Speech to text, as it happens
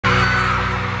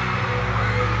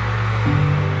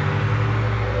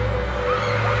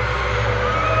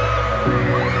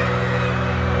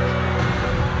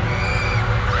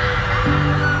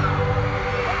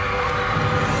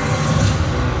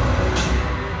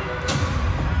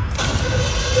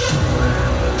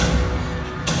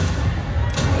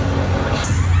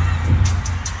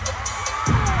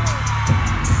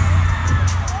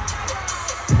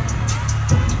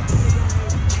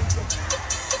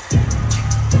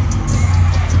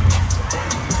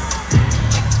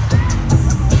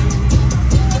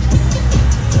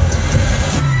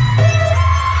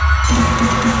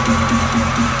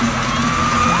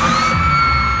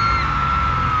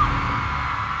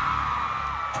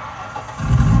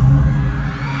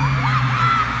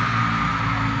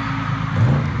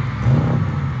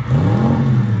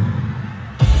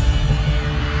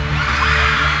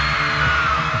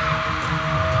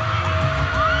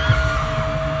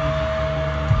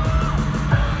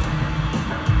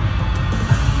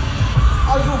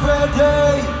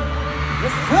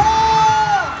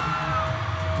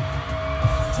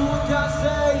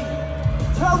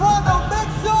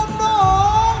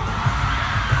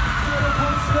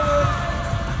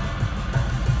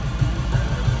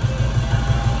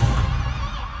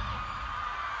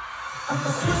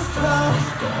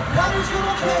나를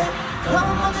주목해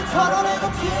그럼 먼저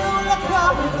털어내고 피어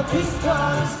올라가 with the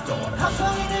pistons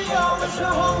함성이 들려 Let's go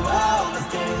home, let's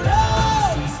get it right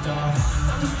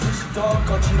더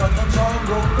거칠었던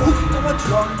전국 훅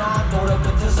넘어져 나 노래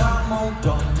끝에서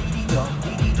목동 디디동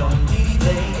디디동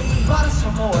디디데이 말은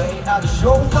선모해 I just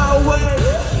show my way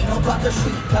Ain't no about the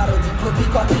street 가로등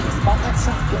불빛과 peace 망한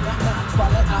창변한 난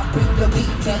twilight I bring the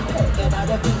beat 내 패대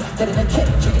나를 beat 때리는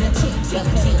킥 죽이는 팀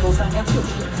친구 사냥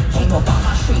표시 King of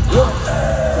my street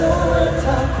꿈을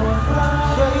타고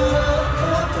fly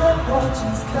그렇게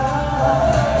멋진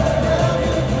sky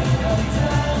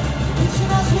빛이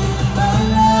나지 my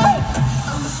life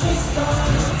I'm a street star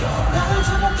나를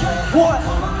주목해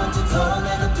검은 먼지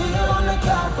털어내고 뛰어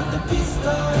올라가 with the beat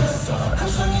stars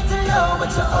함성이 들려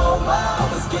외쳐 oh wow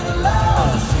let's get it loud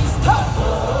I'm a street star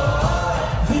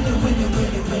winning winning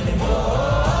winning winning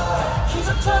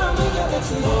기적처럼 이겨내지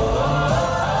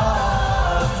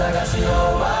다 같이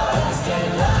oh wow let's get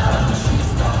it loud I'm a street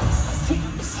star street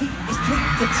street street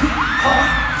the team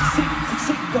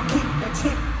street the keep the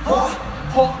team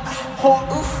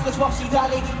거침없이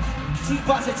달리기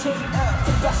뒷밭에 책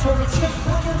뒷밭 소리책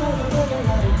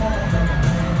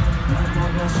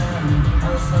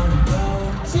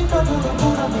씹어두는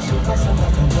보람을 씹어서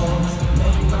나타내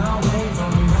Make my way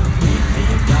from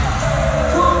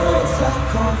꿈을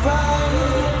쌓고 fly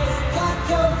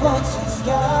가까워진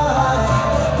sky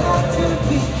나를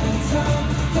위한 time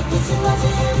햇빛이 나지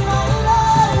in my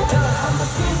life I'm a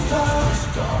street star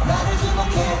나를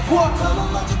주목해 검은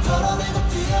먼지 털어내고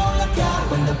뛰어올라가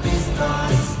When the beat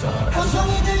starts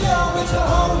함성이 들려 외쳐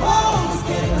oh wow let's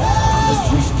get it loud I'm the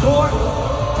street star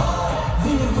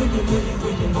Winning winning winning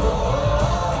winning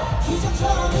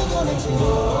기적처럼 이겨내지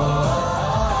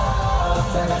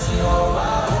다 같이 oh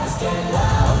wow let's get it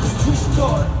loud I'm the street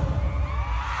star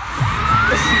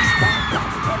The street star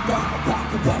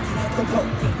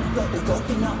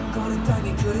거린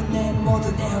땅에 그린 내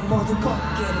모든 애한 모든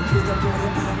꽃게를 그다 고른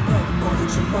안 모두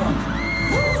주먹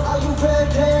Are you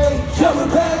ready? Yeah, we're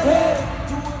ready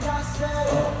Do what I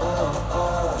say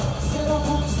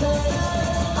새로운 stage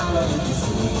I know you can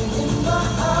see it in my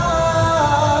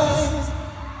eyes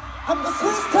I'm the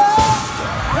freestyle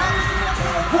나를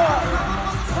주목해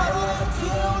서로에게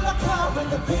뛰어올라가 When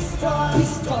the beat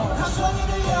starts 함성이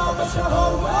들려 외쳐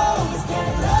oh wow let's get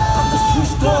it loud I'm the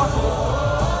street star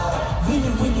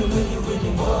Winning winning winning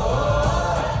winning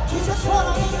기적처럼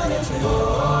이겨내지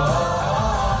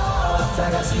다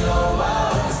같이 oh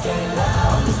wow let's get it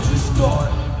loud I'm the street star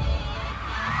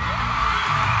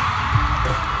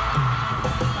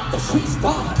I'm the street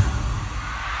star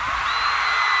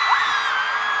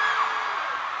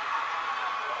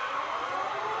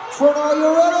Toronto, are you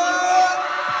ready?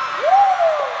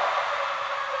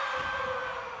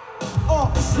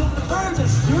 Oh, it's an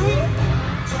emergency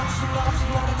정신없이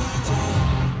나를 DJ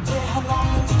제한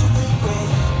없는 지주 freeway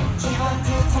지한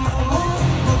듯한 마음은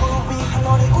누구를 위한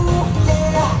노래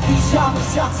yeah 비참한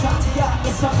상태야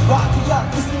이상 바퀴야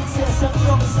무슨 세상이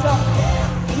없어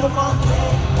이런 맘에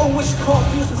always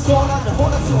confused 손안을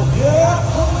혼란 속에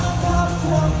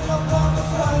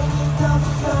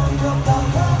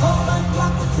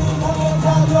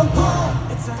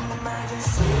It's an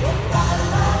emergency la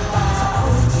la la la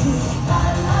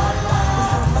la la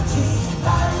my team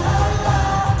la la la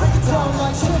break it down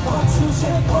like check 1 2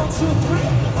 3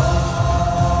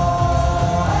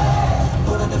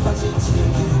 불안해 빠진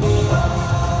지금이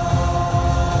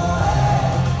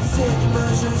It's an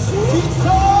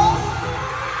emergency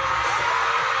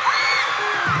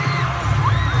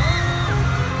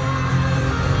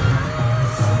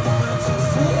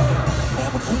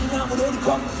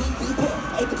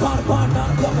바라봐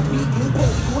나는 병을 비급해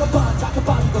물어봐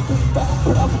작아봐는 거 feedback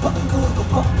불안해봐는 거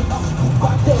벗긴 없이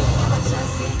굿발대 I'm a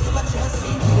chance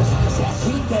네가 신경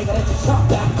새시 내가 내 처음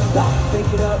back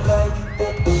pick it up like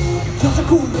경찰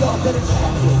굴려 better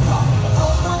check it out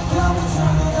Oh my God we're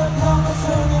turning up now we're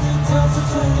turning it down so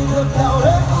turn it up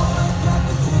louder Oh my God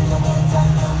we're turning it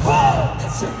down now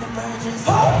It's an emergency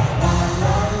La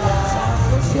la la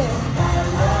잘못해 La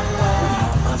la la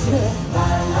위험하지 La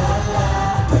la la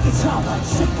Break it down like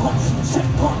check 1 2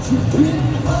 3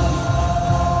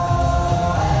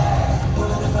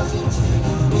 불안해 빠진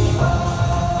지금이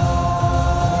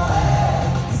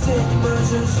It's an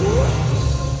emergency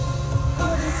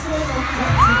어디서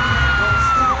같은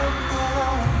Freestyle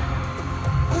now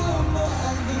위험해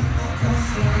안 돼 내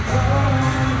가슴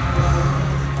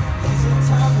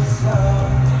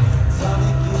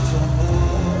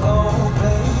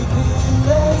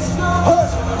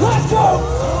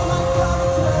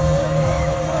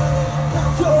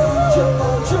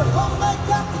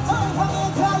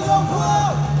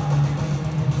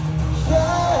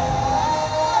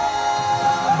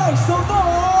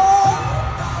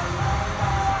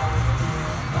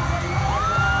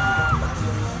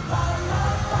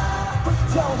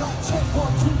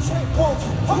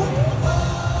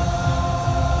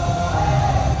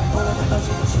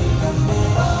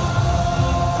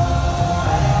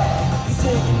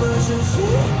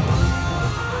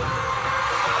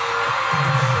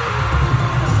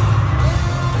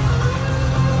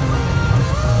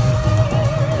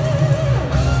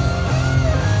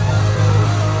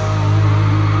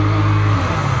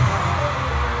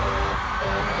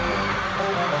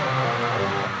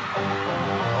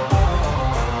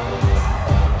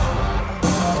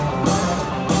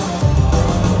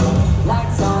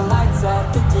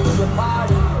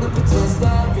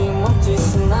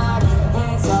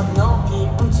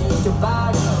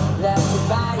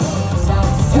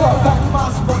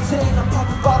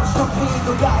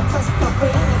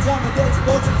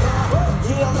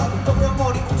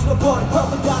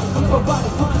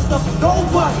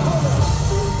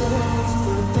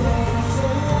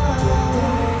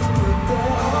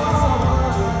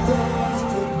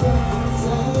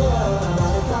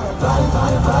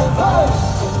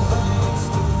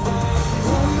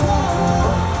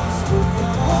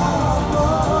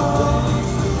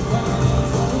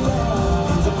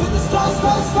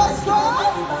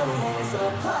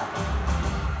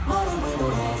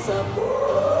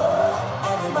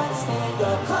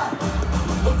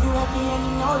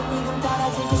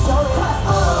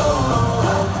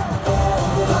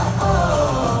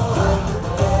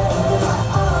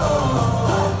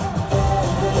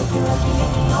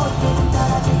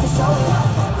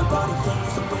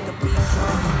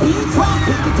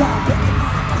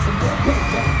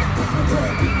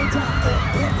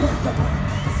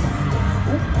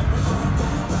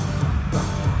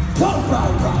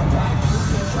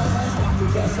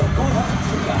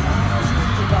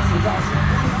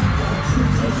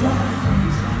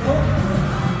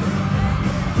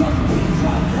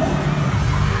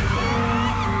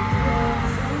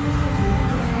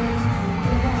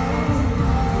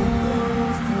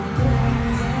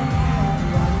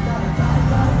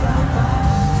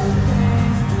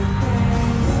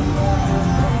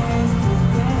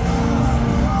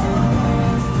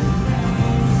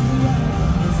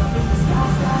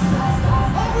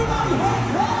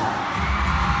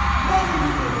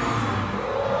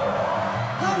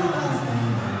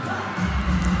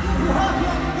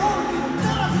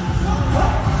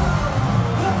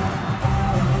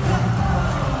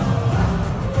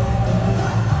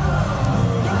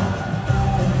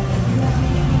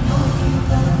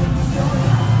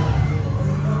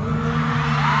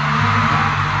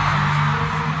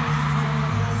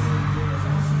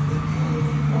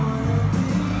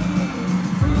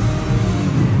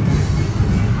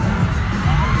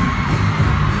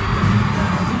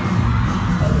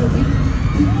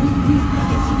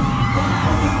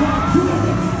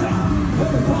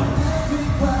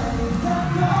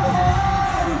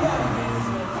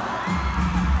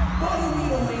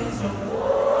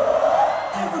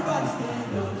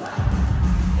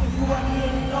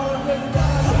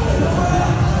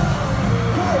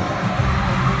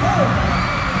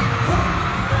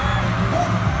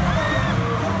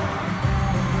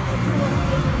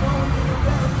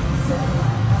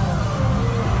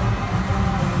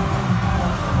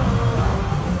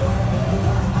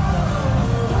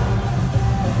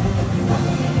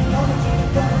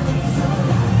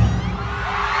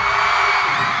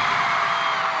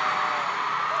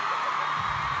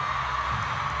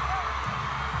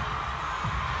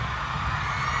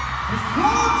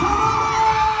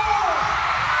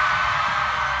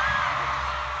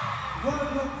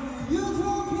Welcome to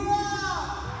UTOPIA!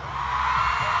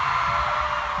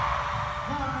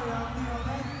 Hi, I'm Theo.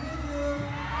 Nice to meet you.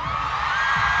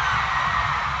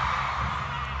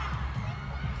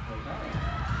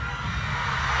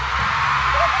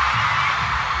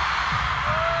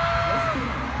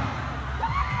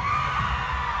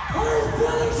 How are you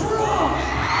feeling, Toronto?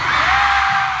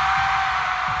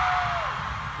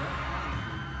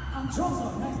 I'm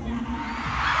Jongseob. Nice to meet you.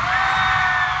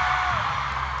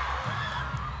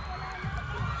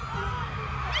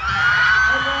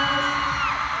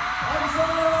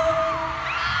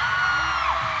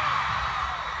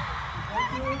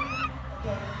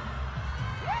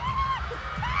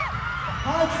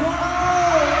 Hi,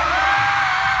 Toronto!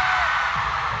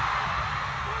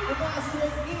 When I say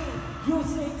in, you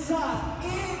say time.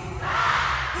 In,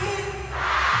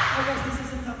 Oh guys, this is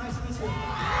Intak. Nice to meet you.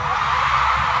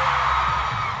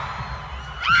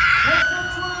 Welcome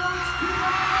to our Keeho!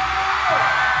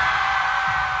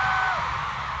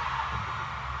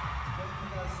 Thank you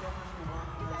guys so much for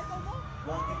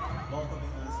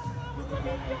welcoming us with a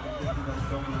warm welcome. Thank you guys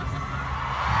so much.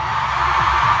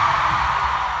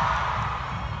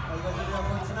 Are you guys ready to have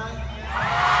fun tonight?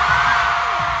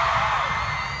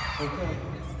 Okay.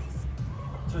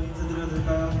 저희 인사드려도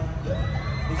될까요?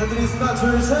 인사드리겠습니다.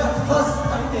 둘, 셋, 플러스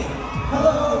파이팅!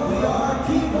 Hello, we are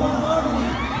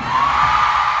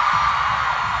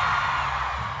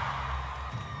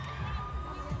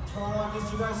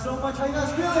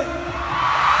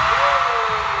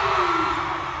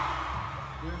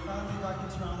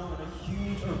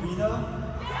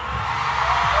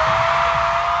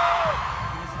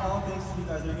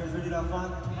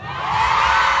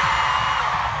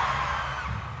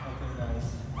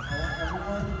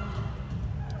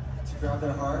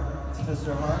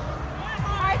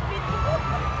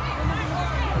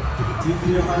Do you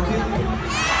feel your heartbeat?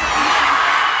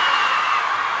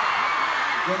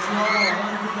 Let's roll. I want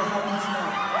to feel your heartbeat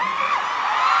tonight.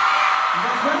 You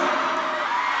guys ready?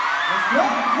 Let's go.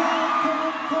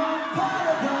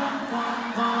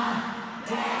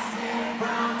 Dancing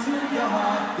round to your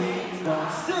heartbeat.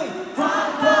 Don't sing.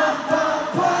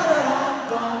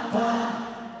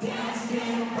 Dancing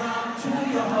round to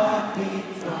your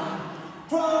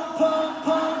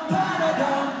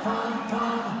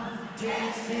heartbeat.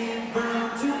 Dancing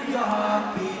round to your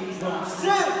heartbeat. Don't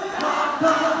sing.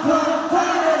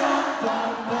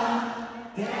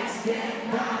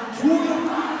 Dancing round to your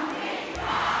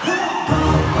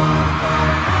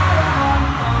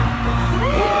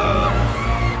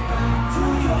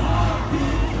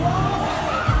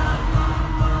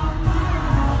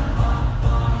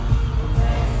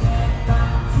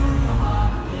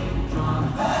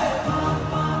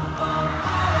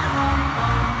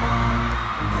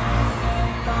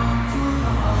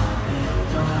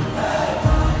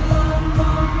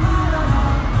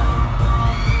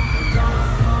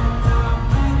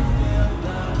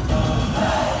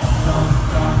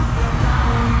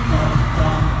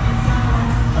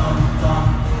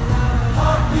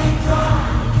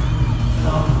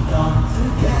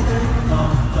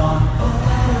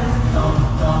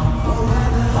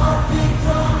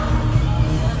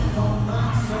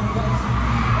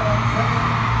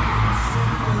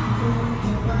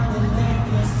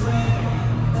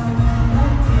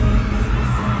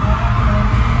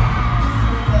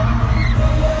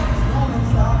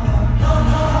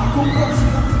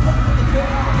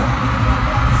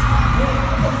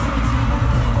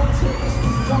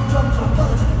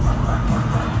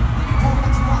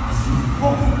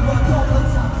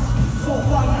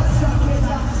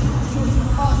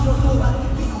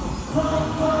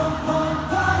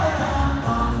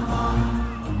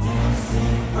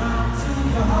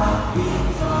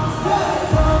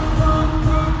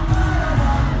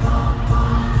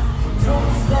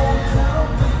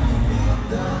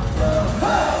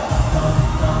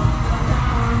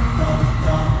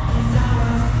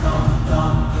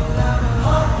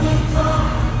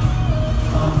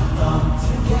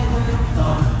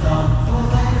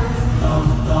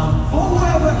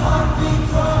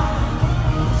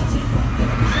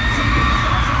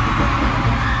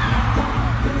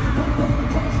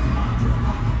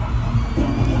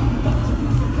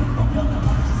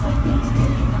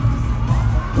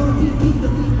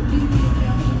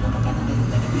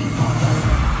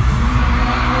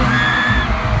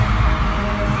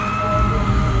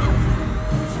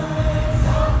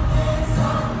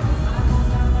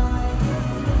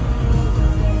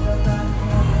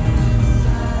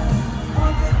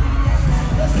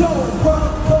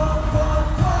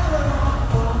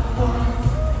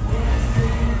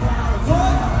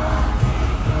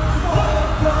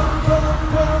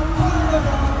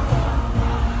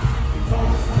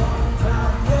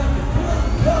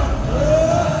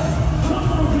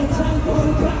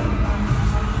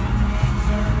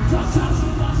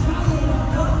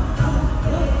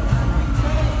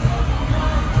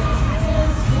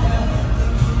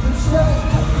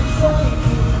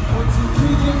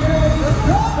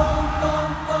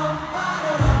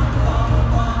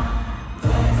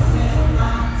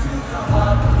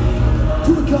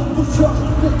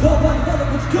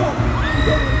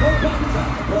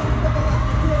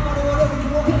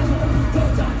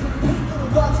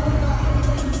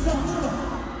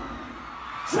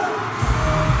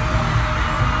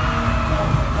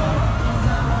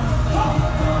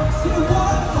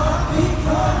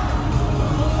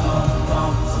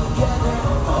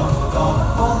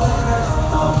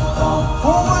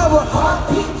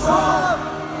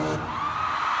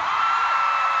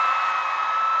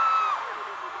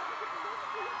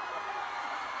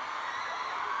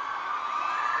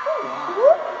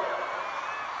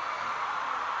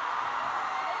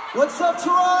What's up,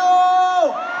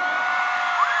 Toronto?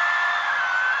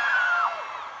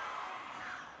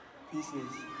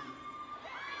 Pieces.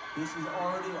 This is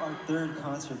already our third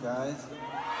concert, guys.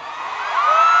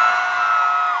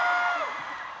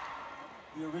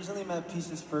 We originally met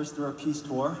Pieces first through our Peace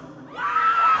tour.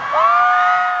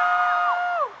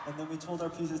 And then we told our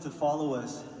Pieces to follow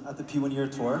us at the P1 Year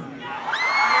tour.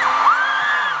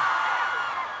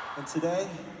 And today,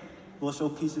 we'll show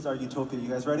Pieces our Utopia. You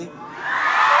guys ready?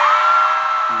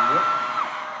 Yep.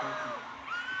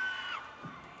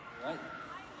 Right.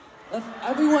 Let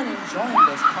everyone enjoying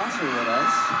this concert with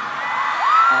us.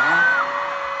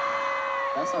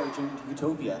 That's our dream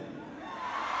Utopia.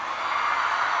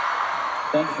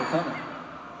 Thank you for coming.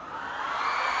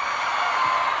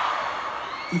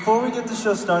 Before we get the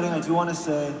show starting, I do want to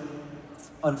say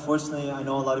unfortunately, I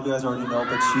know a lot of you guys already know,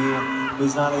 but Chu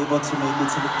was not able to make it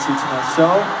to tonight's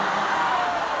show.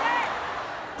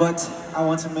 But I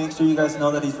want to make sure you guys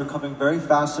know that he's recovering very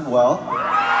fast and well.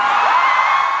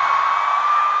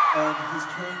 And he's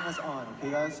carrying us on,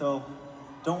 okay guys? So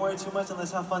don't worry too much and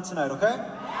let's have fun tonight, okay?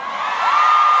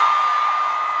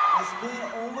 It's been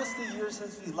almost a year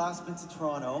since we've last been to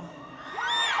Toronto.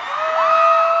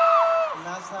 And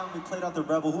last time we played out the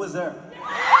Rebel, who was there?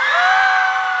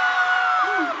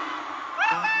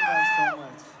 Thank you guys so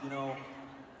much. You know,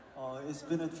 it's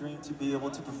been a dream to be able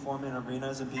to perform in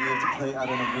arenas and be able to play at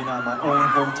an arena in my own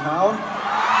hometown.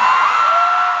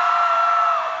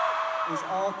 It's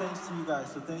all thanks to you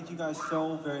guys, so thank you guys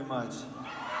so very much.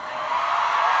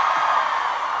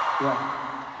 Yeah.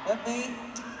 And me,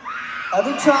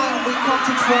 every time we come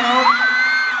to Toronto,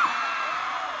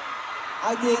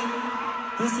 I think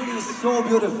this city is so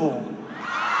beautiful.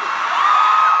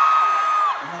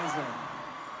 Amazing.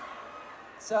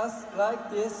 Just like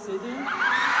this city,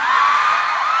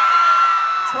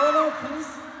 Toronto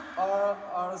peace are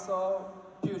also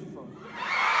beautiful.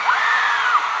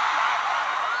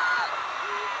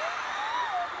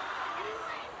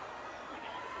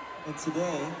 And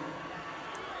today,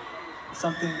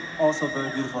 something also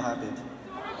very beautiful happened.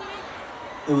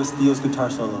 It was Theo's guitar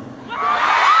solo.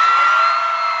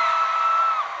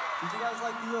 Did you guys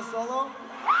like Theo's solo?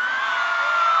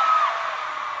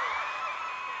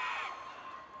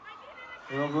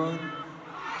 여러분,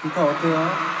 기타 어때요?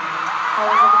 How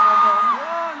was the guitar playing?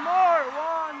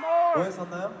 One more. 뭐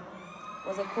했었나요?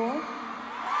 Was it cool?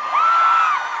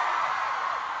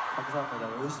 감사합니다.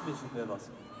 열심히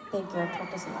준비해봤습니다. Thank you. I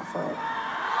practiced a lot for it.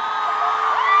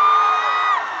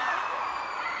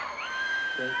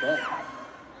 Great.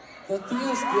 The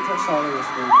Theo's guitar solo was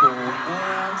very cool,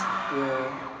 and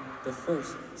the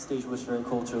first stage was very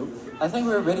cool too. I think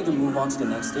we're ready to move on to the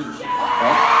next stage, right?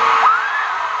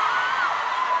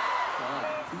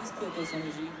 Yeah, please get this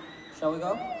energy. Shall we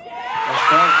go? Let's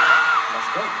go.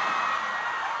 Let's go.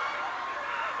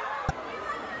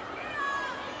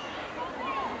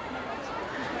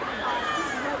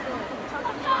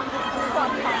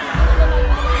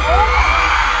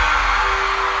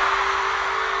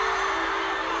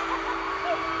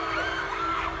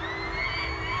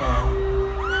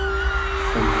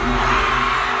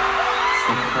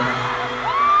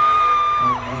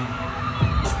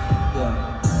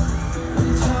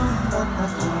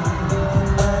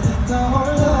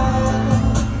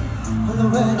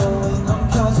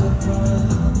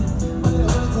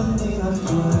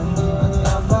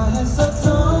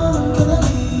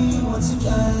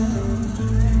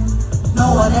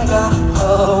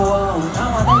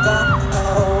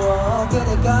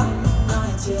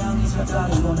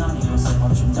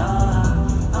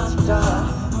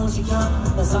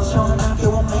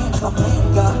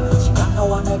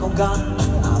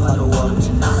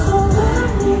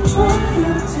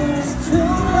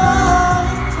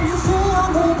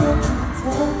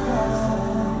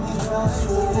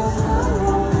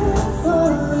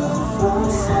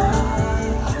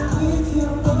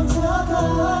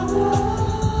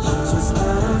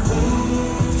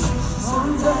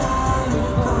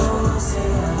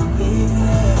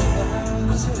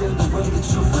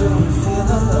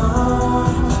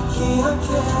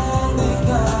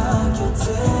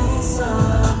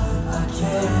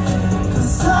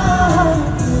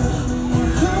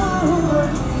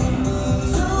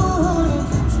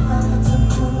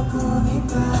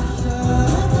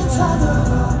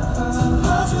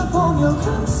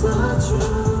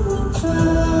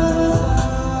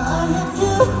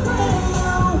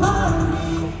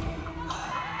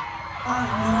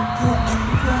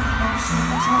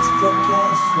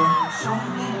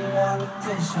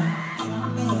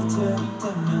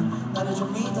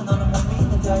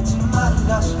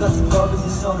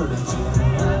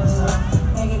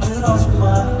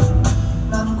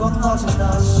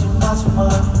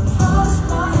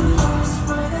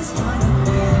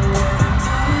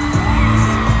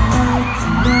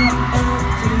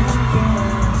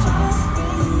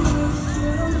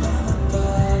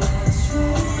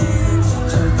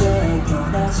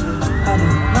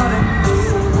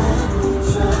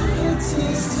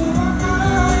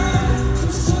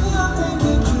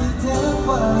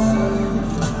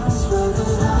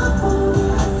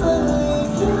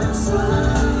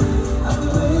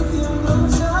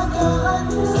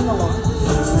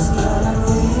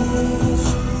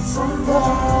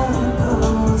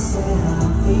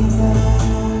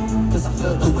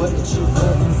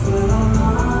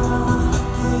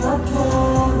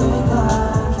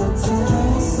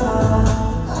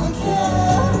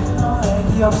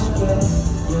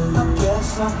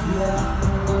 You're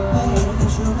매일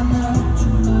해주는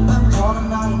날 아무거나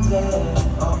나인데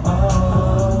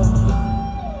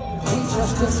It's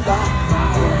just the sky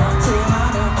맞지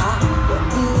않은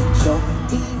아이들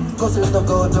좁은 곳을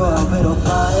걷고도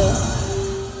외롭아해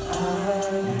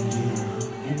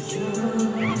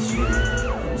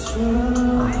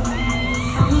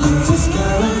You just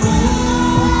gotta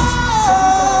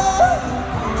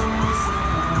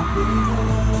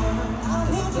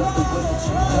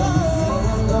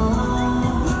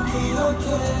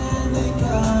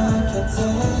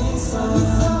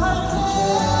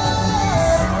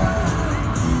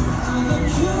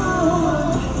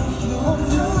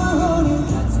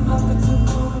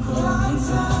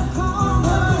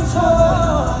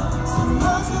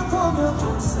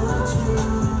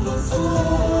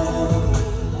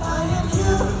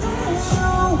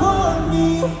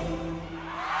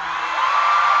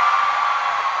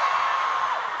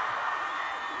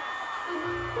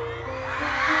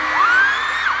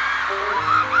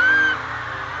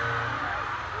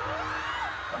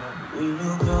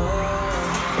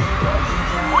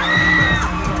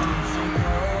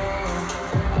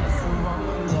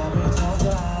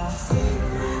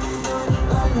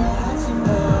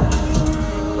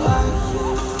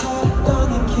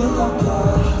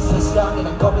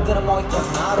세상에는 고민들은 뭐있겠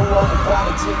나로 오는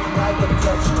밤에 지금 날개를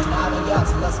펼치고 나를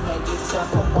야지 Let's make it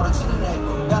tempo 몰아치는 애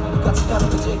나는 똑같이 가는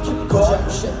거지 Keep it going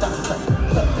쉽다는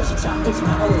건 다시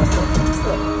잠들지만 어디가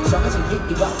slip 정해진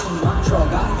길이가 숨만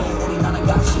들어가 해 우리 나는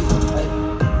같이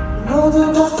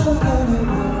모두 같은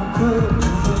그림으로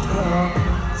그리고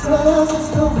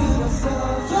세상에서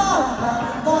위에서야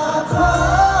하는 나도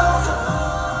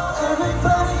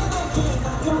Everybody 내게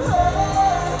강요해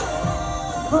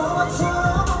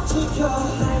로봇처럼 움직여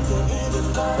날개 잃은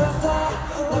butterfly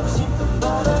나고 싶은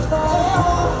butterfly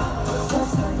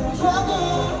세상을 향해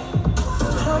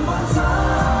한 번 더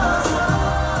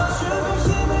죽을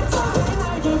힘을 더해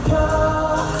날개 펴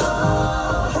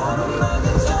하루만은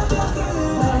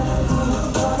저녁을 날개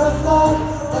잃은 butterfly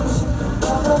나고 싶은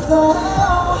butterfly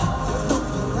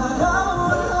높이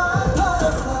날아올라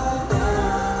butterfly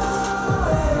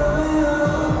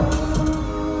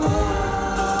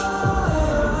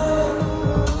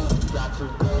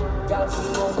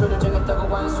같은 목표를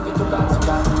정했다고 완숙이 똑같이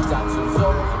같은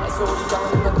단순소 소리가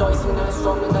오는 건 더 이상 날 수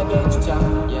없는 나의 주장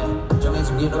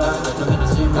정해진 길로 가는 걸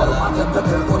정해진 가로막은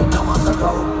벽을 우리 넘어서고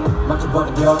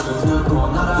막혀버린 벽을 들고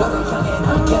날아 별을 향해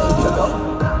날개를 펴고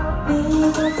네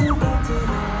같은 것들을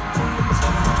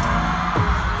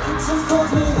같은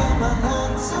코드에만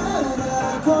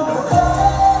앉으라고 해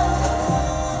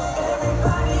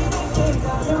Everybody 내게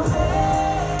가려해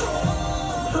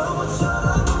로봇처럼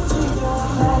움직여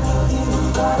날개 잃은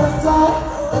butterfly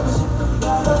나고 싶은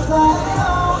butterfly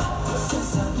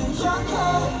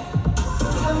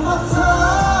한 번 더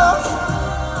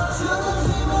죽은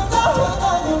힘을 다해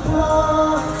날려고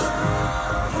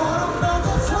가로막은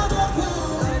저녁을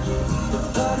날개 잃은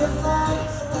butterfly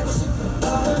나고 싶은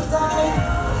butterfly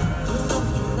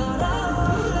높이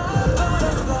날아올라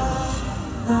butterfly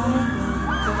날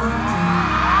믿거든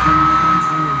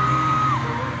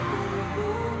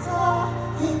더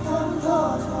이건 더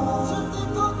절대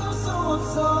꺾을 수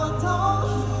없어 더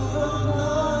일어나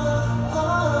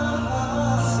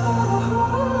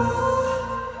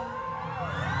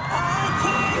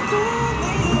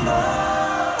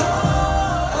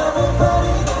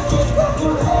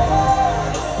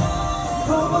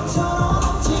로봇처럼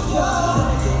움직여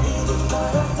날개 잃은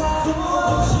butterfly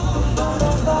나고 싶은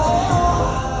butterfly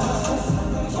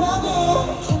세상을 향해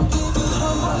한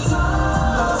번 더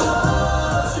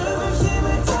죽을 힘을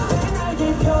다해 날개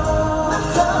펴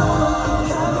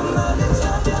가로막은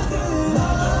저벽을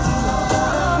날개 잃은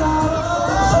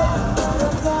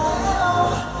butterfly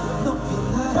높이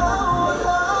날아올라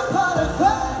butterfly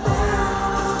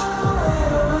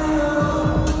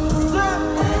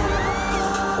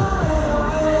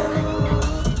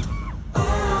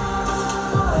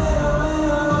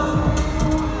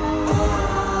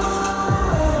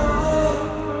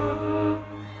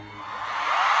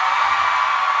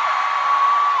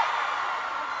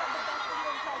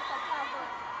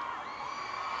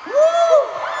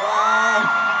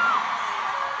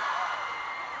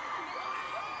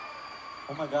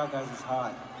Oh my god, guys, it's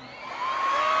hot.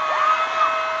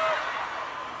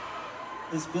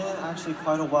 It's been actually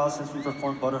quite a while since we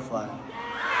performed Butterfly.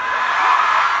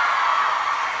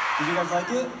 Did you guys like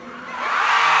it?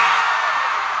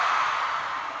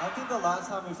 I think the last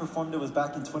time we performed it was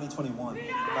back in 2021. Not even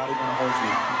gonna hold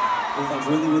you. It was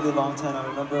a really, really long time. I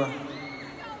remember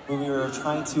when we were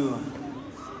trying to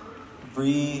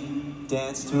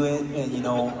re-dance to it and, you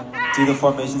know, do the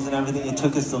formations and everything. It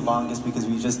took us the longest because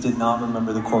we just did not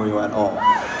remember the choreo at all.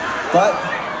 But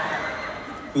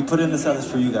we put in the setlist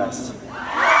for you guys.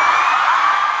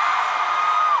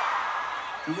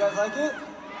 Do you guys like it?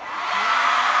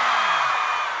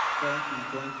 Thank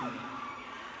you.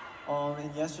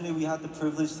 And yesterday we had the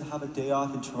privilege to have a day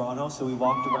off in Toronto, so we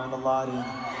walked around a lot and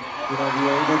we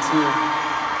were able to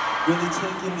really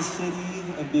take in the city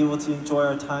and be able to enjoy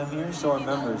our time here. So our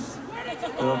members,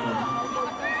 여러분,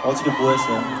 어떻게 뭐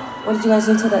했어요? What did you guys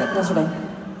do today, yesterday?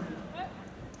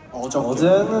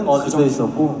 어제는 집에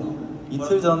있었고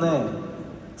이틀 전에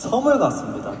섬을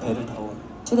갔습니다. 배를 타고.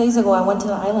 2 days ago, I went to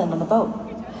the island on the boat.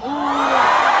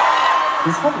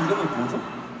 그 섬 이름이 뭐죠?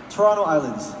 Toronto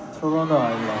Islands. 토론토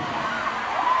아일랜드.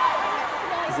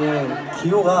 이제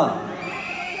기호가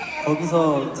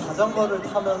거기서 자전거를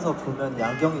타면서 보면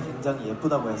야경이 굉장히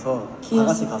예쁘다고 해서 다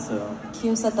같이 갔어요.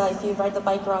 Keeho said that if you ride the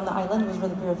bike around the island, it was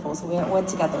really beautiful, so we went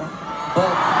together. But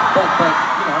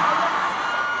you know,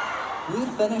 we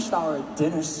finished our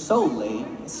dinner so late.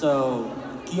 So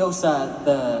Keeho said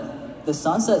the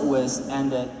sunset was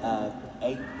ended at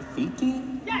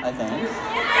 8:50, I think.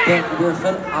 But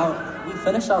we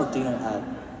finished our dinner at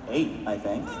 8, I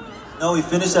think. No, we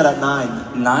finished that at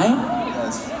 9. 9?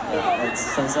 Yes. Yeah, it's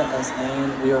sunset as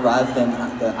in we arrived in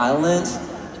the island.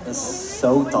 It's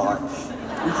so dark.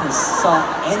 We can saw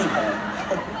anything.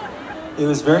 It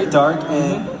was very dark,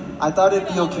 and I thought it'd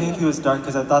be okay if it was dark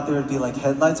because I thought there would be like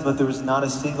headlights, but there was not a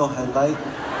single headlight,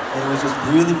 and it was just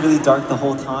really, really dark the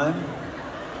whole time,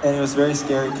 and it was very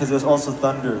scary because it was also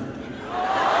thunder.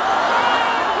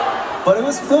 But it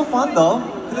was still fun though.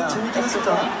 그래 재밌게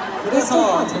했었잖아.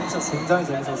 그래서 굉장히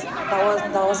재밌었어.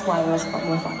 That was why it was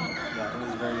more fun. Yeah, it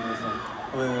was very, very fun.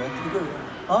 왜?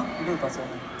 이걸 봤어요.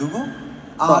 누구?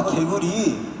 아,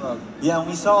 개구리. Yeah, and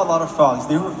we saw a lot of frogs.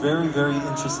 They were very, very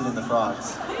interested in the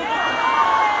frogs.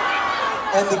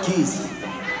 And the geese.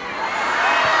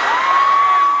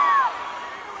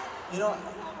 You know,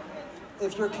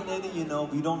 if you're Canadian, you know,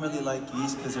 we don't really like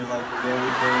geese because they're like very,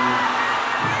 very...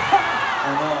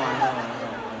 I know.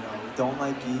 Don't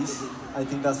like geese. I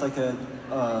think that's like a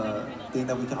thing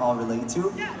that we can all relate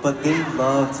to. But they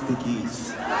loved the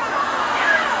geese.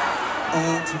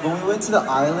 And when we went to the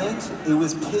island, it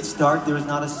was pitch dark. There was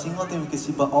not a single thing we could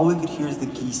see, but all we could hear is the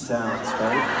geese sounds,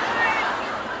 right?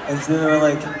 And so they were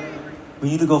like, we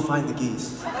need to go find the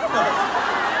geese.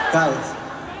 Guys,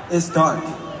 it's dark.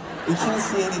 We can't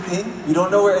see anything. We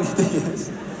don't know where anything is.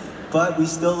 But we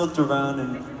still looked around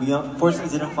and we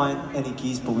unfortunately didn't find any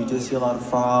geese, but we did see a lot of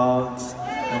frogs.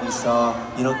 And we saw,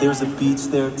 you know, there was a beach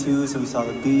there too, so we saw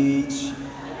the beach.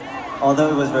 Although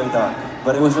it was very dark,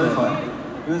 but it was very fun.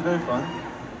 It was very fun.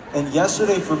 And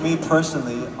yesterday for me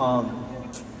personally,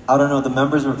 I don't know, the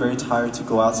members were very tired to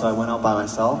go out, so I went out by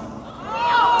myself.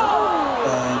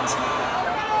 And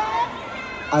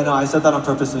I know, I said that on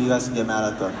purpose so you guys can get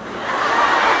mad at them.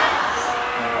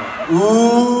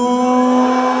 Ooh!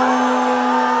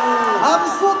 I'm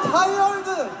so tired!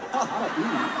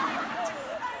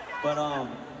 But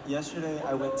yesterday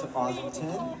I went to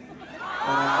Ossington, and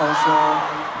I also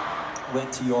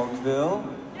went to Yorkville,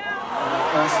 and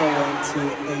I also went to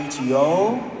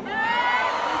AGO,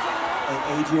 and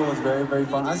AGO was very, very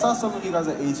fun. I saw some of you guys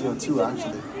at AGO too,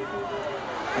 actually.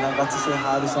 And I got to say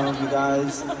hi to some of you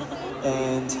guys,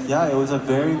 and yeah, it was a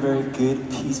very, very good,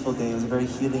 peaceful day. It was a very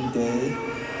healing day.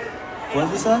 What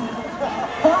did you say?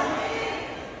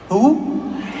 Who?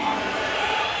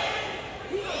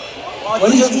 What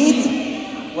did you eat?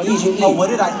 What did you eat? Oh, what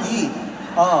did I eat?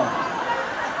 Oh,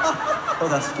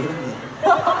 that scared me.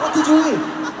 What did you eat?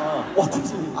 What did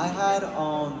you eat?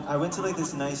 I went to like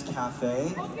this nice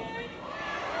cafe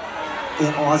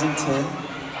in Ossington.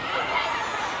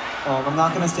 I'm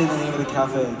not gonna say the name of the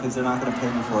cafe because they're not gonna pay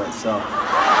me for it, so.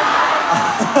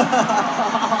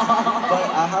 But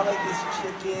I had like this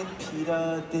chicken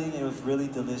pita thing, and it was really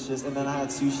delicious. And then I had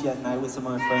sushi at night with some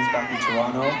of my friends back in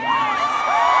Toronto.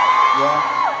 Yeah.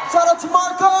 Shout out to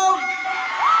Markham!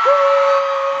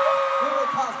 Wait,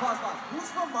 pause. Who's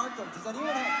from Markham? Is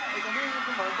anyone here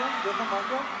from Markham? You're from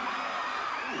Markham?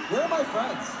 Where are my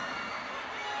friends?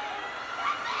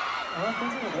 Are my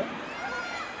friends over there?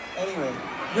 Anyway,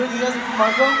 you guys are from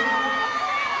Markham?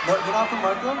 No, you're not from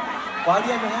Markham? Why do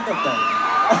you have your hand up then?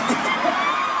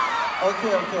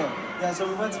 Okay. Yeah, so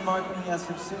we went to Markham, we had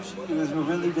some sushi. It was a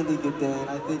really, really good day, and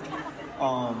I think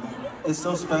it's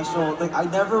so special. Like, I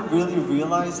never really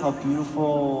realized how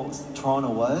beautiful Toronto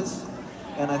was,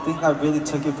 and I think I really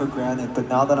took it for granted. But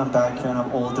now that I'm back here and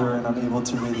I'm older and I'm able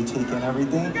to really take in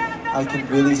everything, I can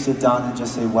really sit down and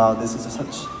just say, wow, this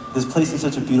place is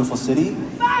such a beautiful city,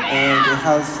 and it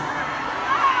has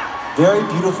very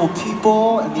beautiful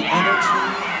people and the energy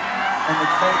and the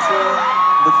culture,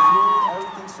 the food,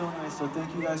 everything's so nice. So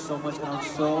thank you guys so much, and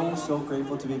I'm so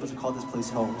grateful to be able to call this place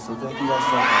home. So thank you guys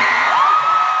so much.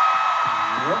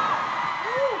 Yep.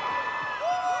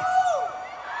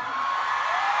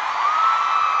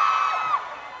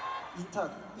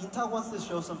 Intak wants to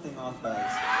show something off,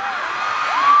 guys.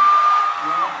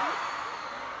 Yeah.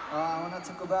 I want to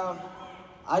talk about.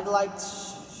 I'd like to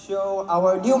show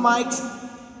our new mics.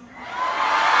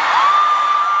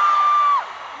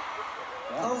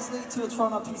 Closely to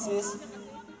Toronto pieces.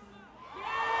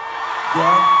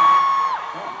 Yeah.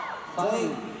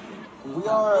 Today we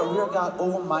got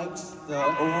own mics, the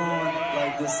own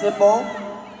like the symbol.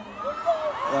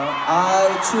 Yeah.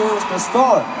 I choose the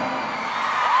store.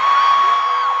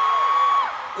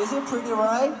 Is it pretty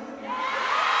right?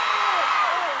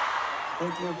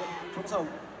 Thank you. Jongseob,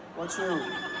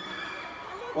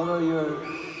 what are your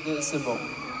symbol?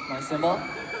 My symbol?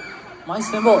 My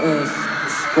symbol is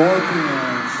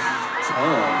Scorpion's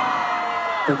tail.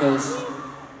 Because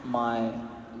my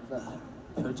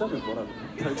별자리 뭐라고?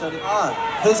 별자리.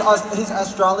 His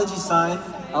astrology sign.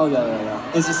 Oh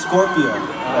yeah. Is a Scorpio.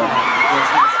 Yes,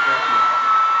 Scorpio.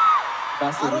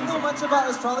 That's the I don't know reason. much about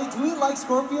astrology. Do we like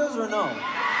Scorpios or no?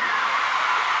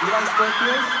 You like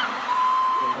Scorpios?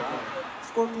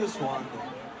 Scorpios 좋아하는데.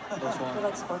 I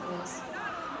like scorpions.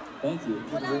 Thank you.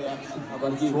 Good reaction. How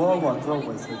about you? 좋아하고 안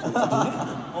좋아하고 있어요.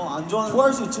 안 좋아하는.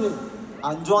 좋아할 수 있지.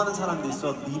 안 좋아하는 사람도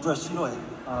있어. Libra 싫어해.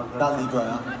 아, 그래? 난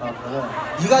Libra야. 아, 그래?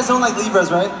 You guys don't like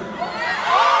Libras, right?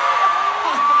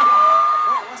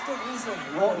 What's the reason?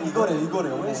 이거래.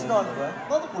 왜 싫어하는 거야?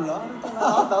 나도 몰라.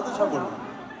 나도 잘 몰라.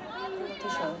 Not too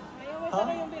sure.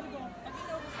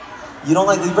 You don't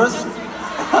like Libras?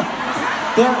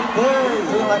 They're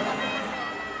like.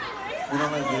 We don't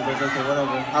like Libras. Okay,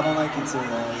 whatever. I don't like it too.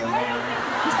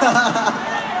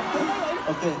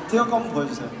 Okay, Theo 거 한번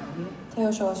보여주세요.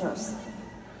 Theo, show us yours.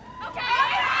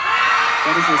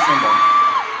 What is your symbol?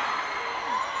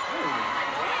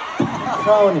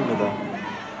 크라운입니다.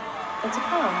 It's a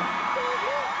crown.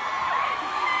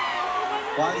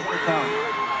 Why is it a crown?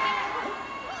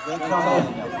 왜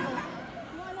crown이냐?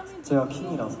 제가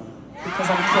킹이라서. Because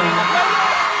I'm king.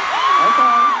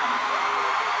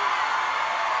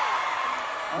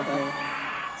 Okay.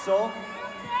 So,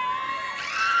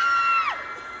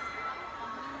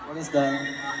 What is that?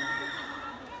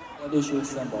 What is your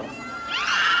symbol?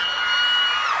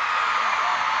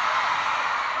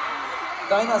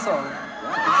 다이나소어.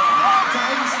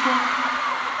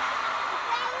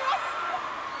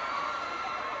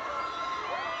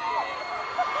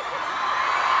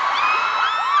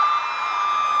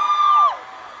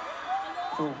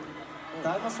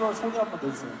 다이나소어 소개 한번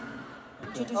내주세요.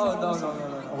 Introduce Oh, your no.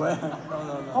 own. 왜?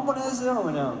 한번 해주세요,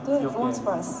 그냥. Do it 귀엽게. once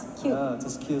for us. Cute. Yeah,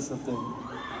 just cute something.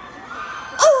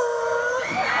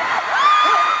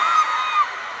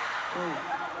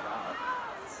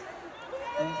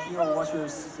 And Keeho, what's your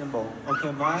symbol?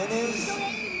 okay, mine is.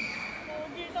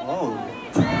 Oh,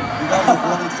 you guys are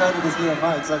really excited to see that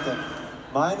mine. It's okay.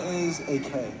 Mine is a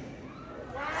K.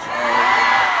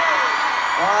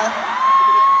 Why?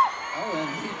 Oh, and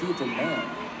he did the man.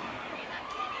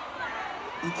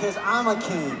 Because I'm a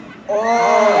king.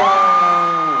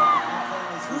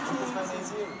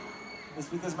 It's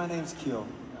because my name's Keeho.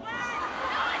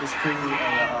 It's pretty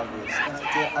obvious. And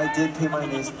I did pay my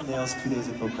nails 2 days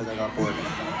ago because I got bored.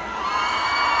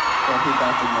 Well, he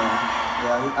got the man.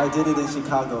 Yeah, I did it in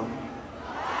Chicago.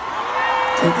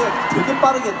 되게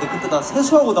빠르겠네. 그때 나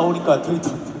세수하고 나오니까 되게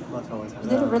맞아. You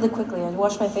did it really quickly. I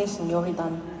washed my face and you're already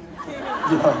done.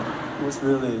 Yeah, it was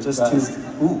really Just fast.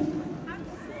 Ooh.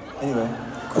 Anyway,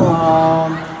 cool.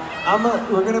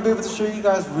 We're gonna be able to show you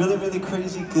guys really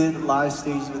crazy good live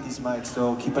stages with these mics.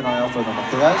 So keep an eye out for them,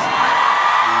 okay, guys?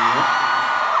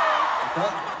 Okay.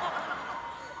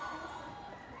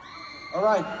 All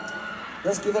right,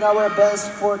 let's give it our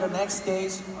best for the next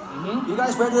stage. You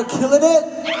guys ready to Killin It?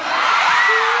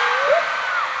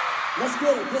 Let's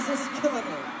get it. This is Killin It.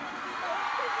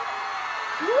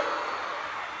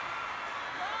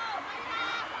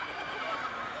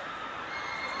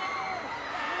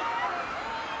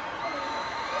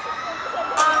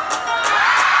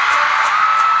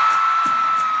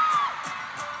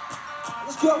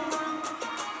 Let's go.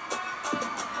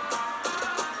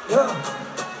 Yeah.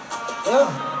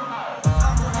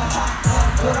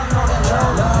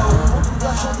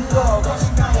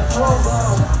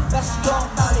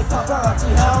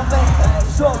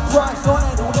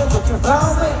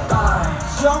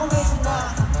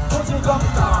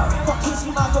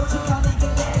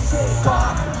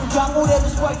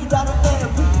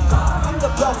 I'm the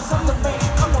boss, I'm the man,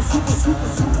 I'm a super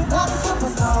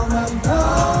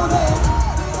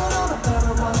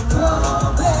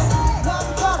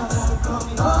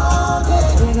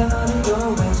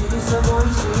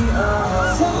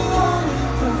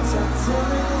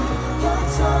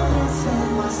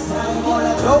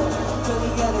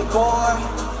core.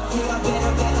 Yeah,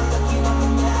 better looking at me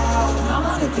now.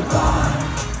 나만 이렇게 걸.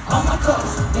 All my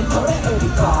clothes, 내 노래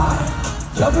every car.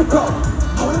 Every road,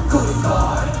 무릎 꿇은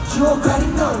걸. You already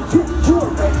know, you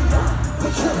already know.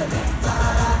 We're killing it.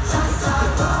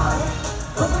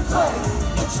 When we play,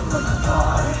 it's a little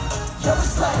car. You're a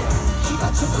slave, you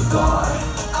got your regard.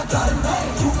 I got it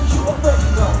made, you already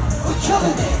know. We're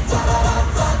killing it.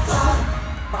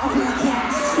 My real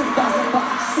cats, 2000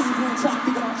 bucks, 신분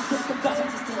잡히던 시간까지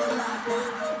I'm still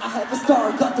alive. I have a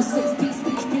star, got the 6-piece,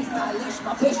 stylish.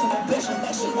 My passion, ambition,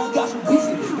 내 시간 가진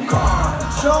busy.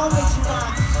 처음이지만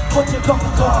어쩔 건가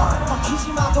걸.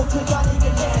 막히지 마도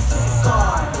들가니게 내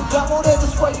색깔. 누가 뭐래도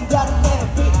sway 다른 내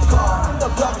big car. I'm the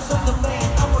brothers of the man,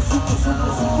 I'm a super.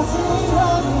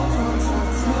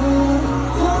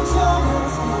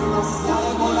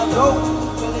 나를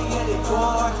몰라도 really get it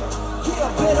good.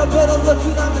 Yeah, better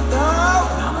looking at me now.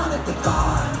 나만 at the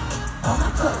car. All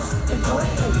my clothes, 내 노래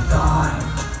every car.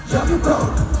 Every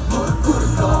road, 무릎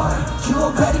꿇은 걸. You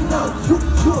already know, you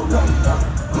already know.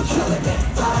 We're killing it.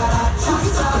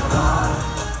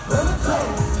 When we play,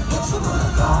 it's a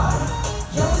little car.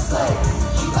 You're a slave,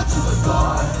 you got your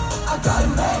regard. I got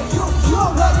it made, you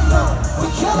already know.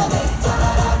 We're killing it.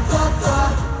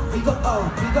 We go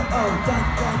down.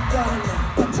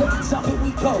 But take time, here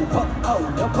we go.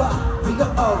 No problem. We go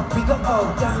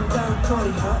down.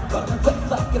 Cody, huh? Got me wet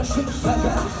like a shake,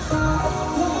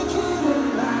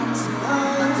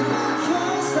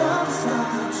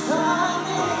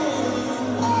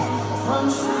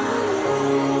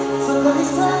 So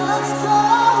let's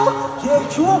go.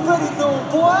 Yeah, you already know,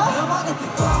 boy. I'm on the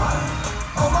car.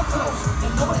 All my clothes,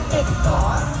 and no one every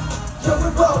car. You're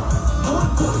a road,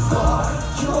 moving through the car.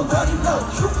 You already know,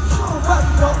 you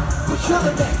already know. We're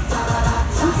killing it.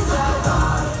 You get the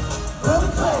car. When we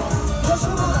play, yes,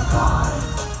 you're on the car.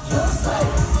 You're a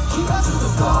slave, you got your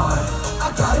regard. I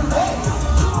got it made.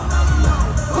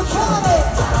 We're killing it.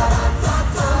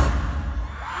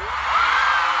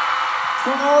 So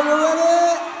now you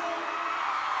ready?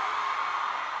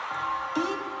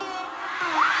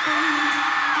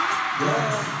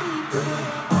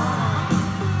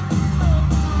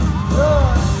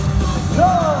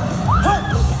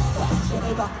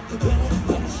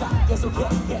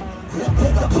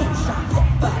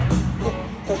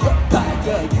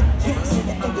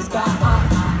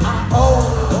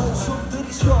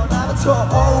 숨들이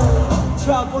시원하면서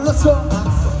잘 몰라서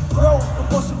Bro,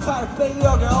 그 모습 팔 빼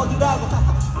여기 어디라고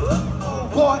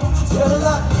Boy, tell a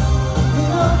lot We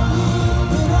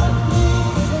don't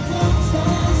need second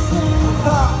chances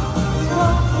We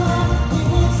don't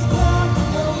need stop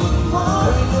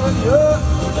anymore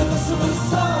내가 숨을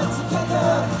써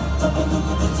together 덤벼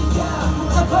누구든지 야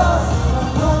never I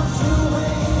want you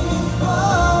anymore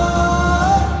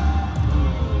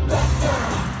Back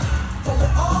down tell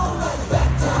it all right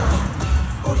back down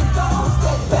우리 gon'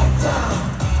 stay back down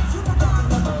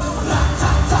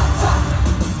라-ta-ta-ta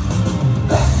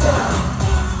back down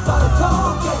but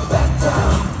don't get back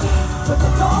down 절대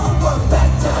don't worry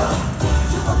back down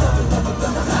you know that we never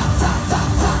gonna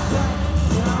라-ta-ta-ta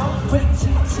Ring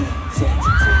ting ting ting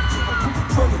ting ting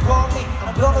Pray you want me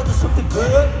I'm gonna do something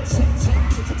good Ting ting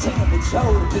ting ting ting 내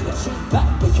저를 비가 신발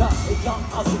because it's young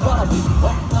I'm gonna be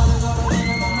너는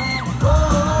오래되는 moment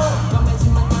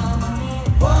검해지만 나만이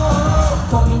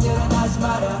고민들은 하지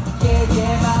마라 Yeah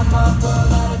yeah 맘 먹고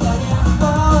나를 다녀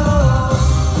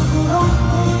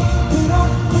We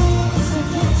don't need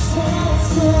second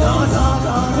chances No We don't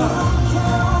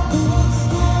care we ain't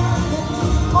scared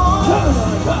anymore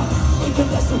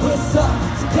That's the whistle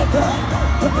together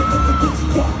덤벼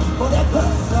누구든지 yeah whatever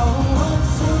So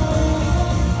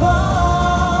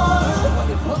what's it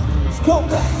waiting for? Let's go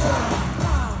back down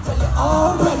Tell you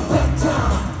already back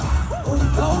down Only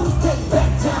gon' stay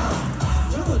back down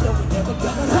You know that we never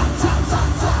gonna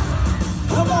ra-ta-ta-ta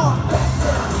Come on back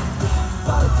down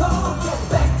But don't get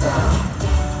back down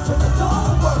Just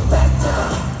don't worry back down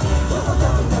You know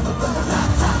that we never gonna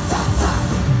ra-ta-ta-ta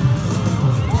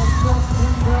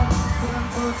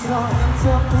Put your hands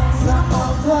up and down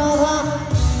all that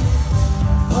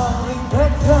falling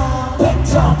back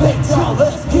down,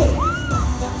 let's get it.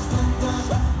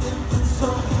 So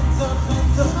hands up,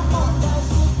 come on,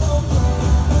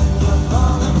 you're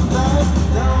falling back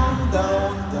down.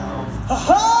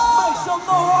 Ha-ha! Make some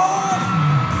noise!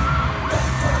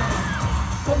 Back down,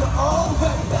 so you're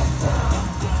already back down.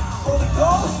 Only go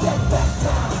stay back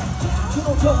down. You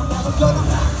know you're never gonna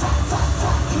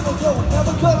You know you're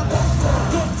never gonna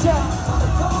get down.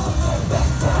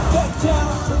 Back down.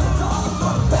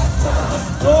 Back down.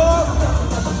 Let's go.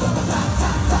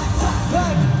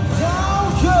 Back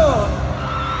down, good.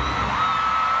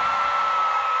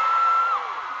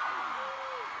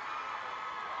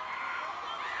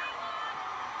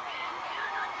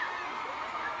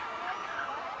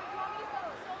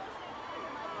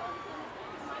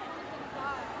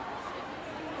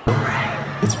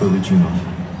 what we dream of.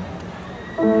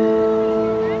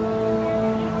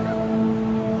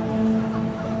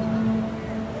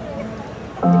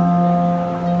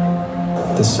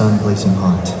 The sun blazing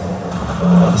hot,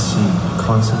 the sea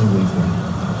constantly wavering,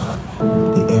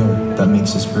 the air that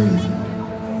makes us breathe,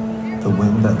 the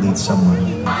wind that leads somewhere,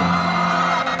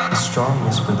 the strong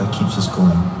whisper that keeps us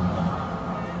going.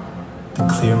 The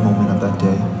clear moment of that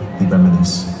day, we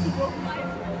reminisce.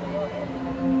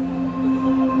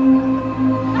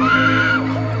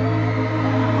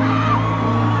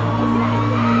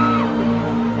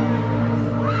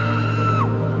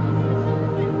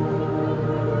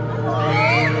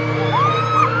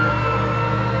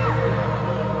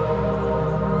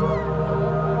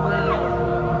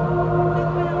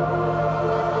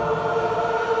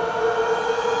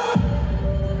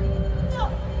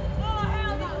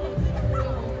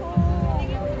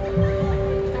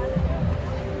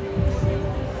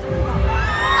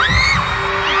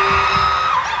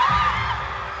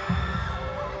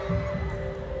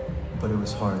 But it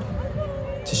was hard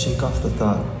to shake off the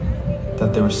thought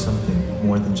that there was something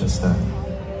more than just that.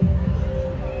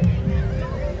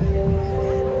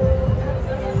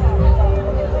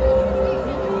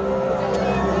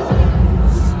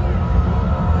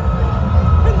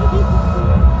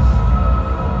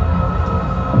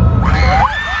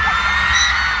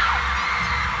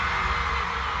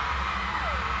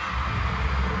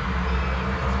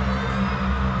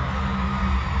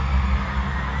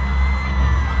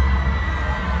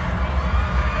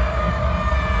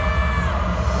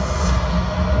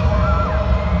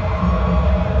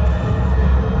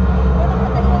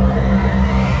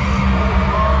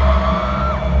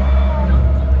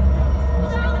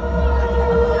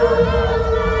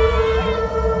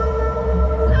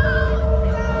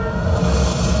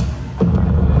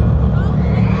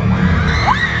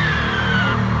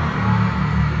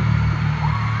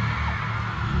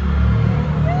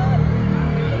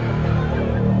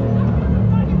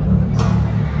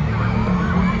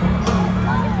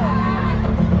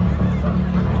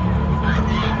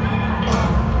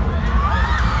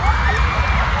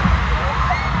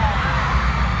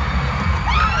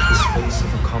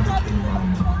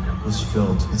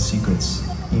 Filled with secrets,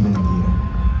 even in the air.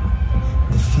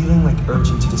 The feeling like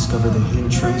urging to discover the hidden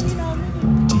truth,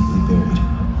 deeply buried.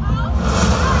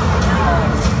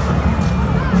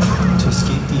 To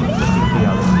escape the imperfect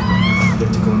reality, we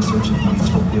have to go in search of the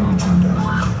utopia we dreamed of.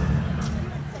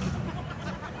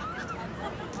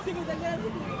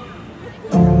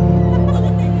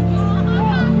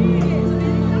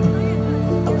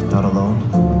 Not alone,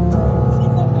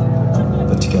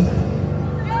 but together.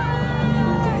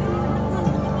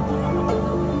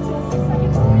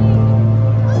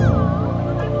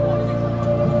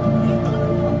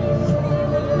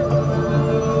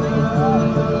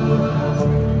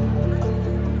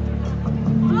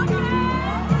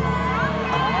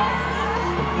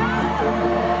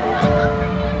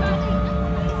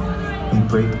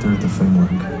 Break through the framework,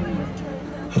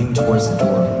 heading towards the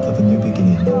door of a new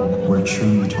beginning where true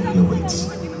utopia waits.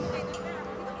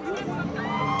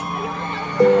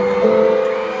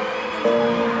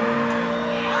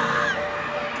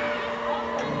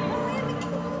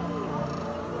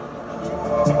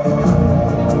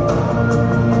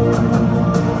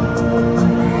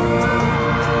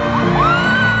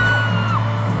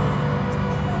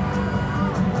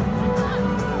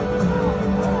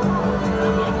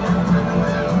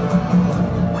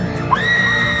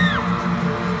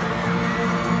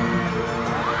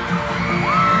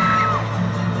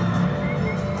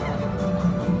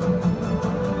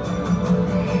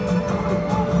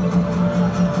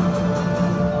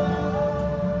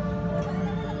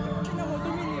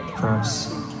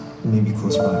 Perhaps it may be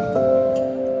close by.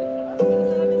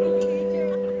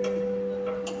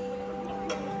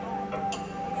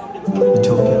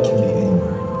 Utopia can be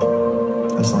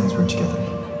anywhere, as long as we're together.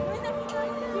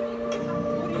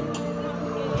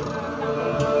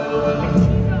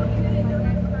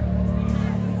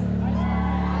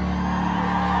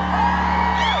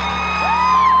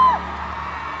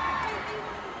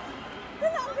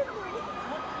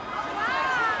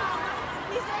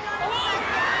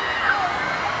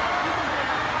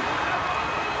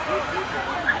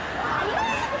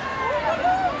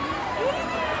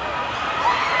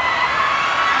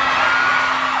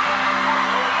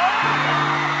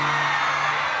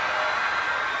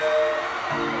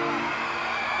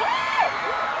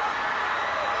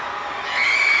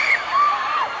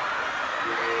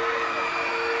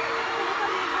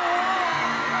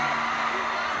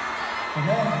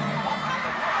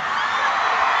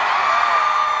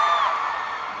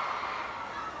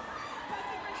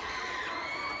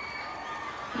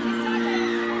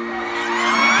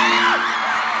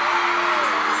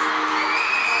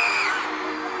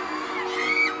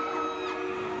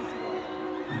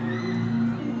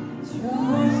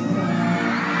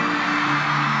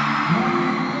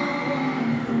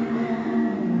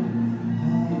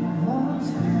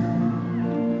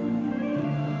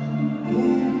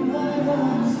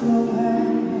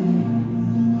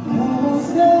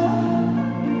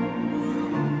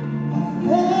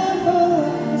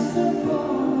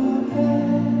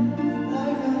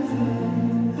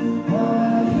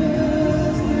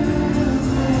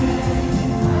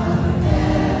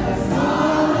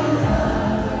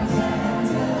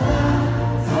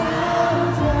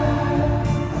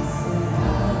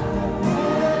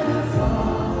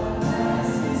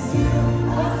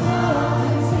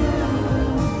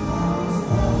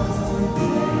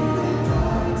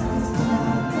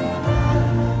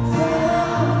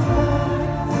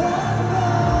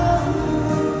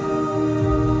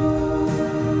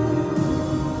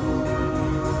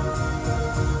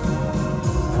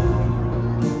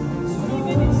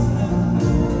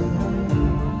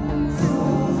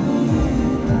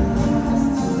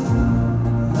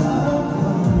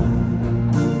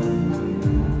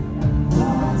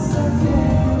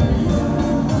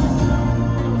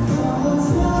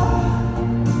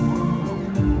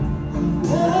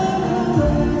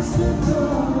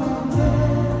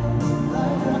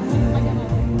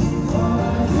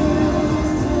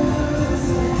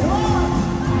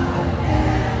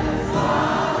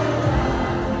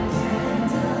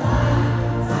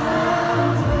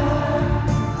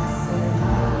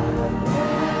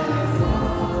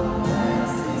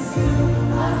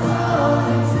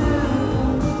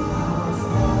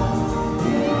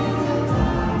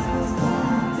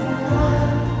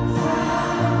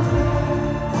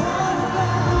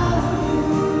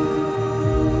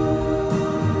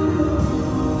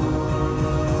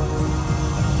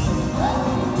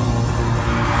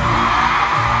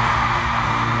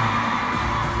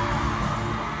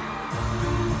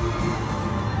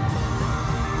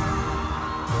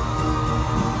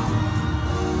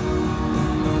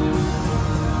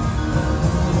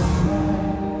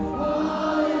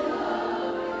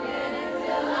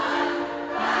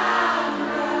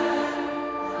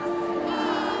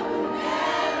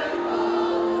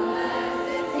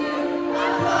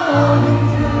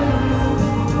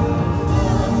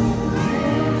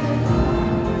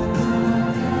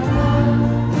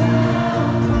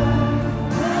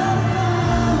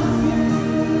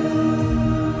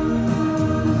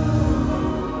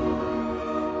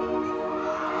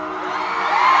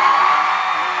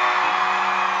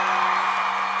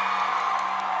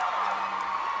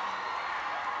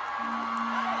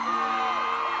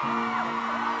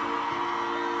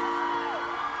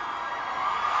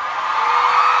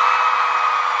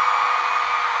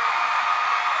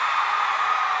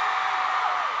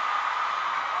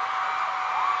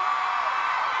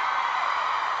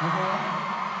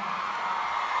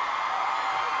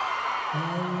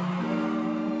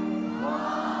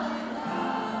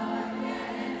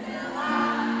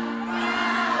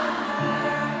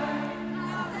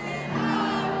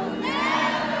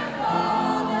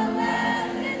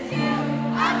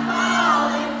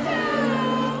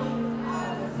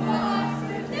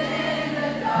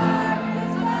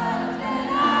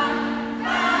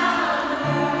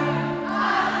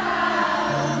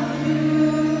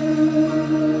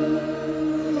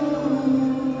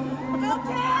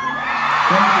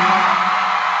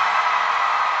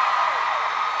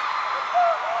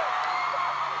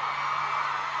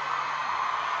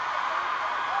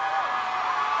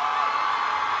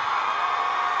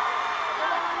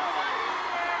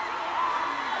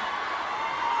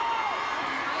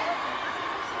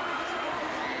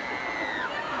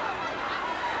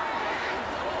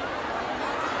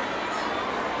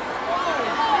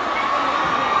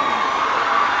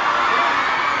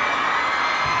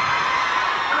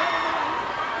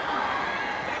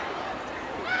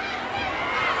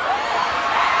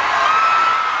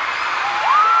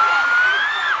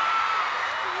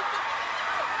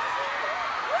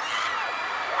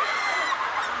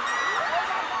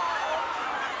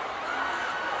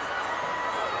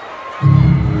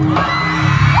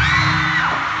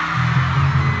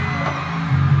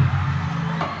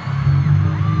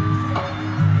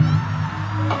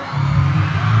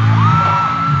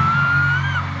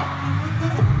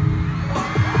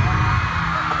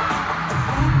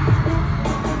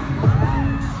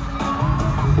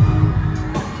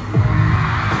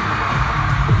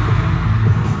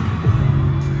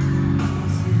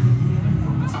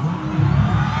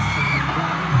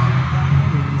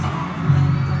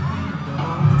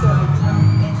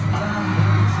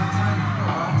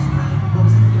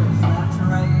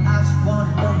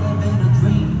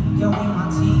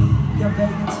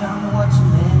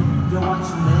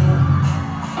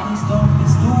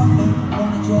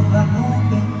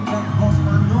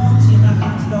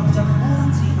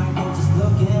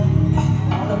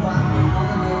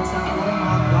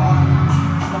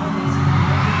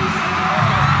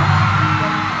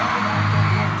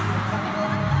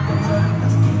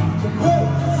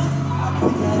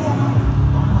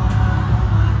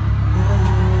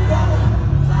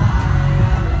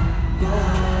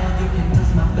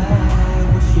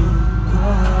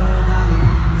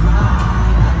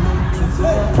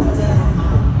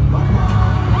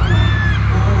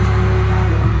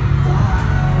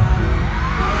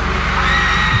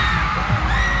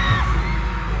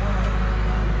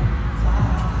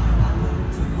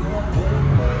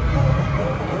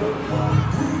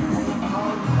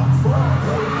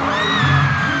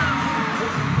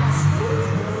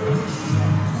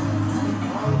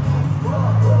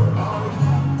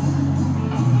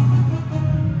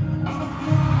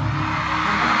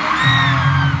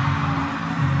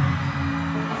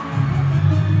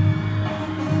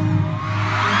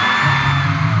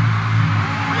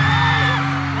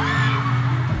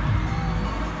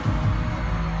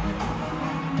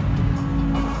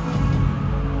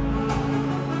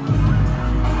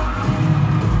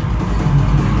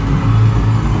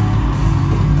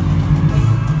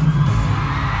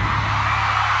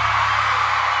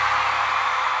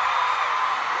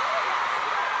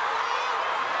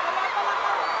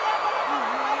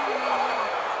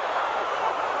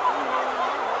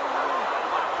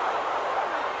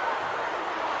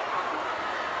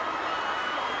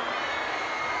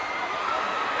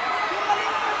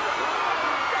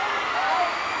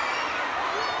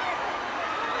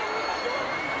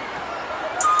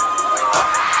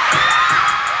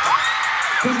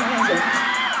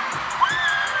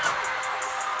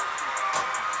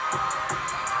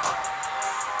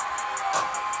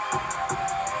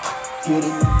 Get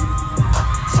it?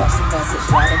 Text a message,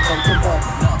 try to make it up.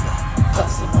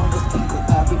 Flexing on these people,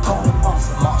 every corner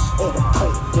monster. It a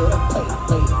play, did a play,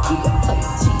 play, be a play,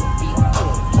 T, be a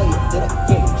play, play, did a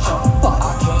game, show, but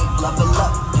I can't level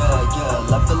up, yeah, yeah,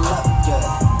 level up, yeah,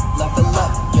 level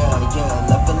up, yeah,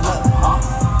 yeah, level up,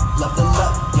 level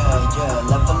up, yeah, yeah,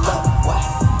 level up, what,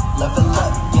 level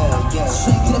up, yeah, yeah.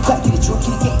 swinging back in the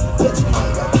joking game, 배치기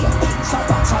내가 피어,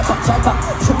 살방,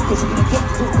 죽고 죽이는 게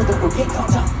누구도 모르게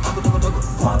강장.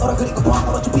 방어라 그리고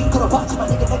방어라 좀 빙그러봤지만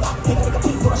내가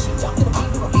빙그러 심장들은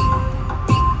빙그러 빙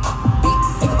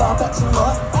이거 봐 배틀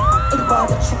너 이거 봐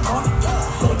대충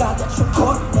너 내가 대충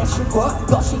내 출골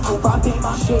것이고 rapping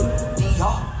my shit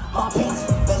니어 my pants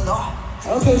벨러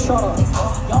Okay shut up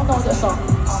y'all know that song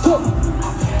Stop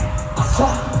I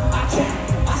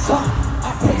saw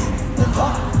I praise the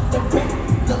law the break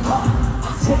the law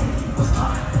I say it was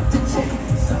time to take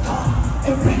some time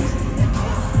and raise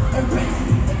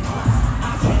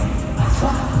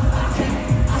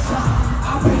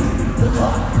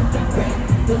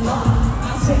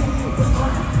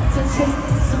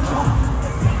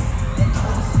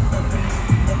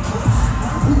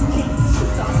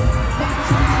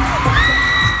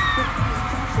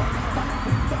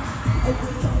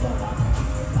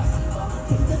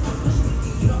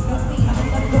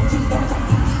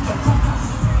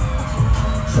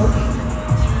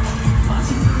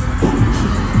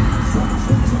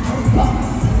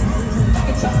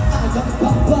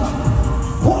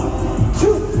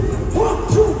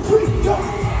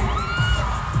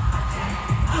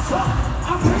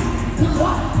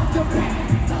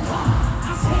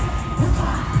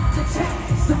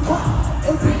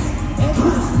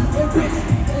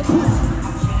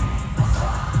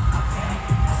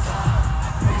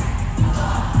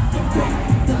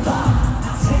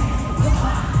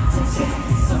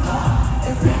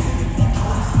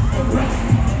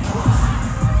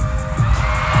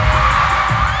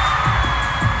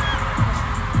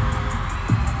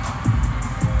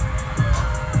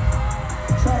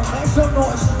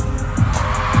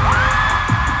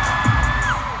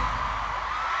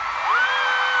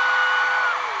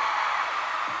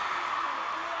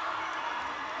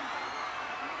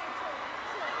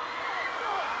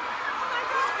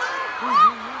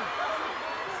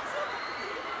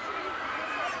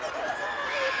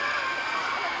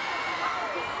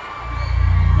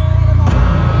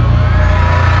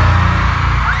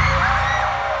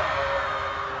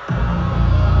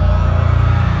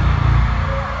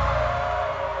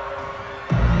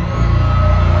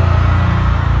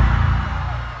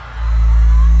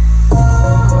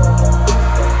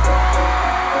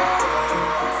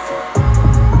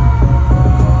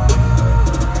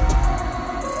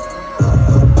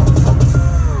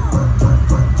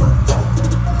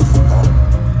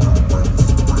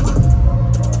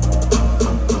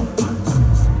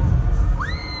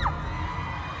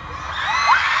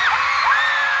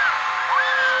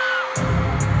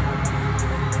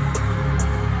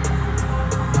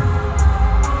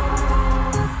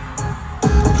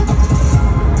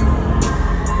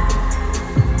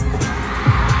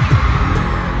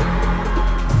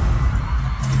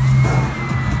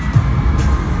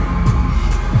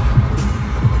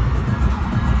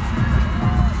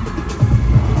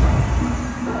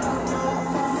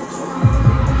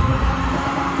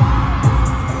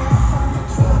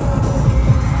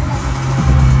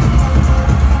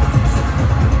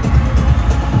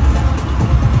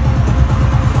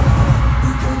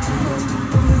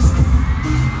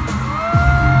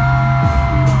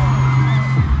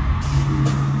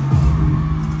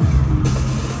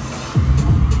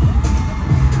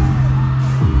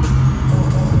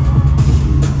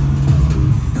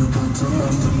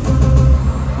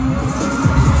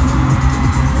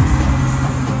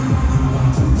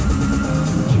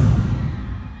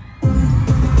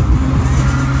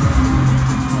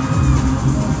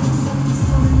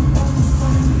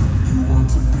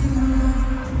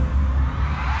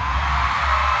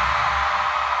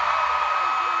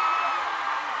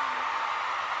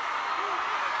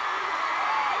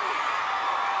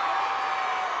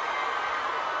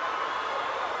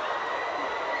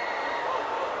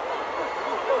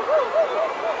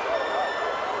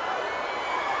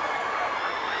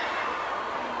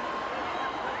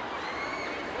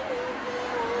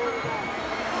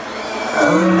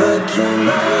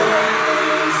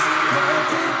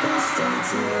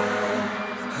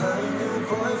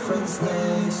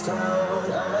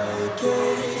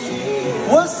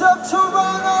What's up,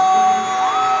 Toronto?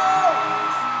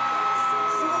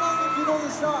 Sing along if you know the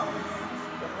song.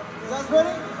 You guys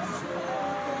ready?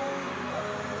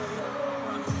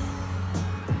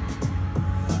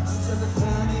 Still a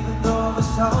fan even though I was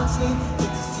salty. Good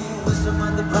to see you with some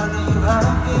other partner you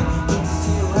happy. Good to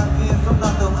see you happy if I'm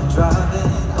not the one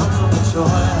driving. I'm so mature,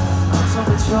 I'm so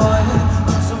mature,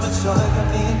 I'm so mature. Got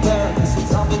me in there, cause you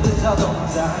tell me there's other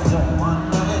ones I don't want.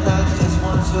 And I just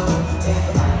want to,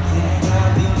 if I can't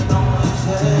have you, no one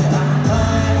said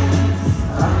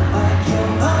I might kill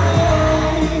my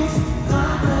ex.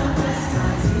 Not the best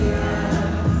idea.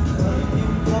 When you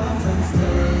boyfriend's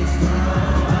next now,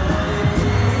 I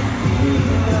can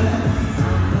feel.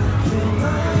 I might kill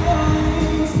my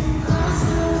ex. I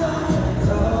still love her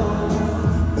though.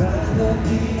 Rather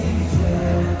be in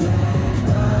jail than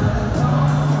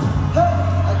alone. Hey,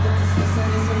 I get this sense that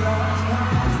it's a lost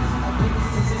cause. I get this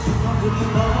sense that you won't really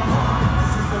know.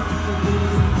 This is what you do.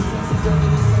 The sense is only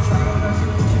this. I try to rush you,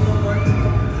 but you don't want to.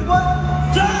 What?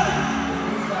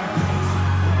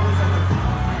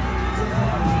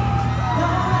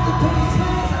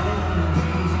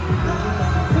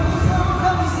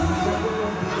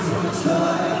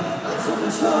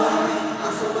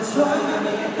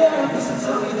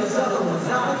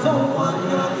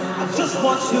 I just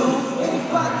want you.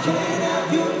 If I can't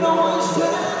have you, no one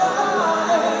should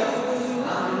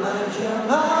I might kill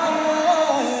my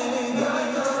ex. You're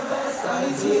the best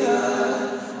idea.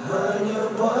 Her new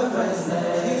boyfriend's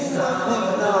next. Nothing,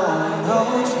 no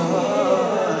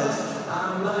choice. I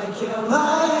might kill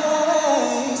my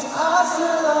ex. I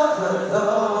still love her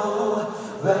though.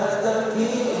 Rather be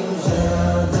in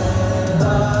jail than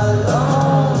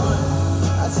alone.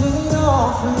 I take it all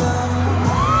for love.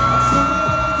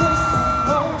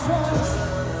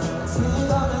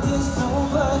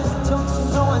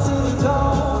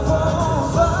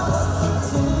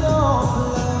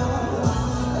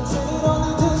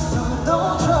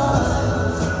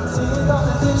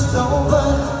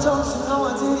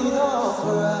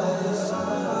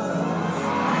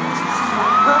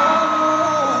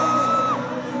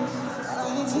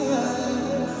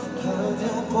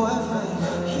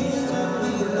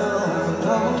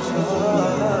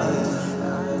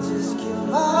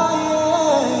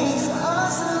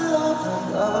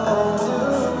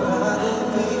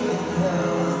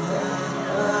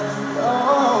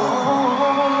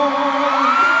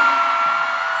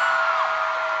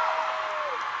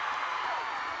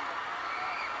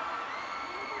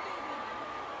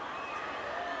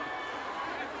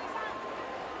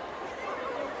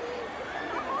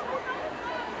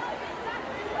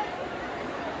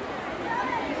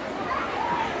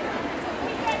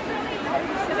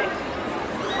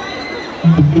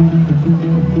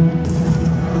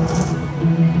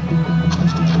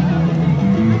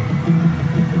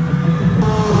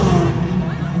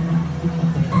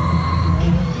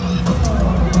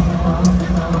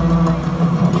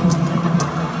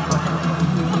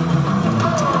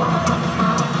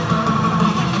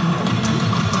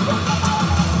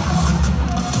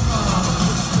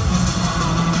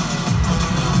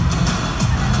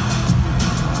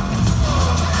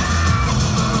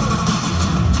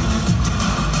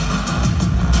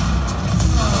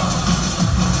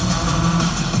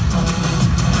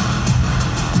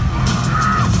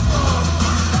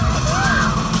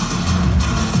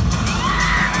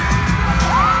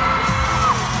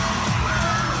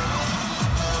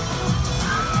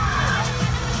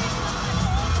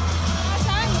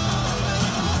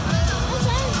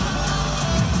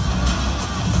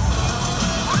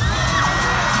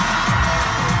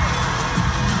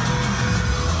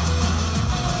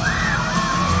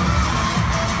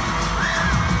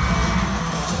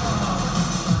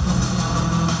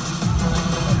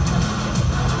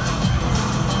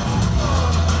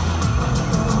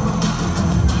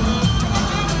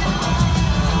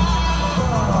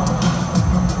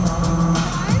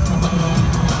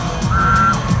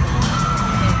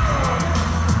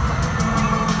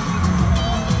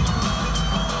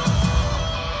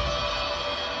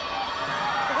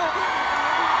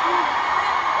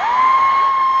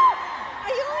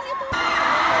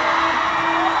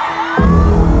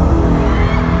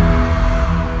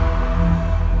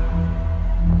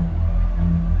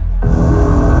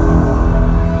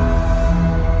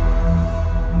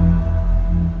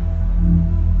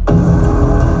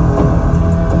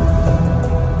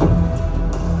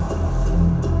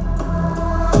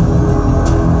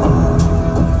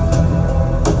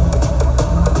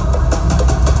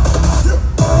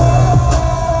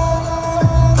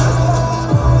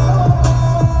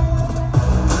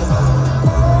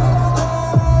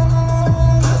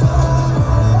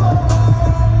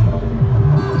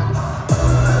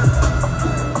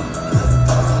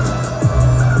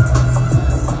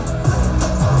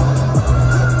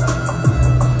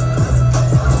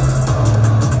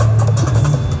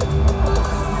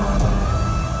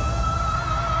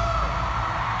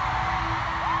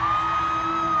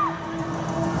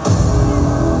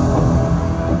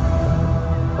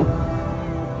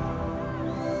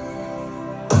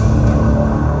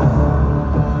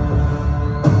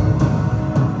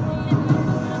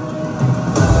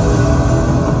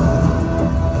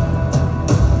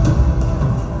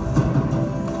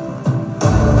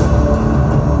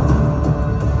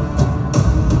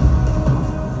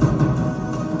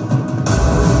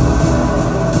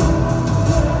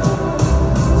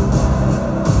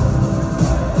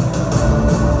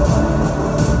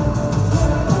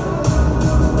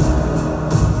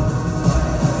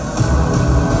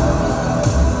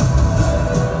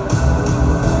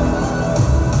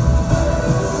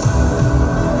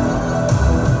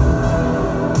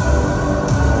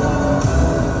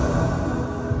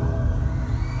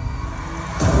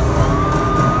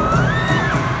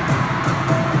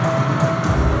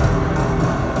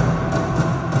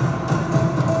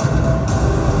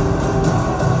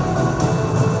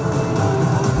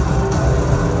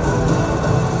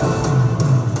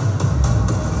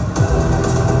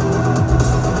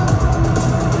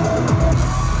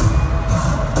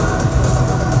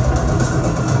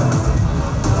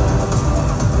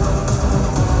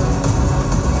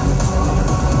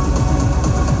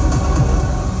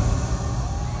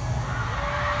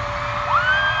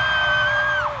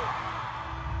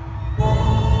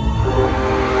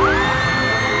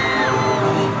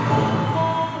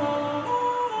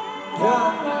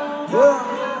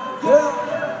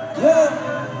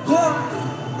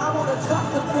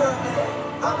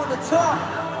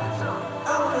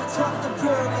 I'm on the top of the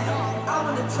pyramid. I'm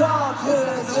on the top,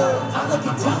 yeah. I'm at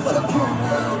the top of the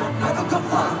pyramid. I can come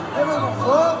far. Everyone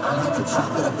what? I'm at the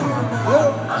top of the pyramid.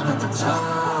 I'm at the top.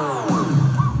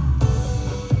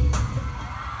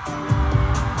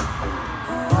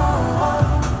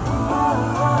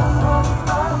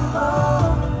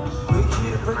 We're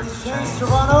here to break these chains,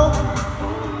 Toronto.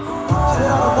 Sit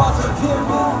on the walls of the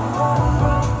pyramid.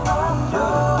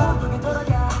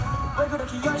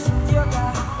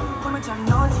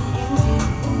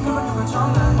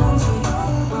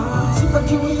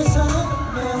 심각히 위해서는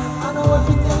I know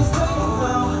everything is going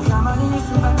well. 가만히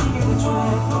있으면 기계를 죄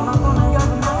너만 보면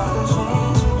가끔 나도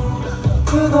change.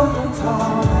 끝없는 터널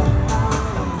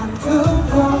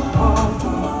두려워도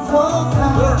더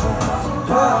가네.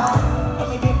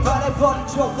 이미 빗발해버린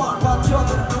저와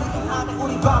저들은 우리 안에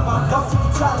우리 방방 덕분이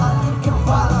찬란 이렇게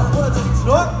발라 무너진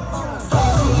트롯.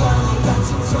 애매한 갇힌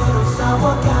채로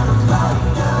싸워가는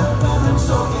파이야. 맘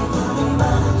속에 꿈이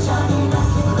많은 잔인한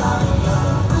킬라이야.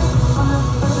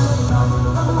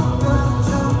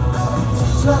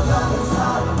 지쳐가는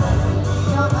사람을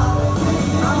미안하네.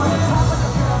 I'm on the top of the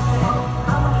pyramid.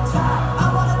 I'm on the top.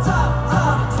 I'm on the top. I'm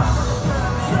on the top of the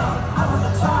pyramid. I'm on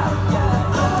the top. Yeah.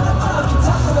 I'm on the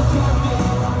top of the pyramid.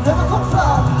 Never come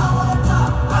far. I'm on the top.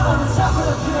 I'm on the top of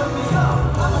the pyramid.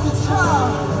 I'm on the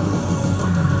top.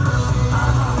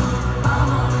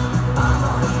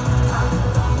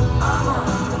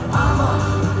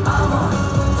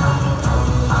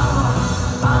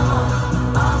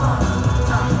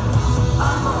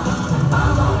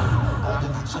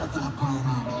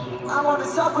 I'm on the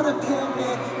top of the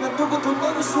pyramid. 난 누구도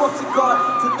내릴 수 없을 걸.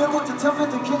 듣는부터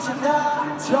덤벼도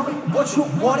괜찮아. Tell me what you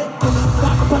want it.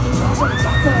 나가봐도 정상을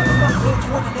잡고 It's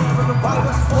one in every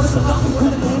virus. 어디서 나도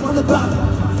put a name on the bottom.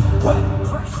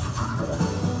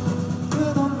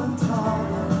 끝없는 터널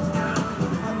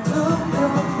안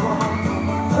두려워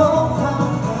더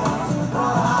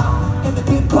이미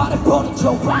빗발해버린 저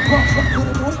왕왕왕 그는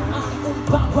우리 안에 우리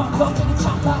방방 걱정이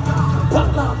참나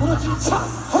방나 무너진 참.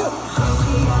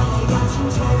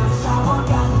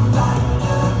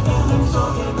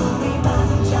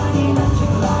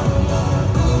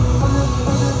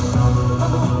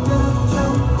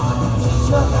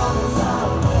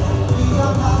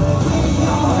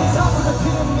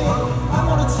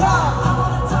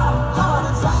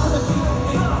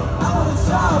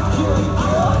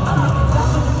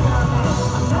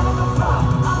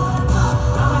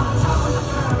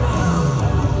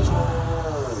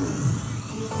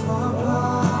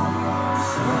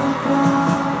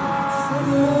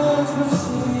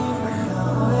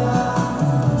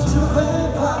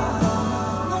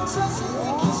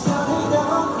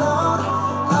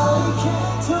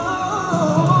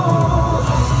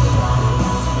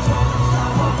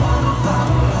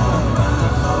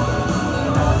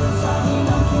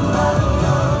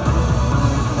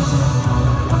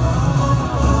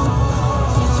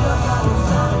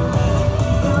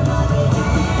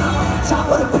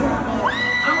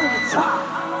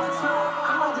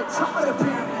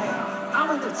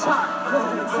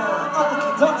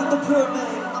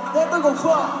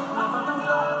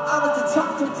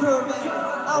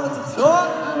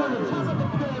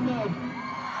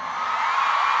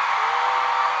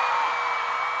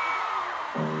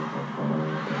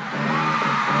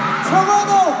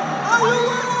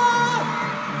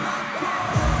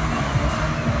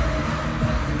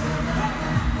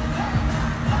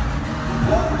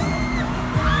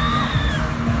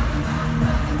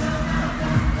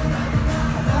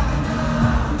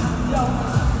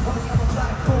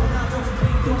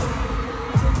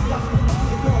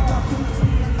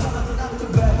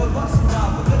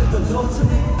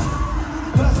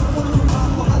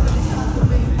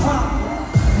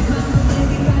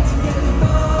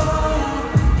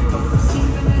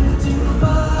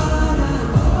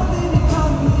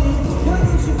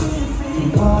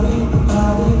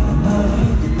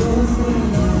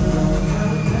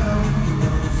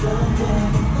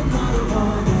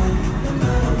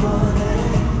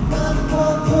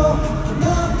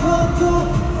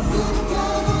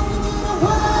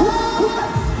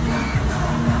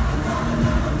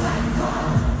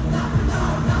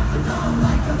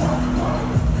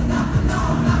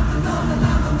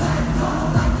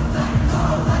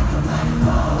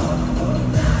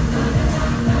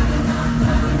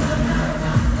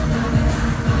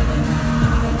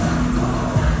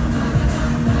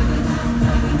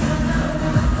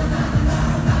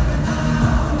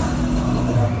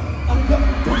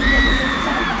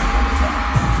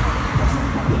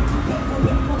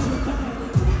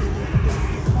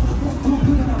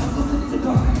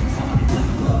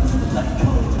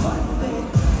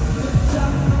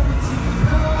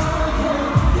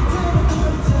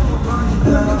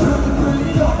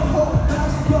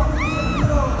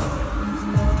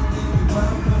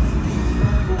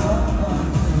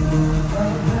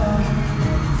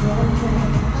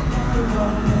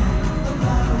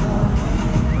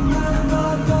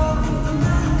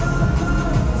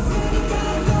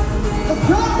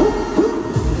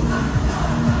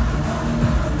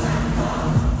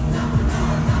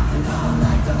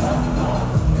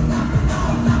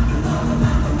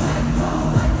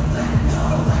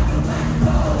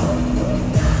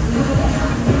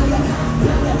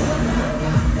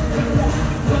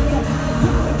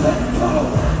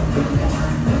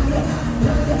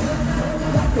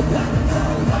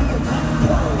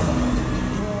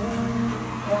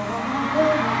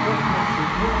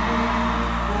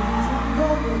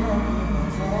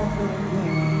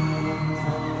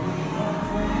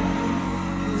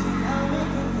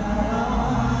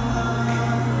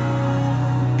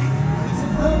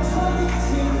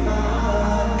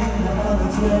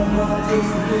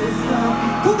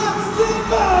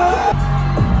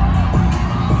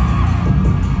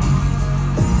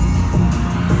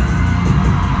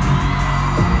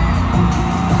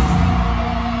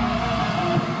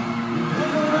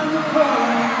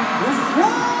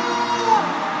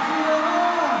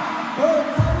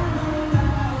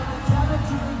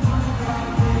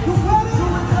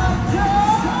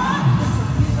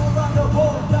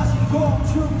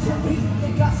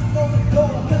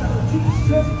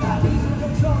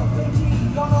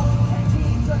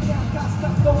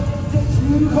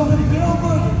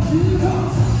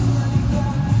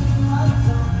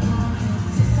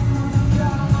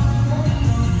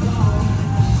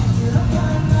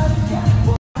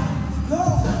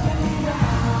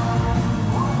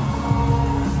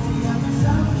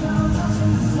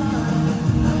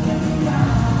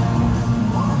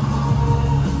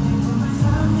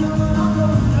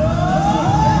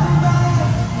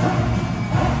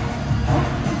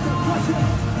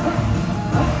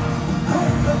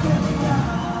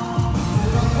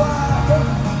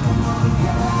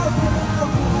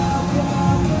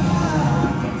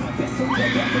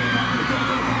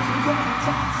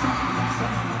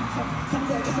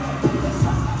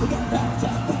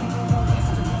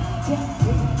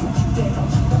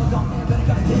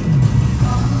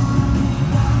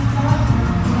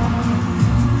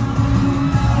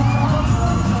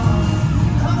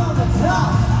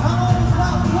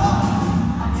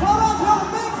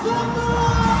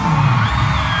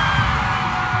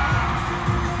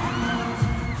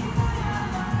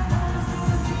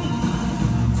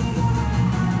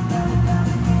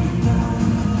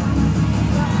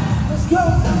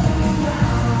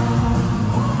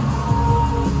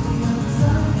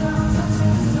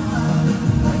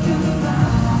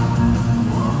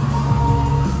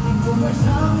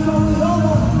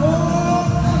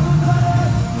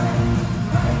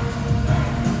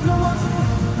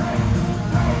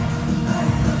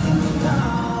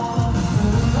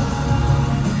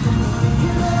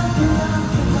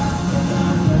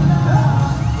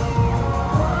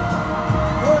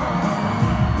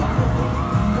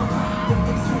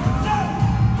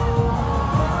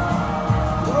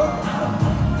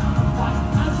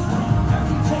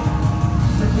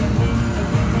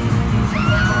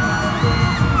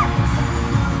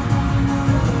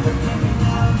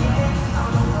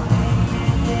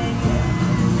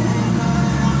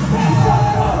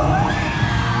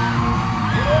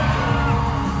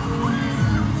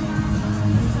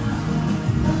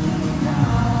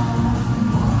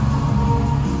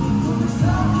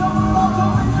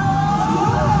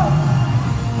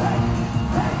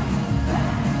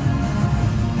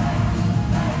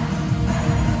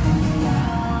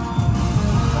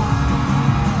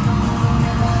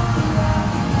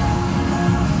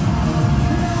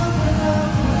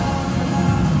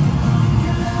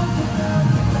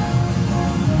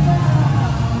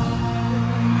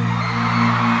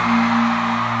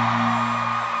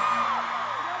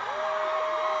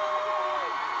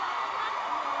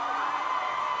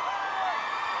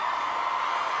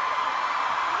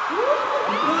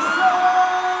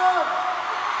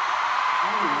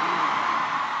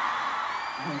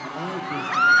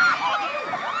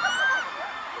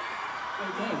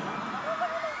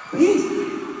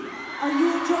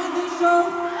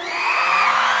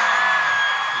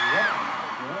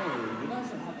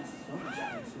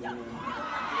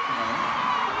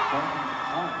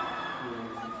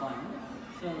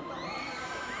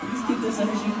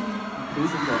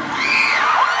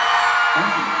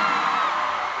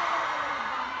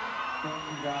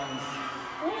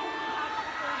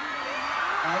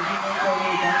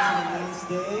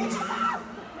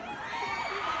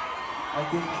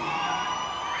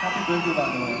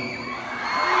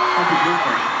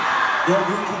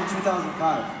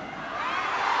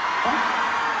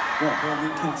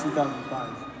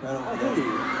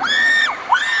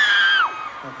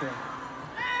 Okay.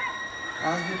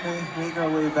 As we make our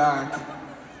way back,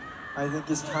 I think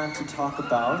it's time to talk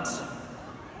about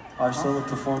our solo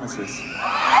performances.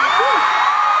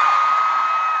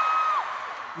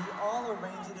 We all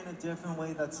arrange it in a different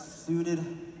way that's suited,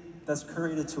 that's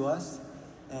curated to us,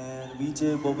 and we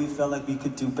did what we felt like we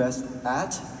could do best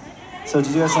at. So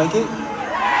did you guys like it?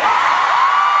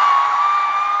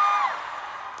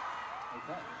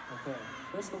 Okay.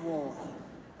 First of all,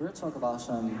 we're gonna talk about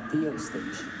some Theo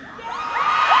stage.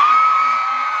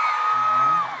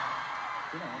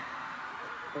 You know,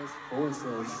 his voice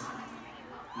is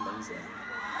amazing.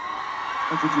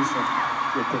 Introduce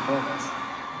your performance.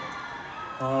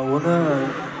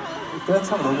 오늘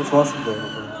댄스가 너무 좋았습니다,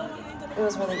 여러분. It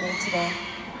was really great today.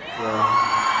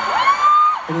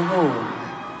 그리고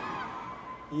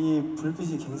이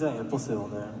불빛이 굉장히 예뻤어요,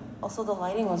 오늘. Also, the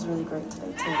lighting was really great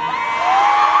today too.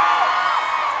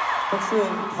 혹시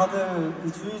다들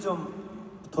이 주위 좀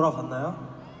돌아봤나요?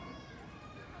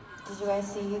 Did you guys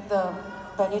see the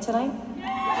venue tonight?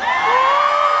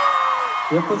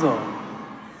 예쁘죠?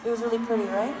 It was really pretty,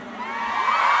 right?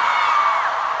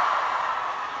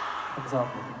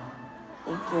 감사합니다.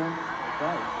 Thank you.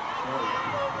 Right.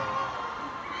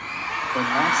 The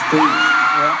next stage,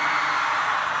 yeah.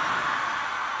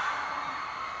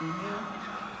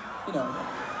 You know,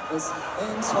 it's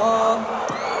Intak.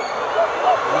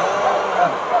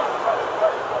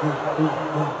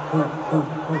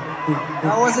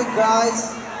 How was it,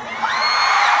 guys?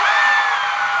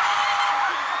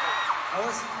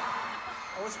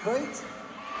 That was great.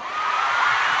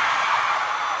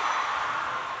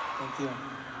 Thank you.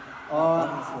 That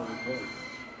was really great.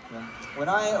 Yeah.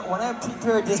 When I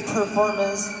prepare this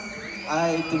performance,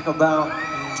 I think about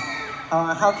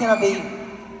how can I be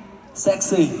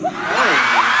sexy? I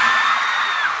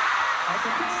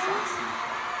think it's sexy.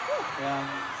 Yeah.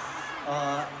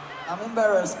 I'm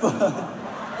embarrassed, but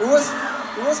it was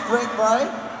great, right?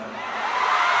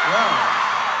 Yeah.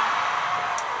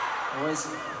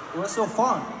 It was so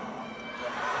fun.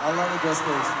 I love it this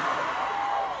days.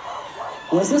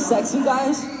 Was it sexy,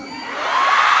 guys?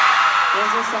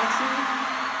 Was it sexy?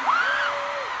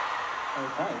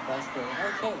 Okay, that's great.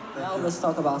 Okay, now let's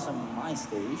talk about some my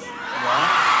stage. I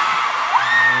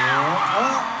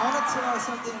want to tell you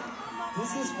something.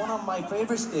 This is one of my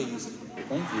favorite stages.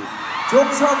 Thank you.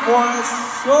 Jongseob was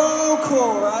so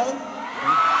cool, right?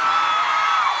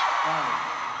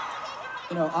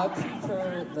 You know, I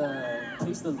prepared the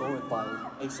Praise the Lord by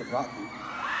A$AP Rocky.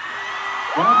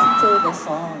 When I prepared the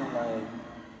song, like,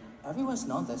 everyone's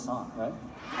known this song, right?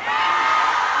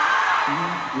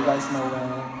 You guys know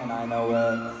it, and I know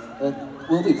it. It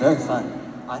will be very fun,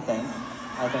 I think.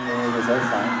 I think it will be very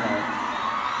fun.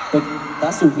 But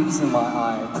that's the reason why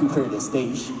I prepared the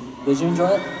stage. Did you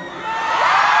enjoy it?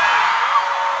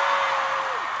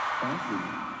 Thank you.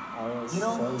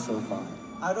 It was so fun.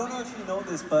 I don't know if you know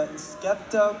this, but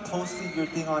Skepta posted your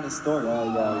thing on his story. Yeah,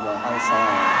 I saw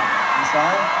it. You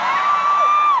saw it?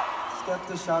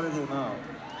 Skepta shouted him out.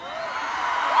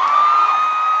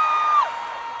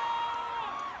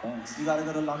 Thanks. You gotta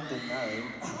go to London now, right?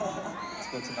 Let's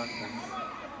go to London.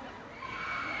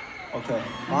 Okay,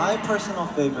 my personal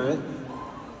favorite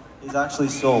is actually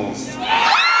Souls.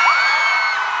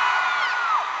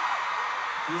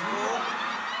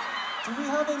 Do we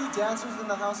have any dancers in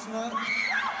the house tonight?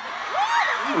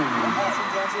 Ooh, we have some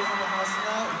dancers in the house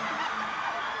tonight?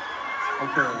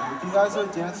 Okay, if you guys are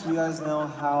dancers, you guys know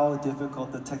how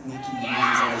difficult the technique he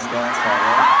uses in his dance hall,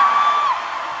 right?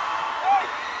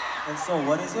 And so,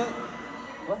 what is it?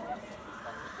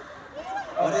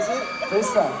 What is it?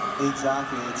 Freestyle.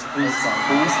 Exactly, it's freestyle.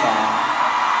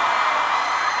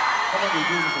 Come on, you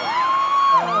do this one.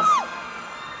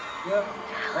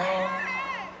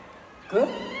 Good?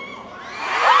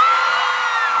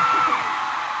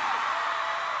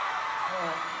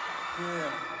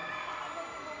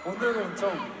 오늘은 좀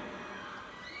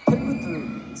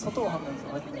팬분들 소통하면서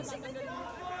확인했어요.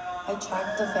 I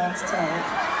tracked the fans tonight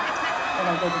and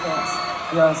I did the dance.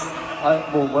 Yes,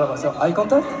 뭐라고 하죠? 아이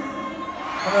컨택트?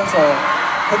 하면서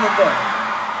했는데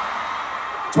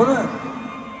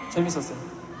저는 재밌었어요.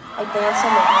 I danced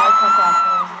and made eye contact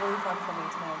and it was really fun for me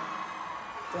tonight.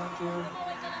 Thank you.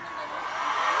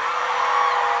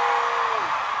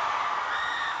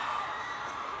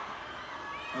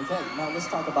 Okay, now let's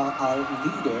talk about our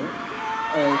leader.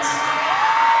 It's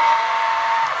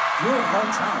your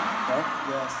hometown, right?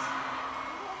 Yes.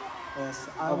 Yes,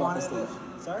 I How about wanted the to...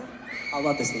 stage? Sorry? How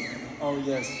about this leader? Oh,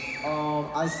 yes.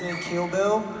 I sang Kill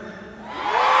Bill.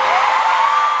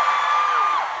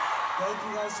 Thank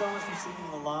you guys so much for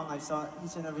singing along. I saw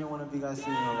each and every one of you guys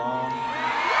singing along.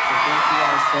 So thank you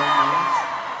guys so much.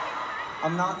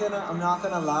 I'm not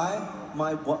gonna lie.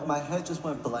 My head just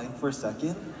went blank for a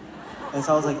second, and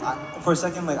so I was like, for a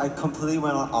second, like I completely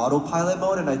went on autopilot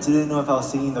mode, and I didn't know if I was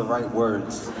singing the right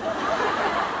words.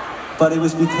 But it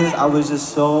was because I was just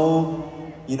so,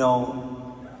 you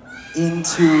know,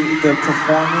 into the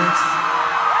performance,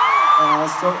 and I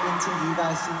was so into you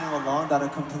guys singing along that I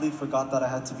completely forgot that I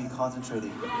had to be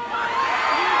concentrating.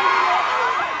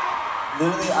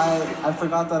 Literally, I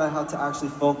forgot that I had to actually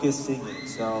focus singing.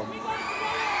 So,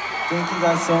 thank you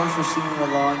guys so much for singing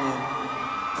along and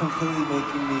completely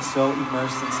making me so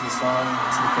immersed into the song and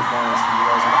into the performance. And you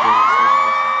guys are great.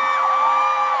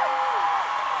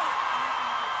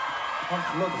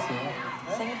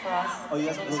 Sing it for us. Oh, you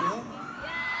guys want to sing it?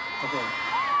 Okay.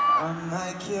 I'm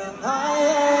like your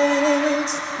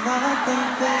nights, nothing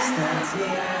best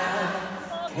here.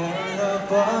 Curl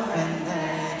above and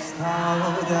next, how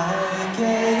would I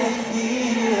get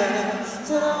here?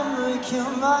 That I'm like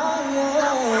your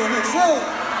nights. Hey!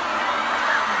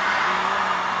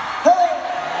 Hey!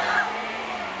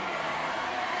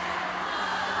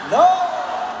 No!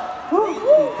 Thank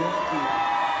you.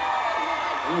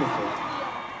 Beautiful.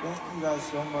 Thank you guys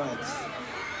so much.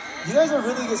 You guys are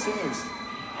really good singers.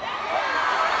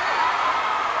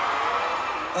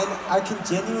 And I can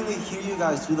genuinely hear you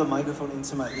guys through the microphone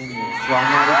into my in-ears. So I'm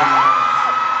not even lying.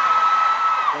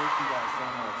 Thank you guys so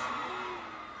much.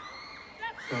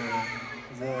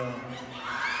 이제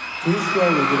VCR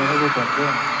얘기를 해볼 건데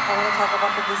I want to talk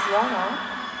about the VCR now.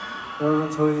 여러분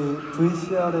저희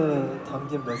VCR에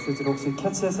담긴 메시지를 혹시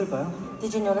캐치했을까요?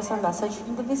 Did you notice our message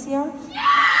from the VCR?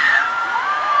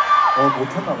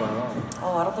 못했나봐요.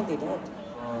 Oh, I don't think they did.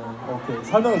 오케이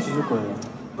설명해 주실 거예요.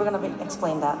 We're gonna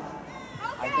explain that.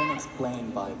 I can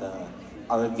explain by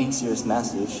our VCR's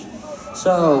message.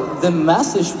 So the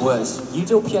message was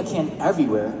Utopia can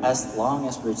everywhere as long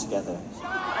as we're together.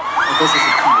 And this is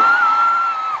a key word.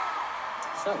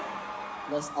 So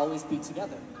let's always be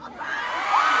together.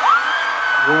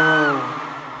 Whoa.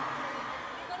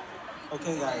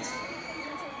 Okay, guys.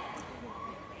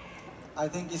 I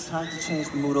think it's time to change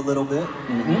the mood a little bit.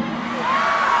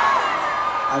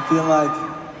 I feel like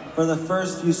for the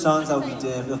first few songs that we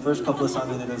did, the first couple of songs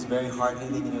we did, it was very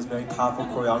hard-hitting and it was very powerful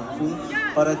choreography.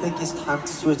 But I think it's time to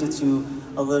switch it to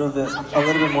a little bit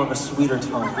more of a sweeter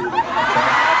tone. Okay?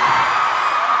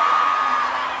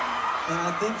 And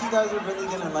I think you guys are really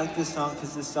gonna like this song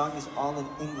because this song is all in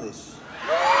English.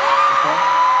 Okay?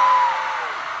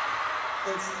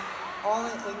 It's all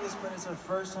in English, but it's our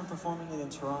first time performing it in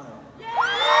Toronto.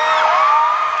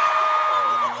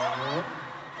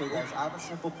 Okay, guys, I have a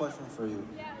simple question for you.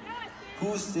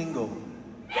 Who's single?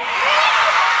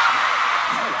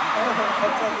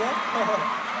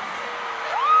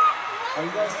 Are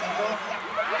you guys single?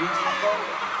 You're single?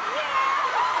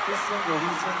 Who's single?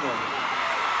 Who's single?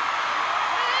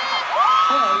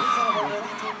 Yeah, you said I'm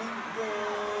ready to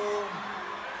mingle.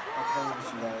 I'll play with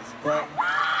you guys. But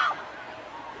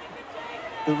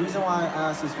the reason why I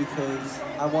asked is because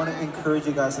I want to encourage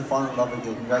you guys to fall in love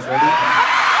again. You guys ready?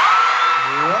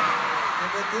 Yep. And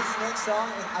with this next song,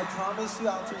 I promise you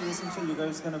after you listen to it, you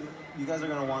guys are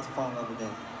gonna want to fall in love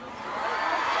again.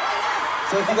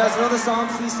 So if you guys know the song,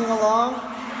 please sing along.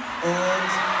 And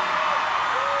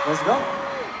let's go.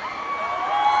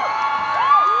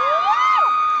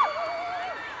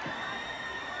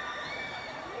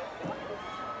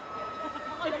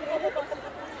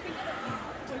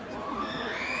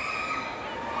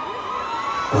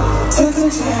 Take a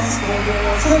chance, baby,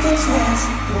 take a chance.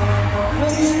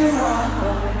 Did you wrong?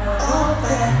 Hold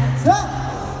back,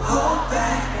 hold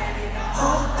back,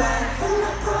 hold back. And I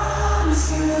promise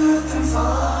you can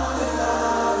fall in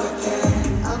love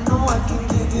again. I know I can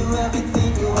give you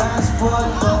everything you ask for,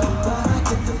 love, but I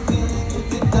get the feeling you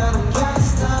think that I'm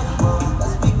gassed up.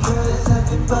 That's because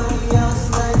everybody else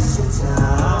lets you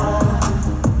down.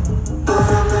 But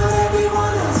I'm not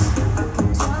everyone else. I can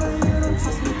tell you don't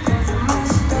trust me 'cause I'm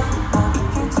messed up.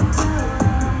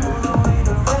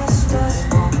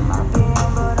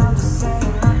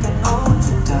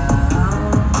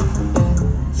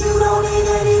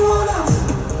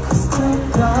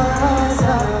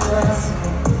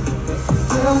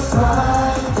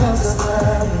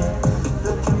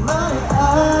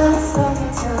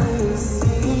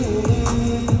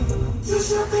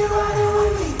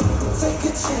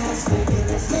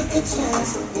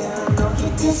 Chance, yeah, I know he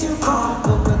did you wrong,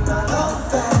 but we're not all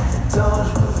back. Don't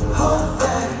hold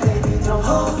back, baby, don't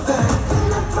hold back.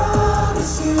 And I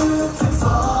promise you can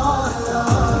fall in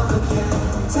love again.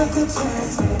 Take a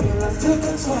chance, baby, let's take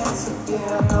a chance.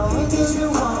 Yeah, I know he did you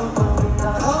wrong, but we're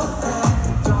not all back.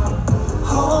 Don't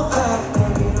hold back,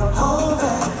 baby, don't hold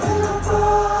back. And I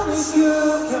promise you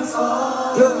can fall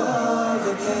love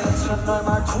again 전 너의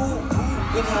말투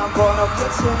그냥 한번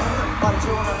없겠지 말해줘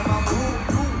너의 맘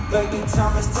Baby tell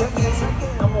me stick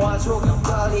it 너무와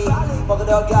조금거리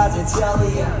먹으러 가자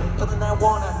jelly 너도 날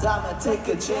원한다면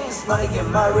take a chance 너에게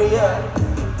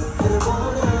말이야 I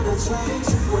won't ever change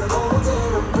We're all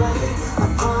different ways I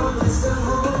promise to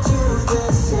hold you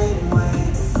the same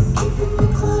way Keeping me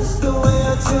close the way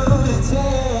I do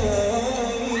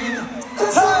today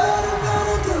That's what I'm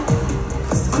gonna do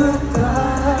Cause good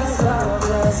guys are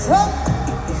blessed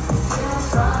If it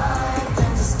feels right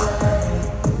then just let it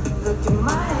Look in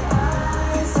my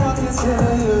eyes I can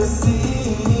tell you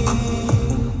see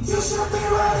You should be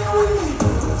riding with me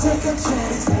Take a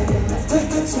chance, baby, let's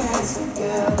take a chance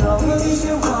Yeah, I know we need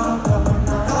you wrong But we're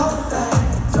not hold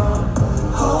back Don't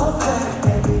hold back,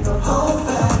 baby, don't hold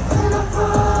back And I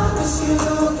promise you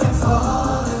can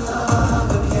fall in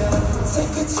love again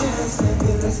Take a chance,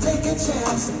 baby, let's take a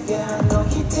chance Yeah, I know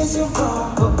he did you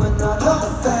wrong But we're not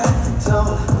hold back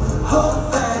Don't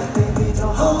hold back, baby,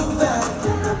 don't hold back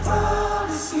And I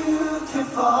promise you can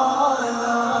fall in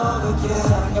love again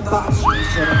사랑의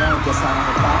박씨처럼 너에게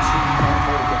사랑의 박씨 넌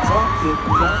모르겠어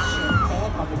깊게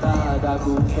심해 밤을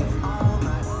바라고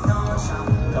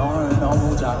널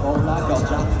너무 잘 몰라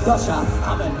거자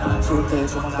하면 난 줄게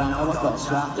조만간 나와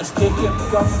거자 Just kick it,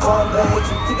 go for it, baby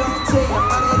뜨거운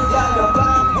태양만을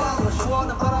달려봐 너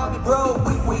시원한 바람이 blow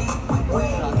we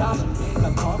가슴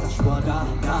네가 더 시원하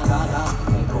나나나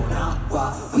내고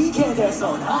나와 We can dance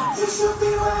so hot You should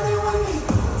be riding with me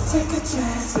Take a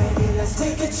chance, baby, let's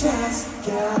take a chance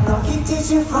Yeah, I know he did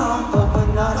you wrong But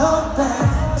we're not hold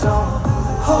back Don't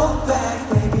hold back,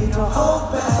 baby, don't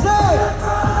hold back I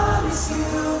promise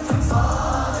you can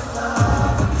fall in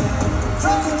love again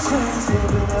Take a chance,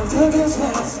 baby, let's take a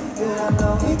chance Yeah, I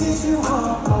know he did you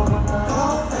wrong But we're not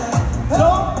hold back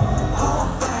Don't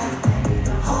hold back, baby,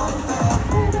 don't hold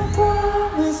back And I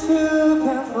promise you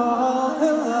can fall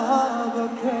in love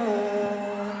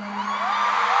again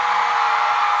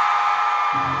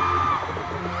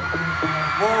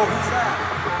Whoa, who's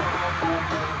that?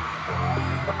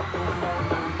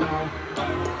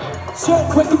 So,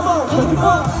 quick them up, quick them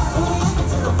up.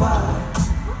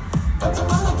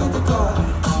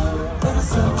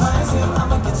 Surprise you,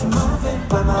 I'ma get you moving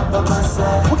by my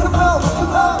side. Quick them up, quick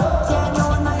them up. Yeah, no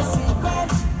one knows secret.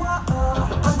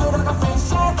 Under the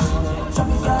friendship, show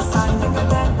me your sign, nigga,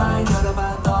 that line. You're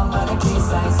about 너만의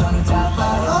기사에 손을 잡아.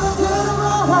 어른들은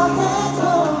뭐하겠어?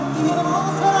 이게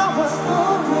못하라 was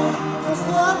moving. Cause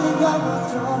네가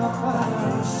먼저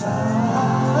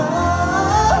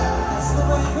That's the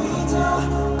way we do.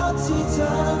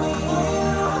 어찌잖아 me and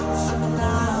you. So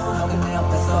now, 너는 내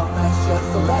옆에서 pressure,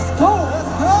 so let's go.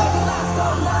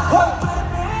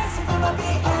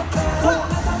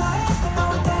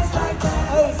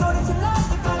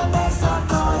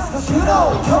 You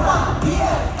know you're my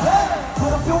BFF.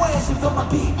 Put up your hands if you're my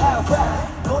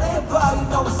BFF. 노래해봐, you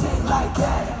know it's ain't like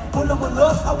that. Pull up,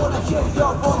 I wanna hear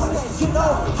your voice. You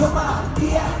know you're my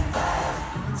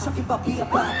BFF. Talking about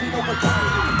BFF, you know what time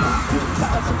it is.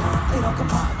 가지마, 이렇게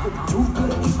말고 두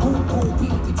그릇 이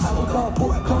쿵쿵 타고가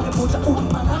보내보자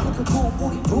우리만 아는 그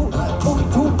우리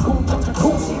둘 공정장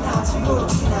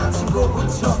친한 친구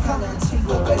부족하는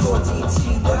친구 빼고 네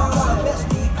친구랑 best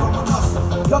be common us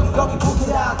여기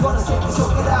붙으라 gonna take it so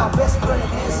get out best friend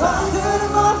hands up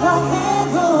사람들은 뭐라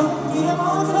해도 이해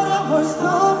못하라 볼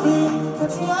story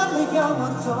같이 않는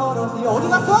영원토록 네 어디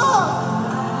갔어?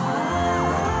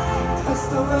 That's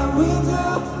the way we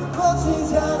do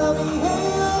멋지잖아 me and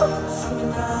you So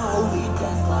now we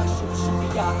dance like shimmy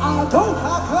I don't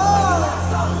have her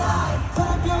Put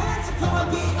up your hands if you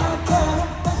wanna be out there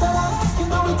난 따라해 you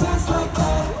know we dance like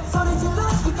that 소리 질러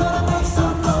we gotta make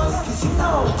some noise Cause you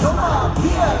know you're my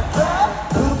BFF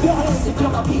Put up your hands if you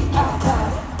wanna be out there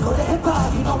노래해봐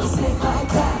you know we sing like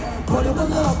that 볼륨을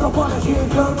up I wanna hear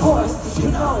your voice Cause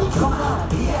you know you're my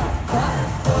BFF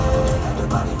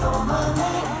Everybody know my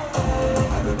name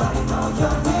Everybody know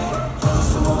your name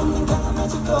수 없는 강한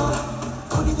거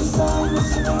우리 두 사이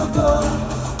무슨 거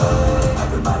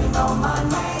Everybody know my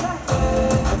name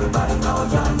Everybody know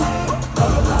your name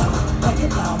Make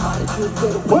it loud 말해줄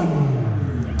대로 work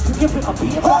그게 왜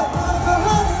BFF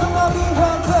I'll be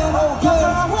right there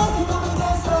I want you to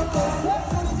dance like that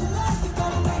you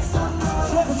gotta make some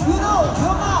noise Cause you know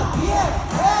you're my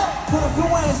BFF Put up your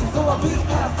hands if you're my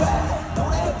BFF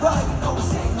Don't ever you know we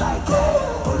sing like that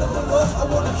I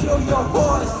wanna hear your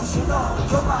voice Cause you know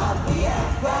you're my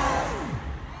BFF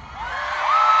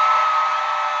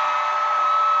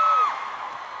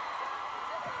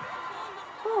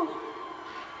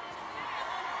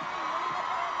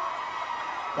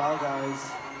Wow,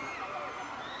 guys.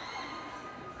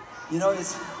 You know,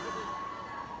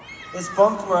 It's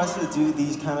fun for us to do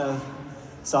these kind of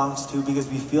songs too because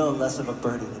we feel less of a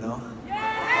burden, you know?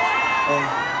 And,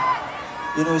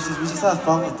 you know, we just have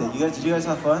fun with it. Did you guys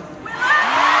have fun?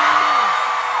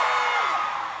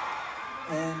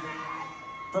 And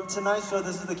from tonight's show,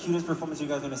 this is the cutest performance you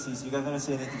guys are gonna see, so you guys are gonna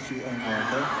say anything cute anymore,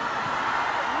 okay?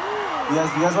 You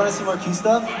guys wanna see more cute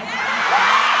stuff?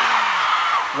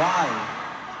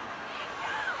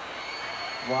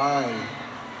 Why?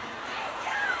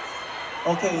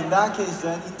 Okay, in that case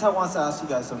then, Intak wants to ask you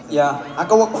guys something. Yeah, I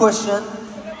got one question.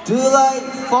 Do you like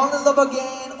Fall in Love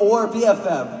Again or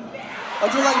BFM? Or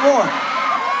do you like more?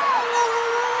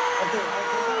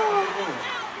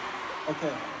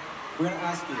 Okay, we're gonna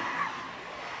ask you.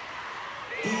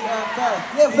 BFF.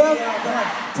 BFM.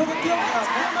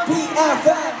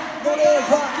 BFF.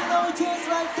 Whatever. You know it tastes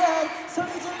like that. So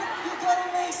you gotta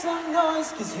make some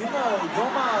noise. Cause you know you're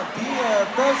my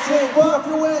BFF. Say put up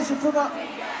your hands, you put up.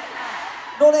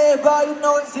 Whatever, you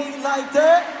know it ain't like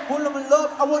that. Pull them in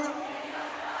love, I wanna.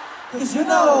 Cause you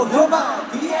know you're my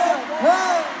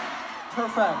BFF.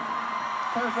 Perfect.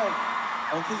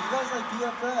 Okay, you guys like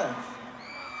BFF.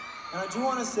 And I do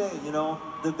want to say, you know,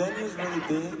 the venue is really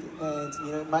big, and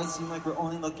you know, it might seem like we're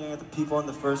only looking at the people on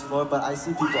the first floor, but I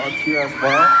see people up here as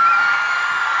well.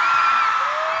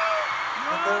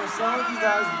 And there were some of you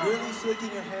guys really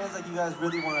shaking your hands like you guys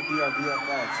really want to be our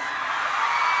BFFs.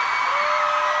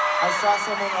 I saw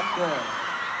someone up there.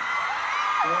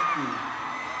 Thank you.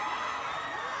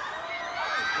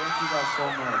 Thank you guys so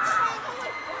much.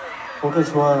 오케이,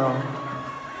 좋아요.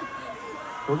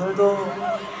 오늘도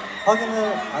확인을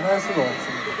안 할 수가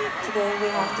없습니다. Today we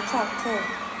have to check too.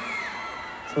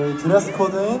 저희 드레스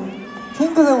코드인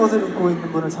핑크색 옷을 입고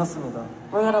있는 분을 찾습니다.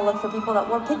 We're gonna look for people that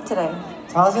wore pink today.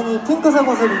 자신이 핑크색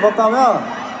옷을 입었다면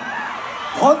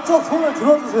번쩍 손을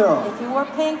들어주세요. If you wore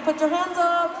pink, put your hands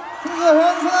up. Put your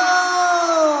hands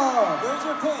up! Where's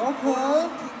your pink? Okay.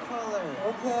 Pink color.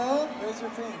 Okay. Where's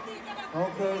your pink?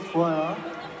 Okay, 좋아요.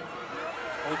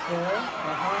 Okay.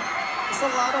 It's a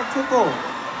lot of people.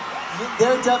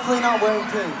 They're definitely not wearing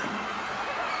pink.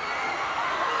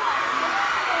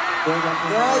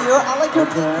 Yeah, I like your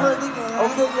pink cardigan.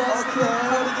 Okay, yes, Okay. pink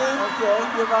cardigan. Okay.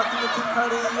 You're rocking the pink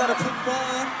cardigan. You got a pink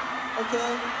band. Okay.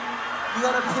 You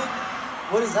got a pink.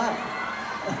 What is that?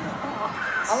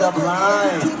 I like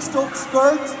your pink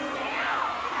skirt.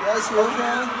 Yes,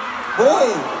 okay.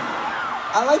 Wait,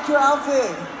 I like your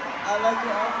outfit. I like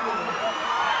your outfit.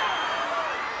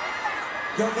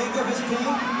 Your makeup is pink.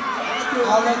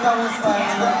 I like that one style.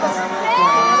 I like that.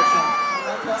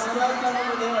 I like that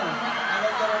over there. I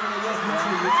like that over there. Yes, me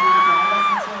too. I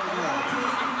like you too over there.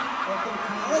 Okay,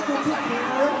 I like your pink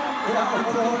hair. Yeah, of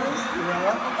course.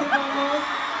 Yeah. Okay, mama.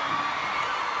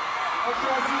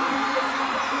 Okay, I see you.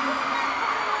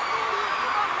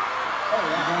 Oh,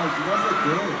 wow, you guys look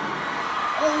good.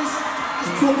 Oh, it's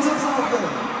Jongseob's outfit.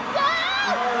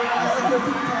 I like your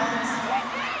pink pants.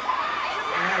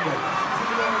 I love it. Put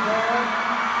it over there.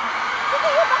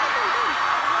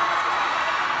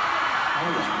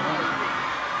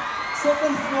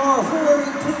 Second floor, who wearing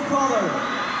pink color?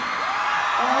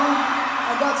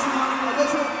 I got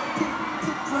your pink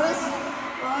dress,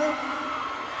 right?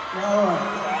 Alright.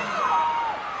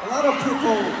 A lot of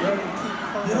people wearing pink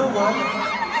color. You know what?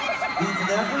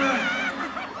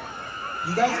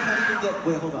 You guys can't even get,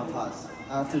 wait, hold on, pause.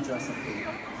 I have to address something.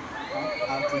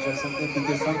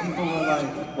 Because some people were like,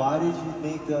 why did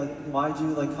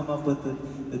you like come up with the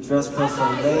dress code so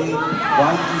late?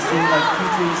 Why did you say like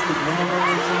futuristic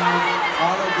minimalism?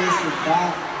 All of this and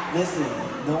that. Listen,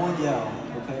 no one yell,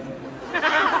 okay?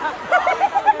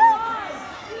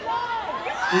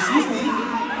 Excuse me.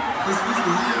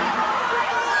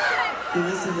 Okay,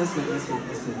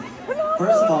 listen.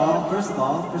 First of all,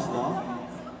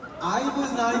 I was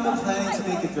not even planning to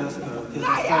make a dress code, okay?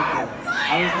 Let's start there.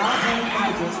 I was not planning to make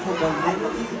a dress code, but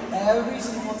literally every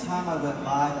single time I went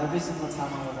live, every single time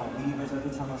I was on Weavers,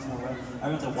 every time I was somewhere,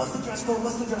 everyone's like, what's the dress code?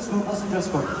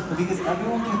 But because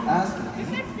everyone kept asking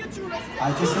me,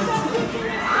 I just said pink.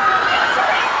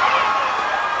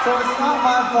 So it's not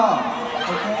my fault,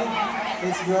 okay?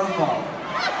 It's your fault.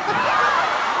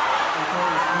 Okay,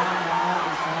 it's not my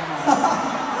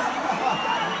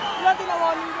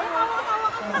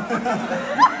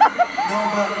No,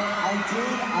 but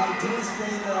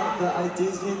I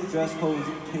did say the dress code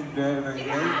came very, very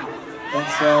late. And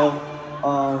so,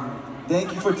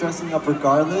 thank you for dressing up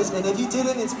regardless. And if you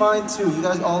didn't, it's fine too. You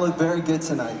guys all look very good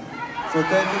tonight. So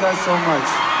thank you guys so much.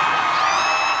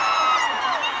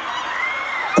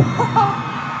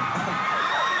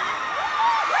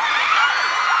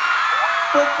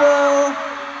 뽀뽀!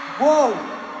 Whoa!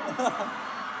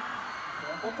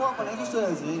 뽀뽀 한번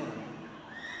해줬어야지.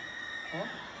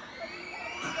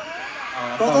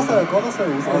 꺼졌어요.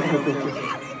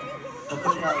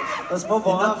 Let's move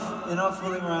on. Enough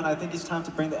fooling around. I think it's time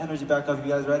to bring the energy back up.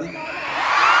 You guys ready?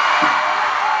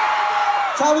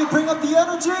 Shall we bring up the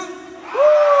energy?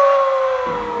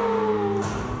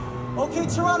 Okay,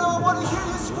 Toronto, I want to hear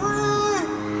you scream.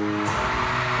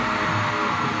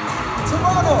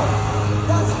 Toronto,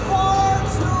 that's far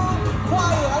too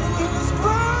quiet. I didn't hear you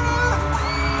scream.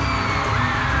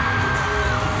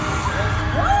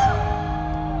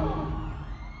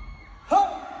 Huh.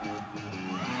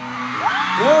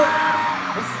 Yeah.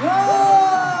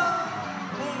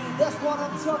 Man, that's what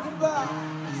I'm talking about.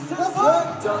 Dun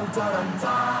dun dun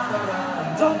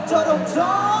dun dun dun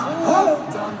dun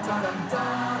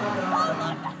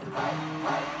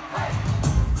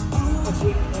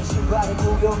내 신발을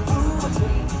구겨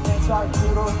내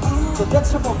자유로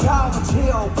도대체 뭐가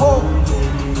문제여보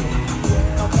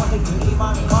너한테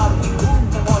이만이 말이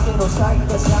내 멋대로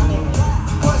살기가 상해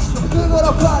벌써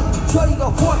그거로 봐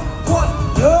저리가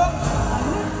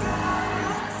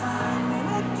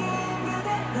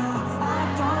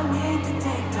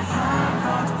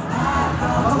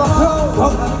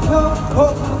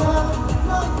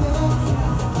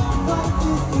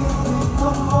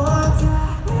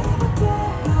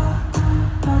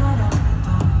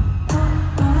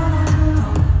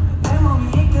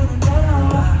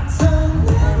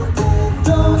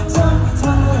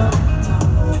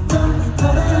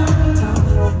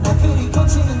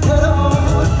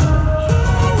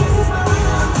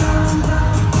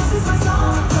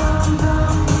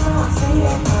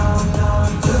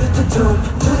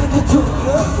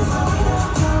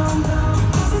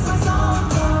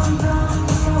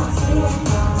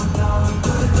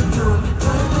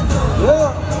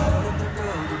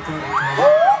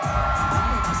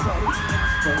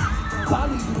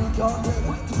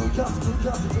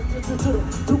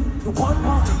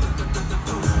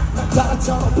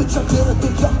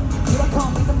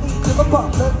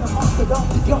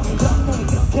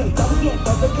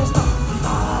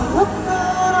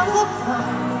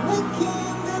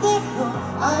what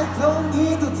I don't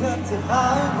need to take the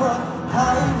high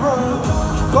road.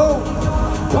 Go.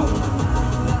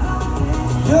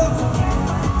 Yeah.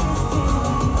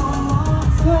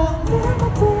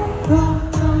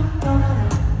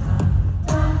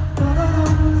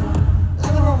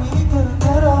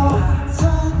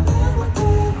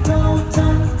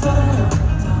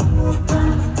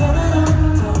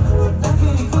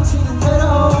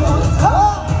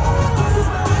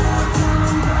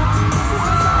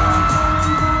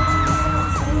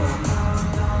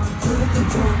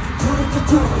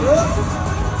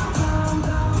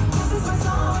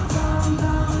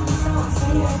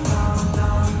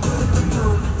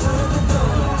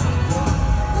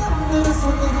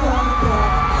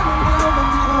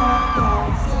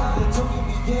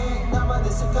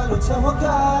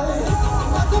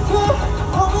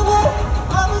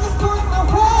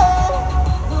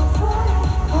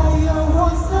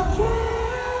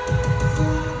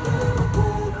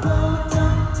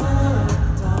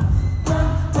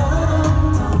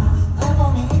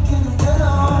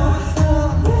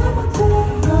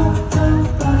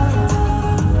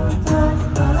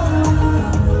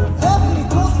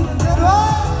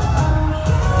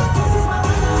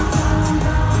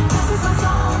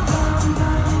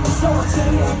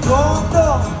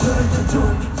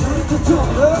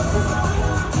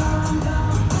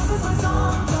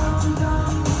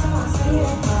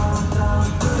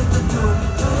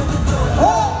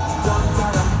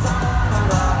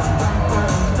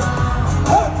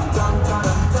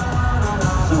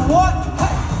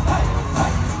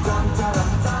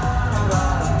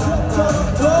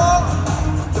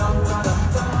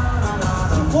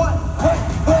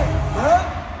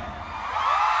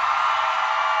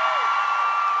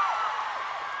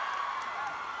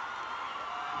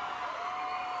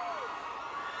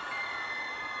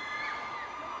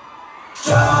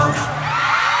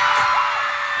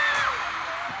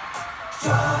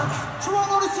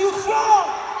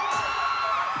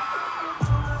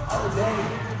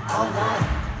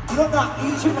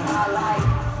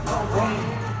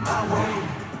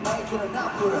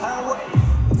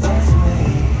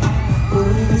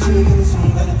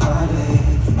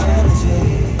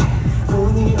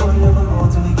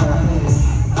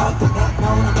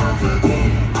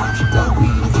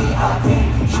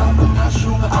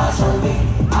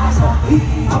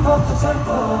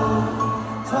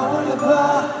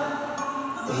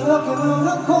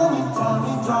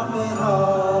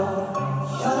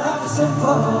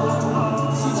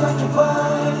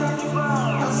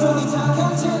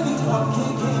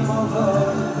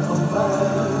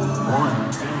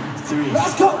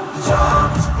 Let's go!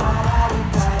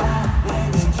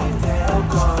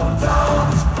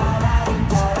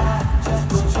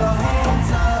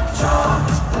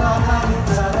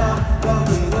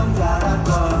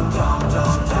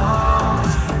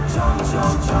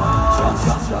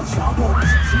 처음부터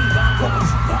시간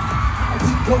거부지나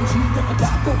위고지 내가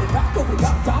닦고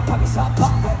답답하게 사파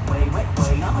왜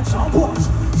나만 처음 보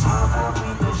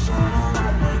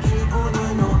내 기분이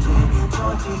높게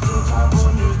저지지자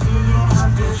분위기에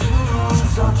안 되지는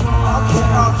있어줘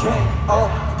Okay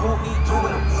분이 두는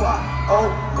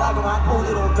나그만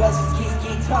오늘은 best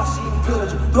다시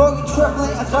들어줘 여기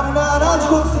traveling 안전을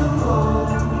안아주고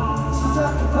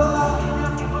시작해봐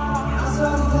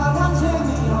낯설이 다간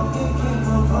재미없게 game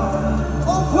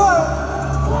over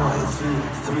 1, 2,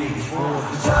 3, 4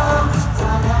 Jump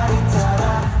따라리따라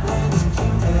내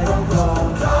느낌대로 go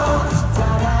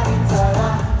따라리따라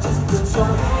Just put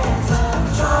your hands up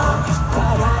Jump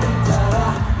따라리따라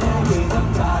내 리듬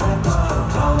따라 go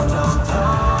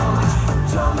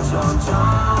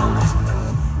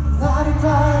나를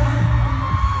따라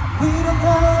위로 가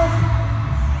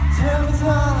재밌어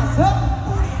않아서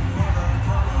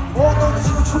너는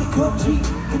지금 출입금지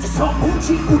그저 선물지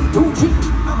우리 동지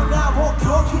아마 나와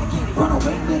곁길이 길이 Run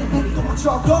away 내리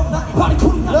도망쳐 go 나의 발이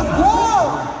불이 나게 Let's go!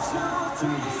 2,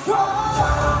 3, 4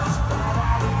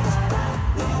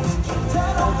 내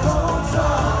느낌대로 go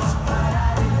jump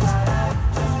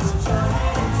Just put your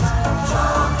hands up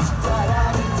jump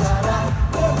따라리따라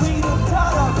내 리듬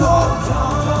따라 go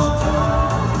jump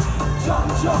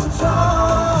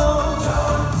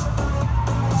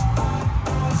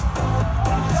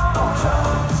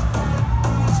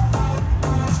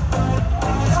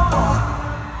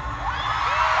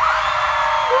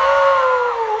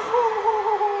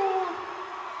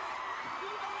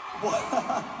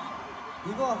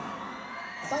이거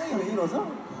땅이 왜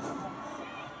이러죠?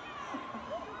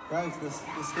 Guys, the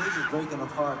stage is breaking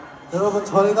apart. 여러분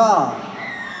저희가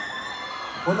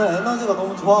오늘 에너지가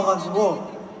너무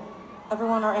좋아가지고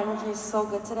Everyone, our energy is so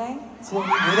good today. 지금 이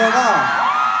무대가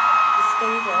The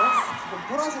stage 지금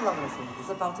부러지려고 그랬어요.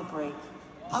 is about to break.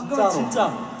 진짜로.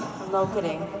 진짜. No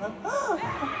kidding.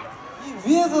 이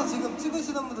위에서 지금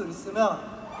찍으시는 분들 있으면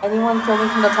Anyone filming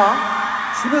from the top?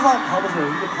 집에서 한번 봐보세요.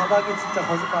 이게 바닥이 진짜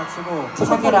거짓말 치고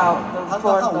Check it out. The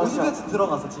floor is 한 no 50cm joke.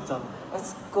 들어갔어 진짜로.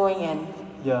 It's going in.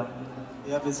 Yeah.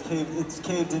 Yep, it's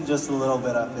caved in just a little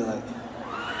bit, I feel like.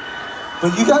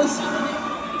 But you guys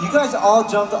all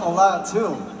jumped a lot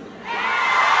too.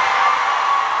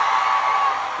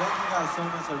 Thank you guys so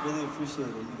much, I really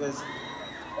appreciate it. You guys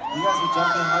were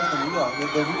jumping higher than we were.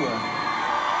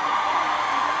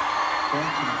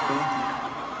 Thank you.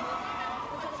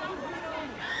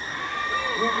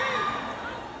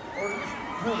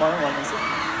 형 말을 많이 했어?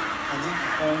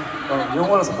 아니?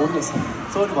 영어라서 모르겠어.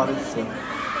 소리 말해주세요.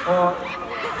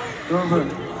 여러분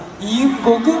이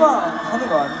곡만 하는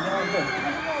거 아니긴 한데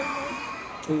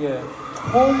되게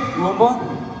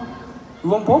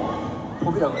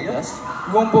의원법이라고 해야 돼?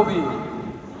 의원법이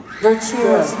Your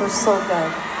cheers were so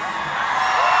good.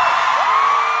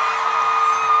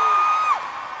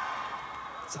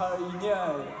 잘 이내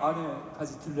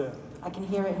안에까지 들려요. I can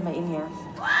hear it in my in-ear.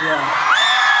 Yeah.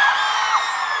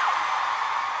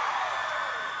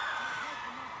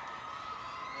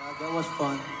 That was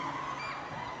fun.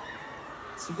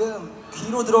 지금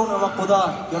귀로 들어오는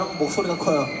음악보다 여러분 목소리가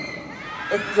커요.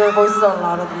 Your voices are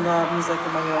louder than the music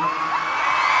in my ear.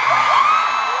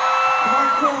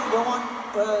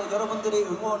 그만큼 여러분들이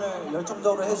응원을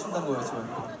열정적으로 해준다는 거예요 지금.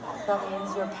 That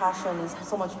means your passion is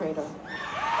so much greater.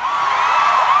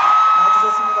 아주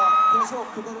좋습니다.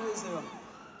 계속 그대로 해주세요.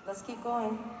 Let's keep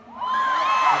going.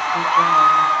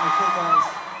 Okay guys,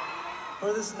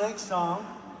 for this next song,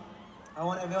 I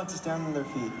want everyone to stand on their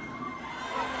feet.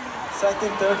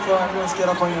 Second, third floor, everyone get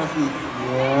up on your feet.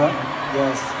 Yeah.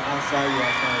 Yes, outside.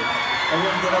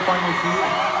 Everyone get up on your feet.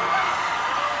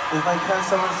 If I catch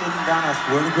someone sitting down, I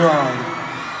swear to God.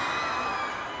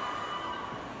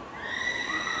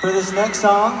 For this next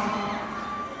song,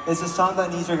 it's a song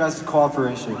that needs your guys'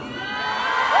 cooperation.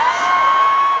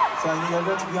 So I need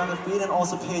everyone to be on their feet and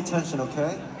also pay attention,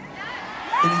 okay?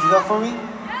 Can you do that for me?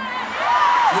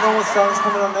 You know what song is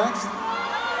coming up next?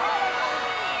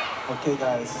 Okay,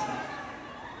 guys.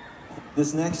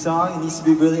 This next song, it needs to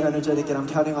be really energetic, and I'm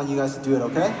counting on you guys to do it,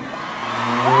 okay?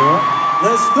 Yeah.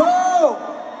 Let's go!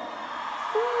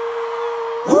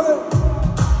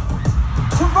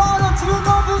 Tomorrow, do you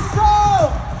know this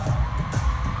song?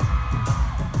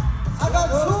 I got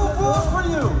 2 rules for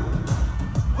you.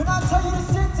 When I tell you to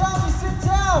sit down, you sit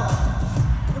down.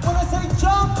 And when I say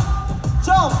jump,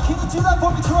 jump. Can you do that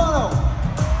for me, Toronto?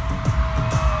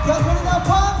 You guys ready now,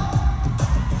 Pop?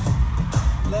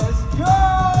 Let's go!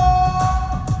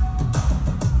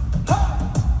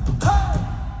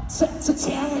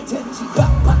 세상에 된지가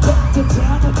반대된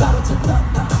장을 가로진 넌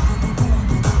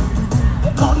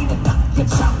머리는 나의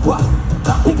창과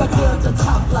방패가 되어져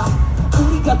탑라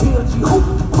우리가 네가 되었지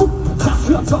훅훅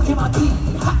잠수염 저기만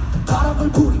이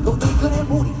바람을 부리고 네 그네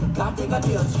물이 갈 때가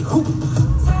되었지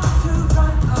훅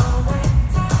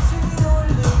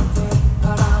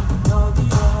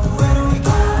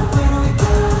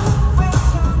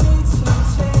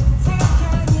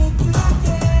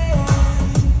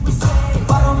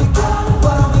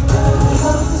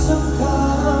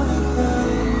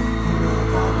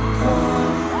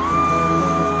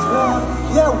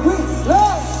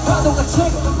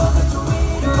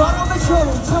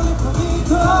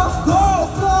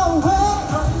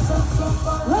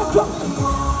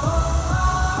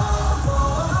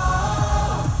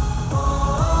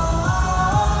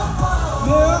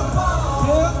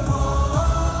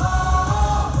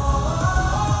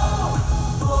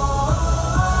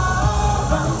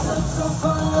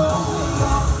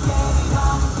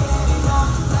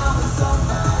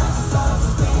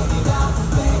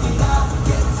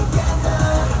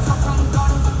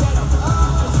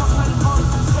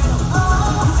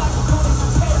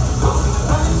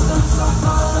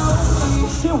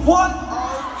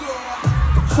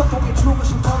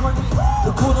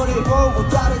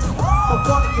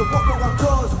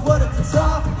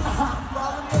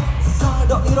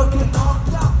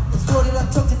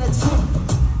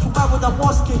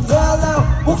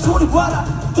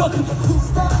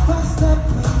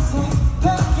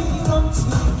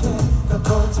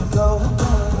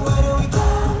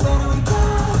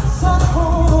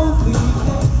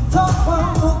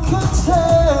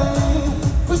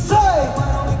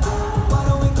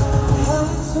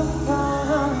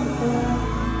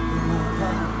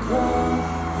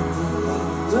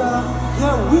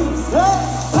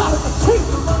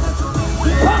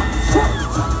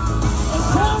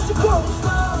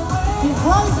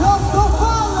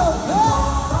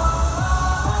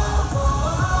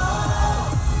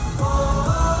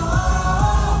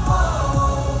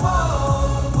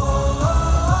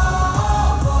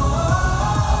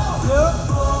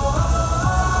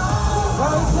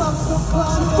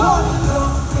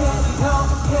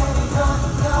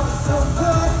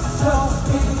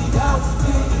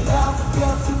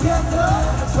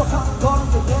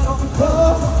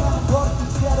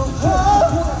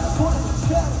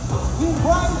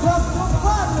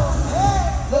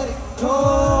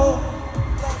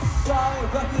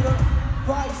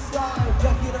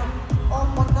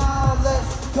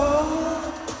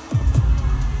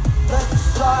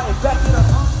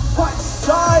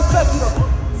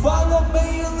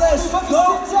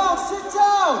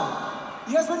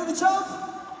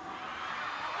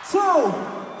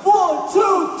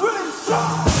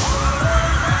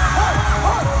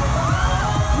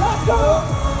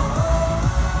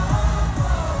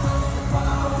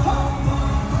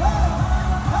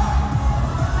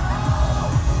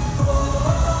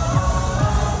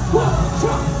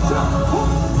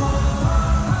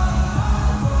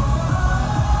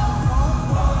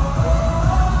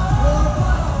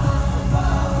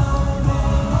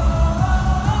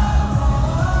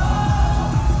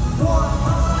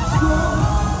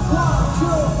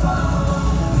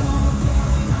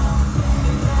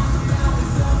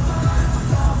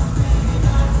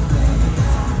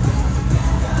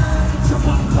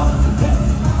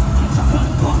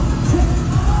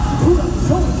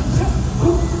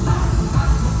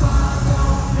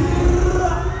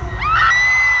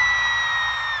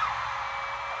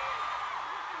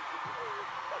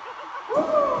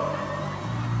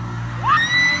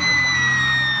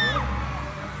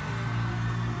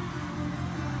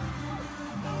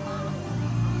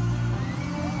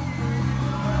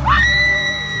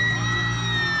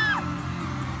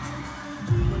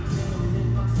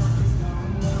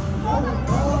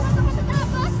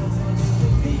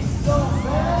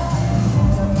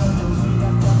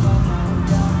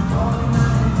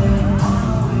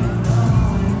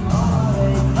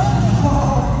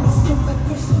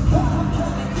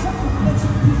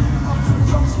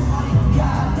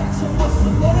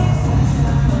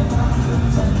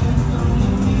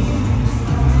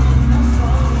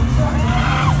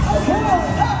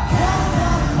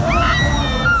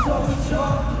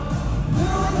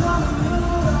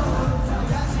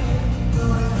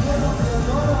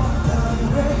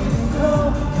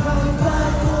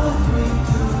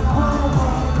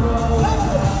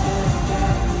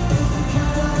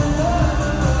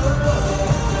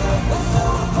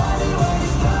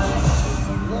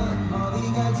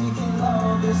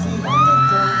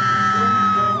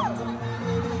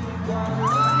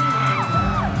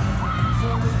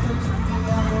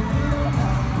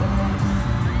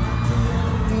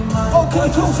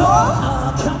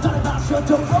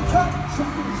Jongseob Coca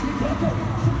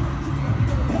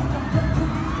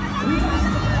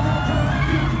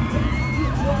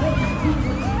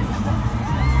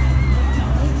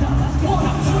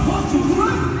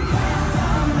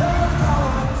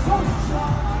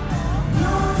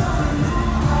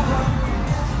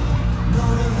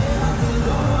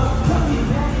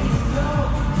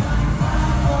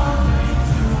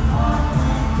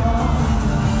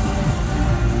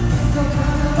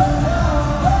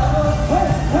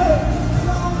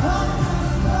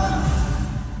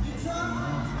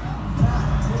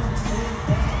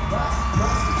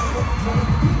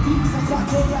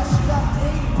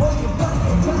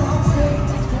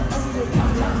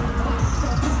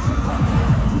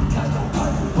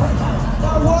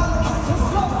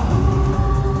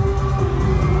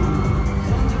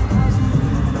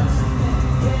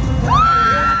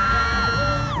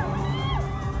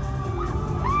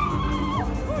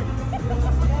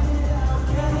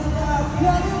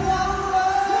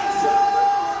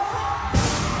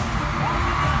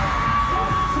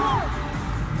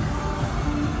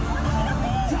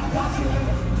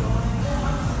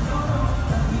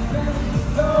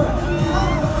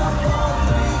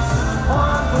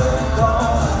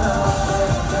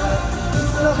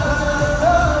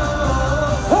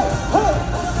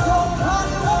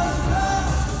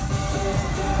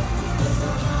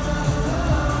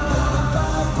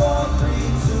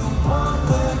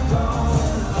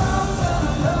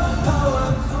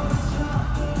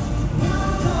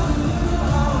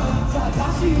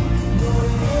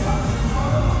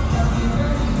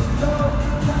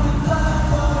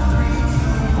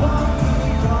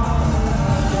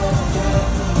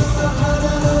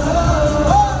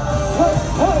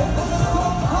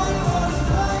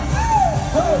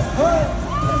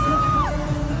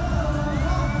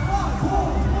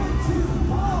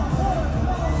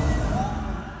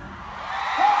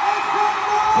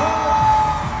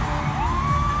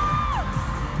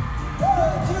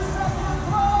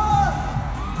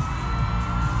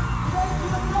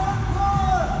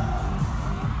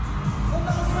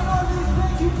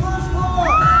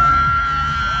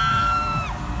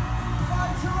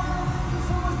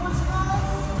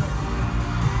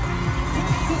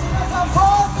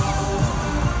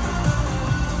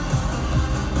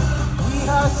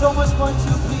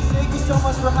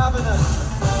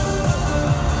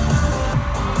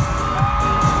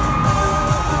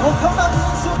Well, come back to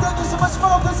the show. Thank you so much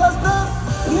for this has been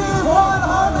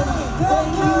P1Harmony.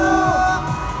 Thank you.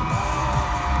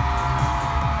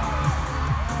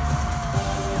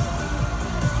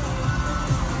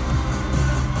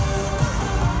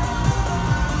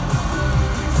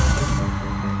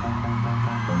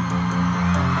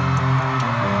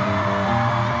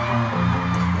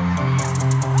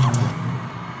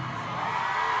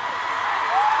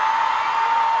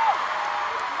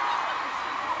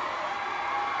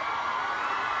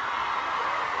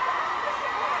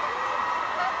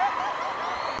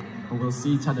 We'll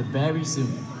see each other very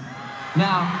soon.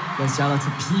 Now, let's shout out to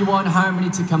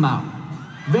P1Harmony to come out.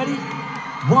 Ready?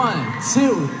 1,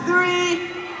 2,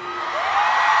 3.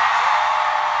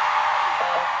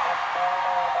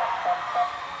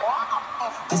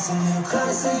 It's a new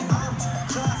classic.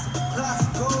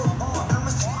 Classical. I'm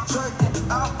a shit jerk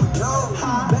and out with no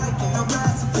back in the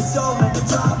rest. It's so many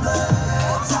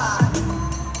problems.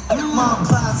 Mom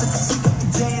classic. Sick of the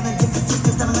day and I take a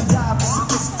ticket down the dive.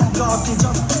 It's a dog. They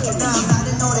jump to now. I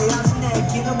didn't know they had a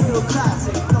neck in a real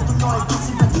classic. No to know it's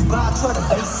pussy, but you buy. Try the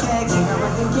basics. Ain't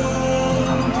never the game.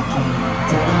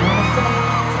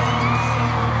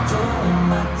 Doing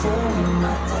my thing. Doing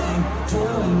my thing.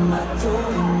 Doing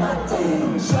my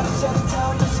thing. Shut it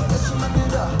down. 다시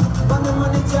만들어.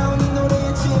 반응만의 다운이 노래에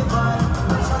제발.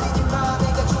 소리지 마.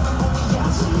 내가 주는 몸이야.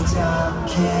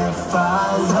 시작해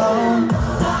follow.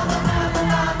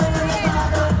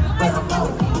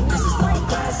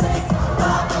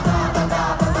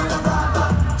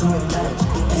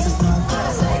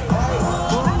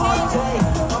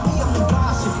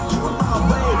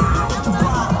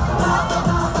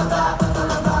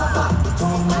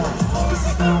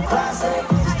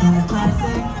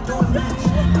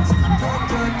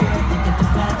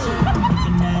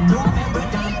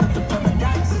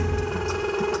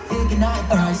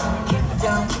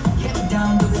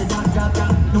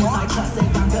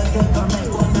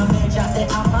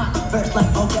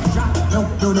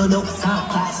 No, sound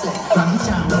classic.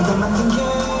 내가 만든 게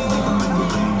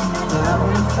I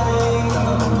wanna play.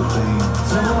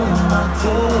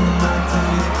 Doing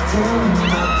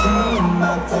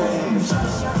my thing. Shut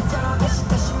it down.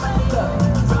 다시 말이야.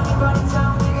 Running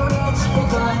down 이 노래에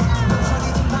집어가.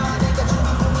 소리지 마. 내가 주는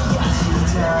꿈이야.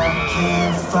 시작해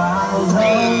follow.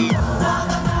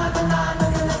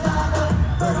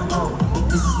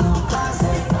 This is no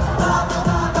classic.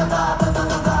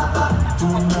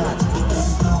 Doing that.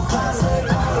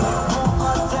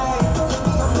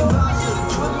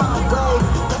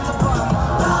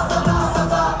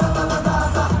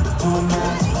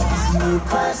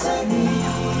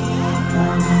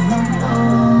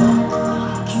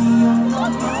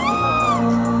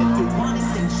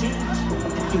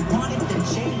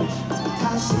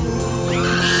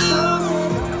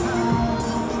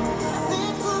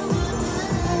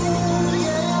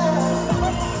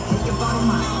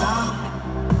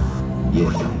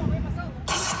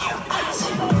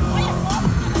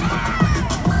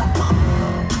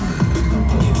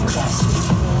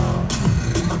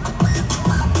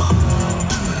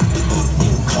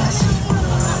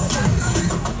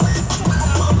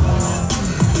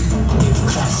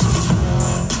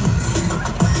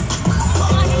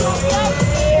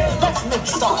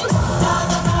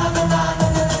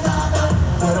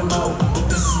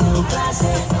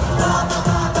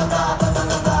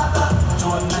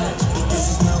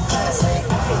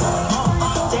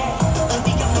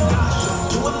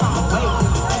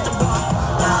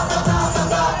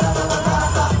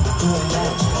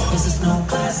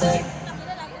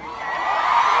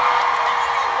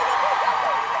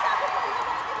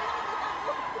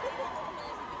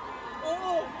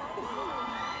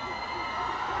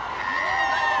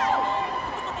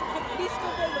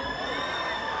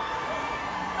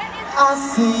 I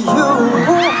see you.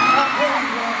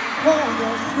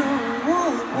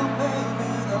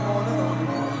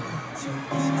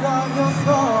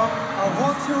 I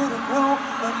want you to know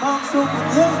that I'm so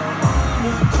good.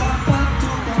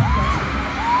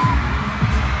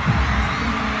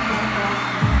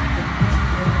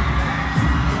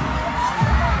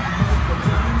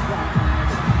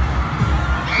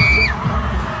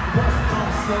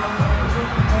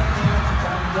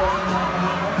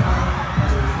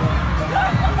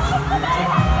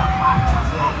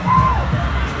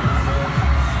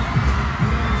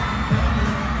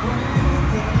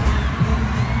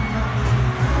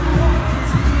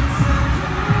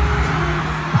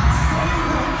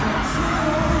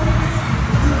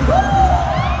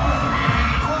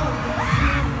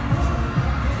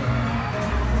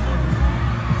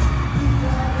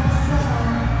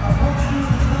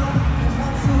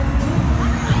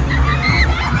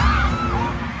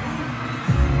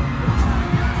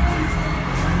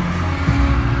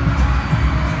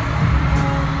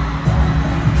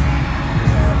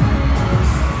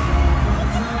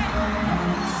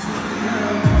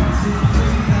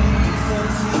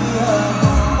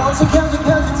 So can you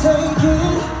take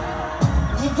it?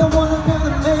 네가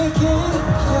원하면 make it.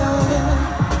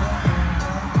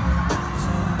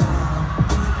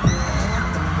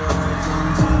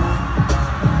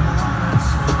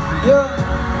 Yeah.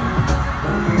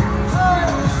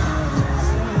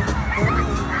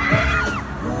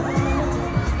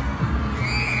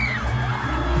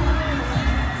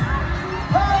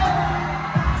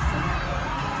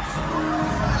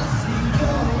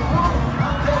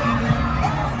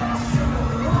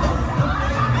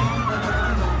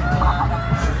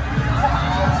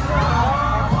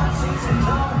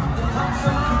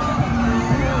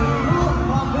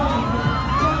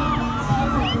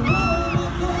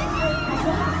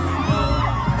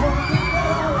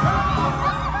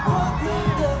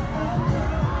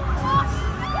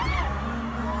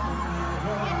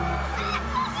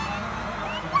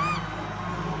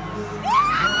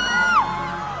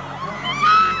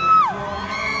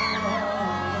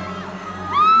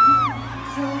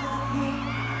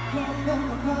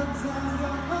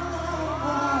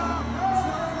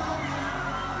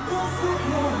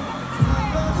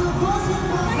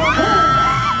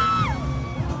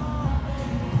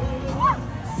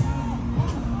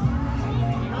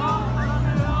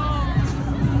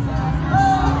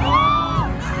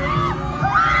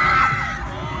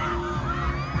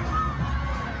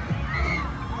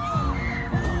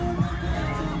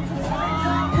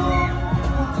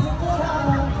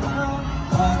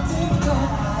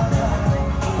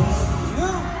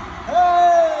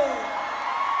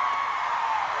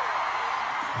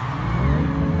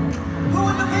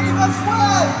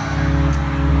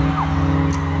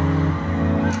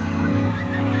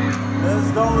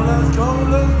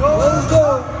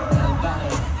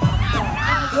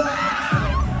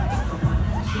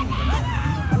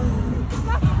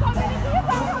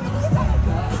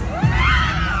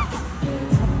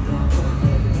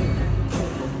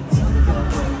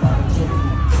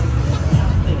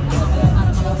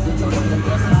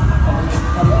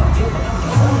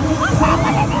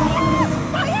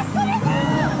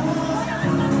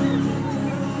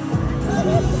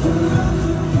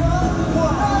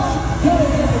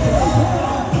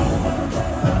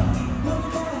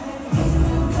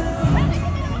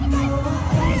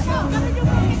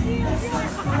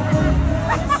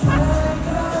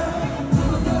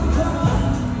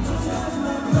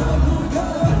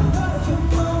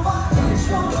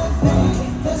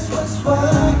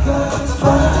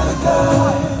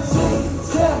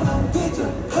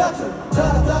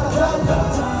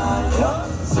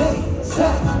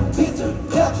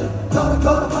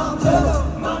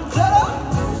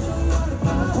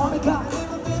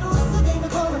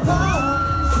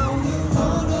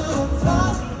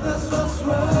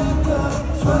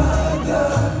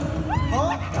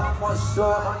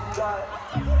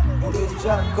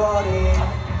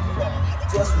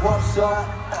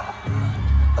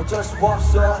 Just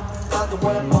what's up, 나도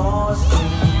왜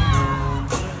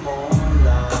멋있는지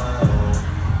몰라요.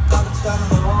 나도 참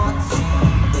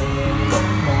멋진데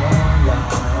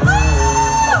몰라요.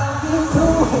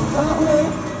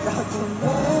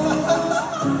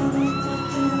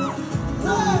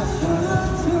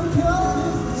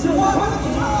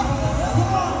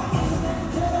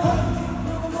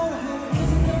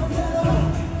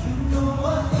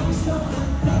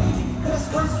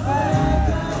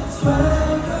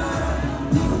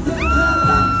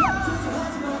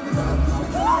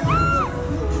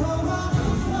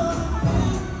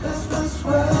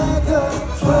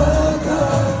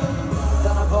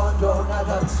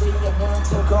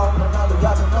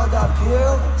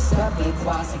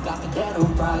 생각과 생각한 대로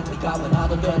right 네가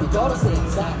원하던 대로 걸어서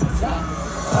exact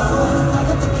I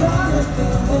got the kind of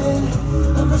feeling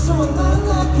난 벌써 원하는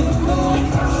느낌이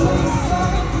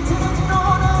세상에 빛나지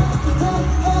않아 그대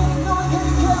너에게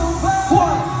get away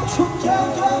One, two,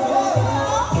 yeah, yeah, yeah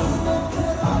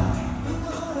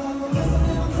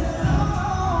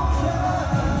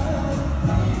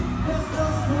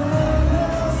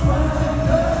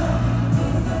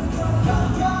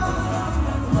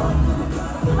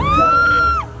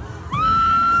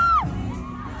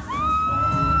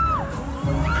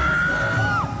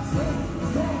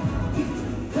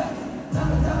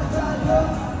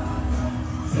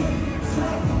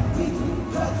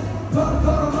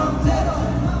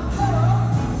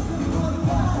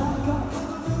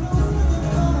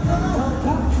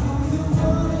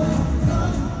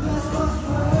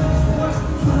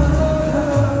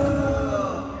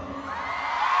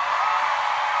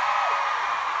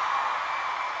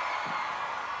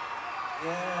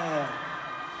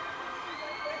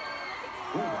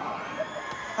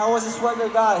How was this weather,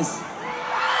 guys?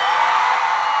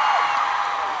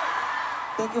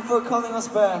 Thank you for calling us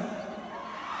back.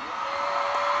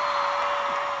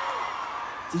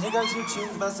 Did you guys hear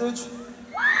June's message?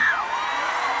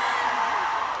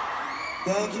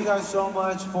 Thank you guys so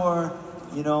much for,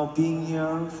 being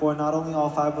here for not only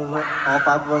all five of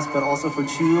us, but also for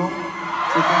Chu. So thank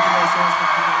you guys so much for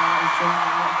coming out and showing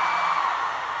up.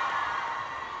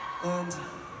 And,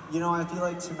 I feel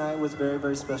like tonight was very,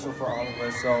 very special for all of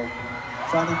us. So,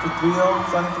 starting from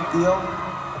Theo,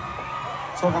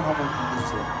 소감 한번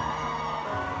해주세요.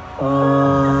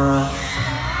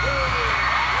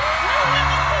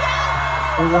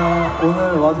 일단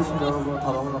오늘 와주신 여러분 다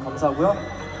너무나 감사하고요.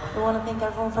 We want to thank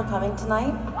everyone for coming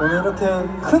tonight. 오늘 이렇게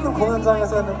큰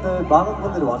공연장에서 했는데 많은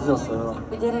분들이 와주셨어요.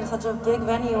 We did it in such a big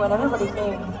venue and everybody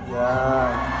came.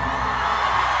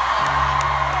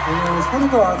 오늘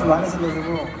소리도 아주 많이 질러주고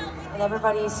And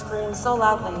everybody screamed so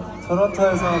loudly.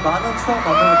 토론토에서 많은 추억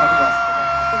만들고 가는 것 같습니다.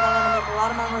 I think I'm going to make a lot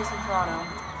of memories in Toronto.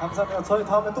 감사합니다. 저희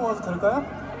다음에 또 와도 될까요?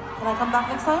 Can I come back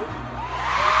next time?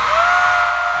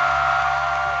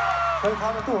 저희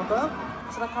다음에 또 올까요?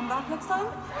 Should I come back next time?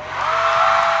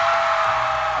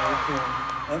 이렇게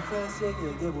FNC에게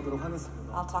얘기해 보도록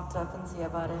하겠습니다. I'll talk to FNC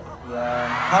about it.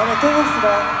 다음에 또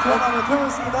봅시다. 태어나면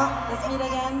태어났습니다. Let's meet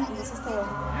again. This is Theo.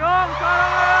 형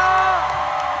사랑해요.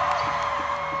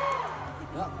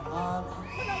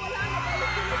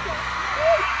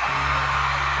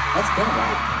 That's been a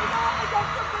while.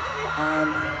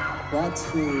 I'm glad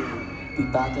to be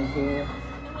back in here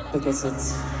because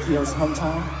it's Keeho's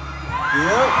hometown.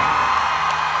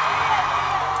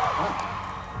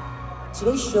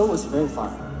 Today's show was very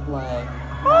fun. Like,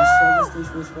 my solo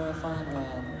stage was very fun,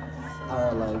 and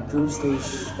our group stage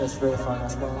is very fun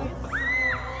as well.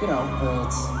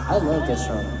 I love this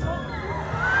show.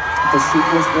 The street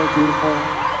was very beautiful.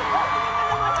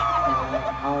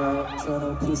 Our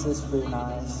piano piece is very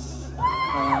nice,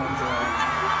 and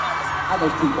other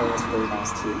people is very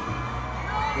nice too.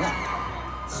 Yeah.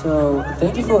 So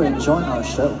thank you for enjoying our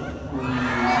show.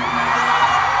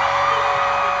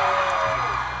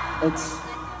 It's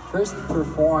first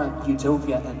performed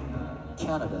Utopia in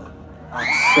Canada. I'm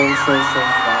so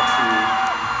glad to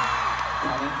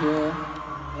come in here,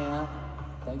 and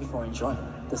thank you for enjoying.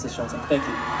 This is Jongseob. Thank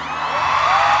you.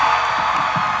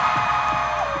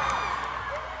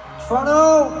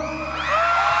 Toronto!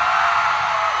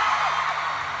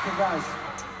 Okay guys,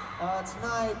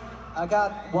 tonight I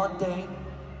got one thing.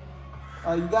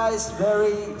 You guys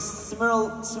very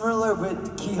similar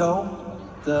with Keeho.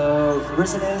 The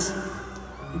reason is,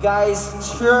 you guys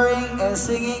cheering and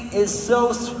singing is so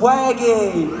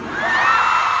swaggy.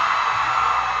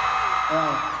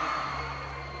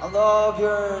 I love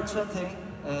your chanting,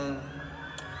 and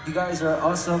you guys are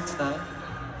awesome tonight.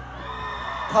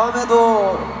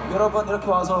 다음에도 여러분 이렇게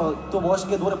와서 또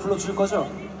멋있게 노래 불러줄 거죠?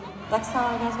 Next time,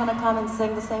 are you guys going to come and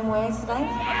sing the same way as today?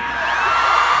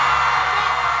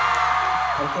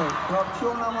 오케이, 그럼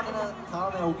피원하모니는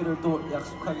다음에 오기를 또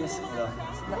약속하겠습니다.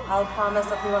 I'll promise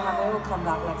that P1Harmony will come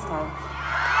back next time.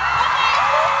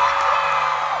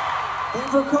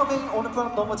 Thanks for coming. 오늘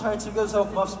밤 너무 잘 즐겨주셔서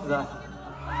고맙습니다.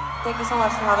 Thank you so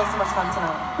much for having so much fun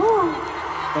tonight.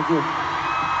 Thank you.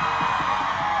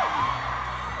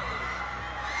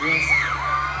 Yes.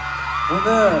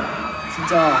 오늘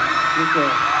진짜 이렇게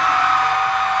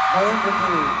많은 분들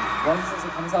와주셔서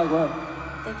감사하고요.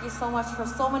 Thank you so much for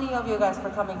so many of you guys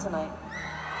for coming tonight.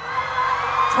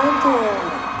 토론토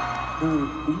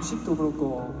음식도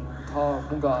그렇고 다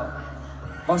뭔가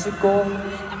맛있고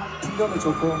풍경도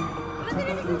좋고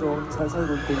동물들도 잘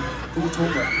살고 있고 되게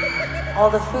좋은 것 같아요. All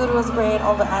the food was great,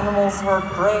 all the animals were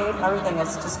great, everything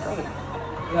is just great.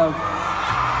 그냥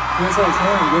그래서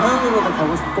저는 여행으로도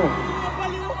가고 싶고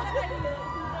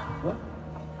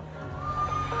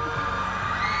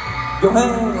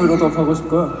여행으로도 가고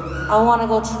싶고요. I want to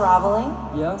go traveling.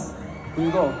 Yes.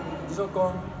 그리고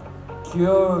무조건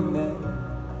귀여운데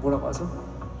뭐라고 하죠?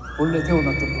 원래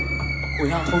태어났던 거.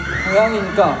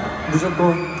 고향이니까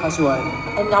무조건 다시 와야 돼.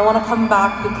 And I want to come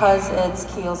back because it's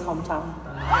Keeho's hometown.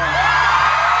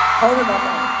 다음에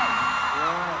만나요.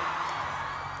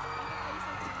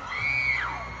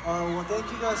 Well, thank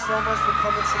you guys so much for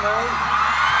coming tonight.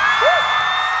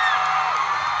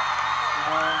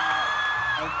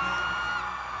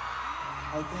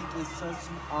 I think it's such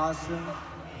an awesome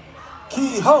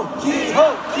Keeho. Thank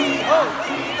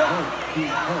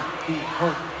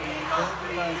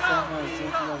you guys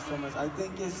so much. I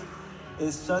think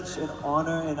it's such an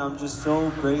honor, and I'm just so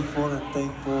grateful and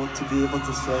thankful to be able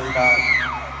to say that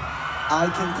I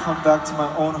can come back to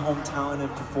my own hometown and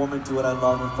perform and do what I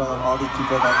love in front of all these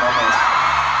people that love us.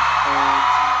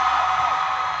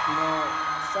 And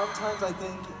sometimes I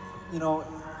think,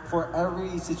 for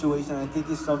every situation, I think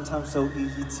it's sometimes so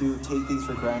easy to take things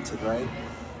for granted, right?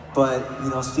 But, you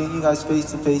know, seeing you guys face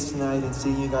to face tonight and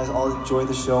seeing you guys all enjoy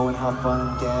the show and have fun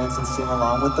and dance and sing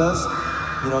along with us,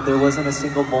 you know, there wasn't a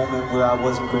single moment where I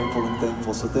wasn't grateful and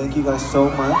thankful. So thank you guys so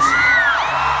much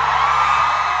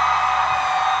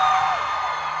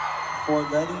for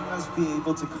letting us be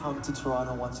able to come to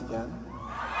Toronto once again.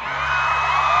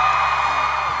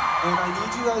 And I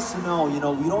need you guys to know, you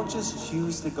know, we don't just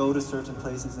choose to go to certain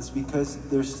places. It's because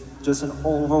there's just an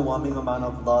overwhelming amount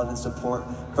of love and support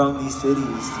from these cities.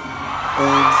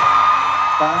 And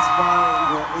that's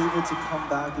why we're able to come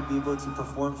back and be able to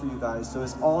perform for you guys. So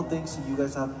it's all thanks to you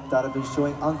guys that have been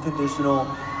showing unconditional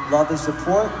love and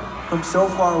support from so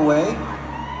far away.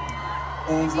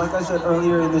 And like I said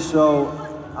earlier in the show,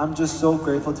 I'm just so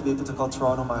grateful to be able to call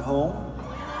Toronto my home.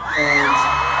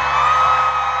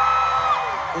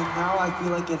 And now I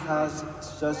feel like it has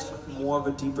such more of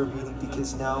a deeper meaning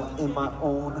because now in my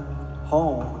own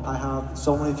home, I have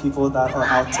so many people that are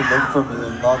out to look for me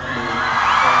and love me and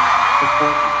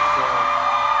support me. So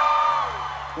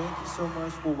thank you so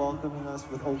much for welcoming us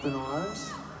with open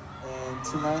arms. And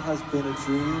tonight has been a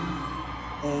dream.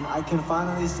 And I can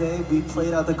finally say we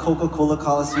played at the Coca-Cola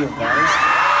Coliseum, guys.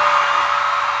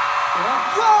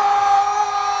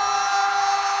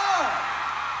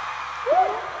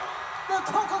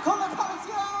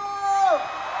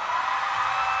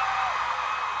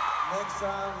 Next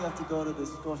time we have to go to the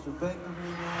Scotiabank Arena,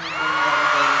 and then we gotta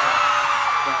go to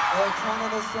the Air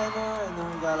Canada Center, and then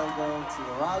we gotta go to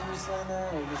the Rogers Center,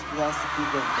 and we have to keep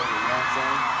getting bigger, you know what I'm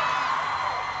saying?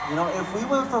 You know, if we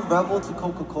went from Rebel to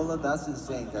Coca-Cola, that's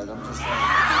insane, guys, I'm just saying.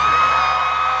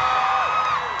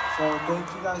 So thank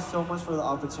you guys so much for the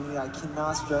opportunity. I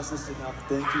cannot stress this enough.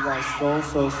 Thank you guys so much.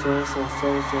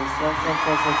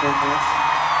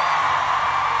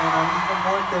 And I'm even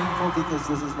more thankful because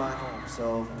this is my home.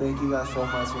 So thank you guys so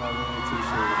much and I really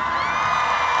appreciate it.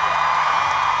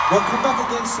 We'll come back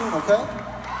again soon, okay?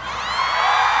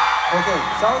 Okay,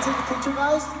 shall we take a picture,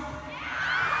 guys?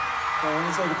 Okay, let me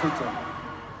take a picture.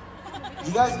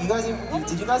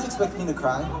 Did you guys expect me to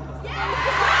cry?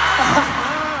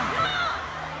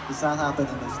 It's not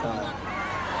happening this time.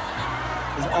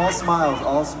 It's all smiles,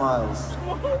 all smiles.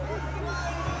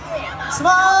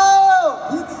 Smile!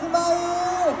 Big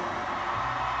smile!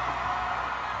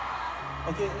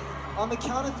 Okay, on the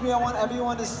count of 3, I want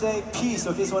everyone to say peace.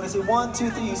 Okay, so when I say 1, 2,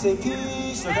 3, you say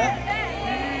peace, okay?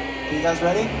 Okay, you guys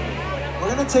ready? We're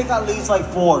gonna take at least like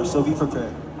 4, so be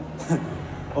prepared.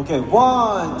 Okay,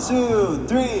 1, 2,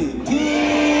 3,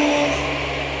 peace!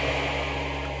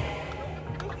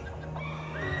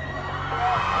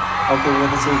 Okay, we're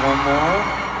gonna say 1 more.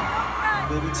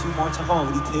 Maybe 2 more. 잠깐만,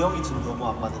 우리 대형이 지금 너무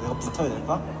안 맞아. 내가 붙어야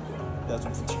될까? 내가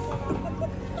좀 붙일게.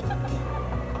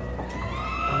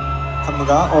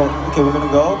 갑니다. Okay, we're gonna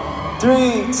go.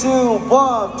 3, 2,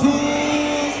 1,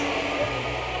 peace!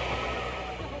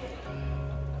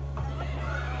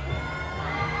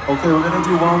 Okay, we're gonna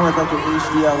do one with like an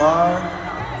HDLR.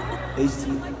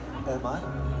 HDLR?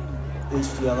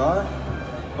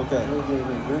 Okay.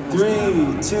 Wait.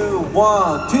 3, 2,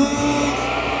 1, peace!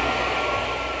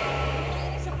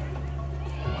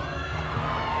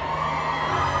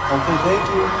 Okay, thank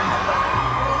you.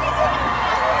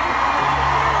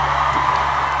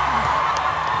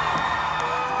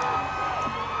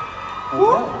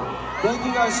 Okay. Thank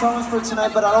you guys so much for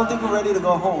tonight, but I don't think we're ready to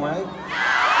go home, right?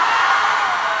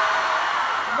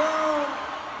 No.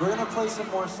 We're gonna play some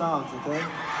more songs, okay?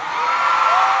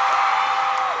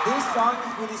 This song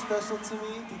is really special to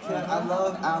me because I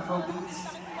love Afrobeats.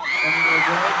 And we were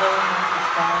very, very much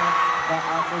inspired by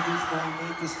Afrobeats when we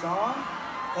made this song.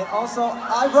 And also,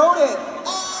 I wrote it!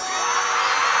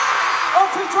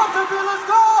 Okay, trumpet beat, let's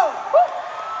go!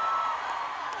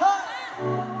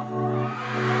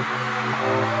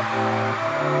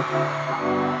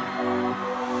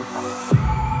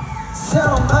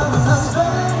 새로운 밤은 안 돼.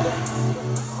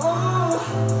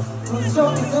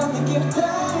 부족했던 느낌 때.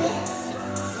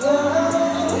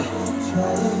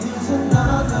 Try to use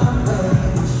another way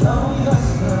to show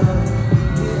yourself.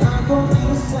 Yeah, I'm gonna be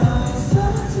signs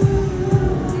up to you.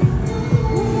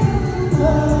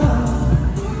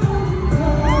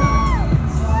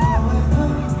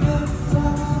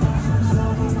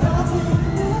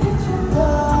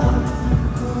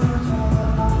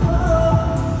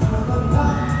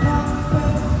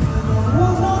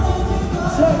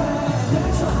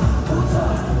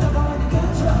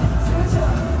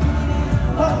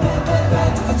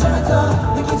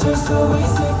 느껴질 수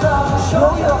있을까?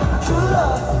 Show your true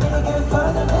love. 내게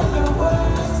further than your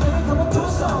words. Baby, come on, do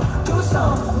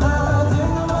some. 나를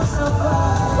넘어서 봐.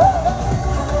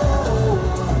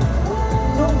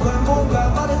 Don't go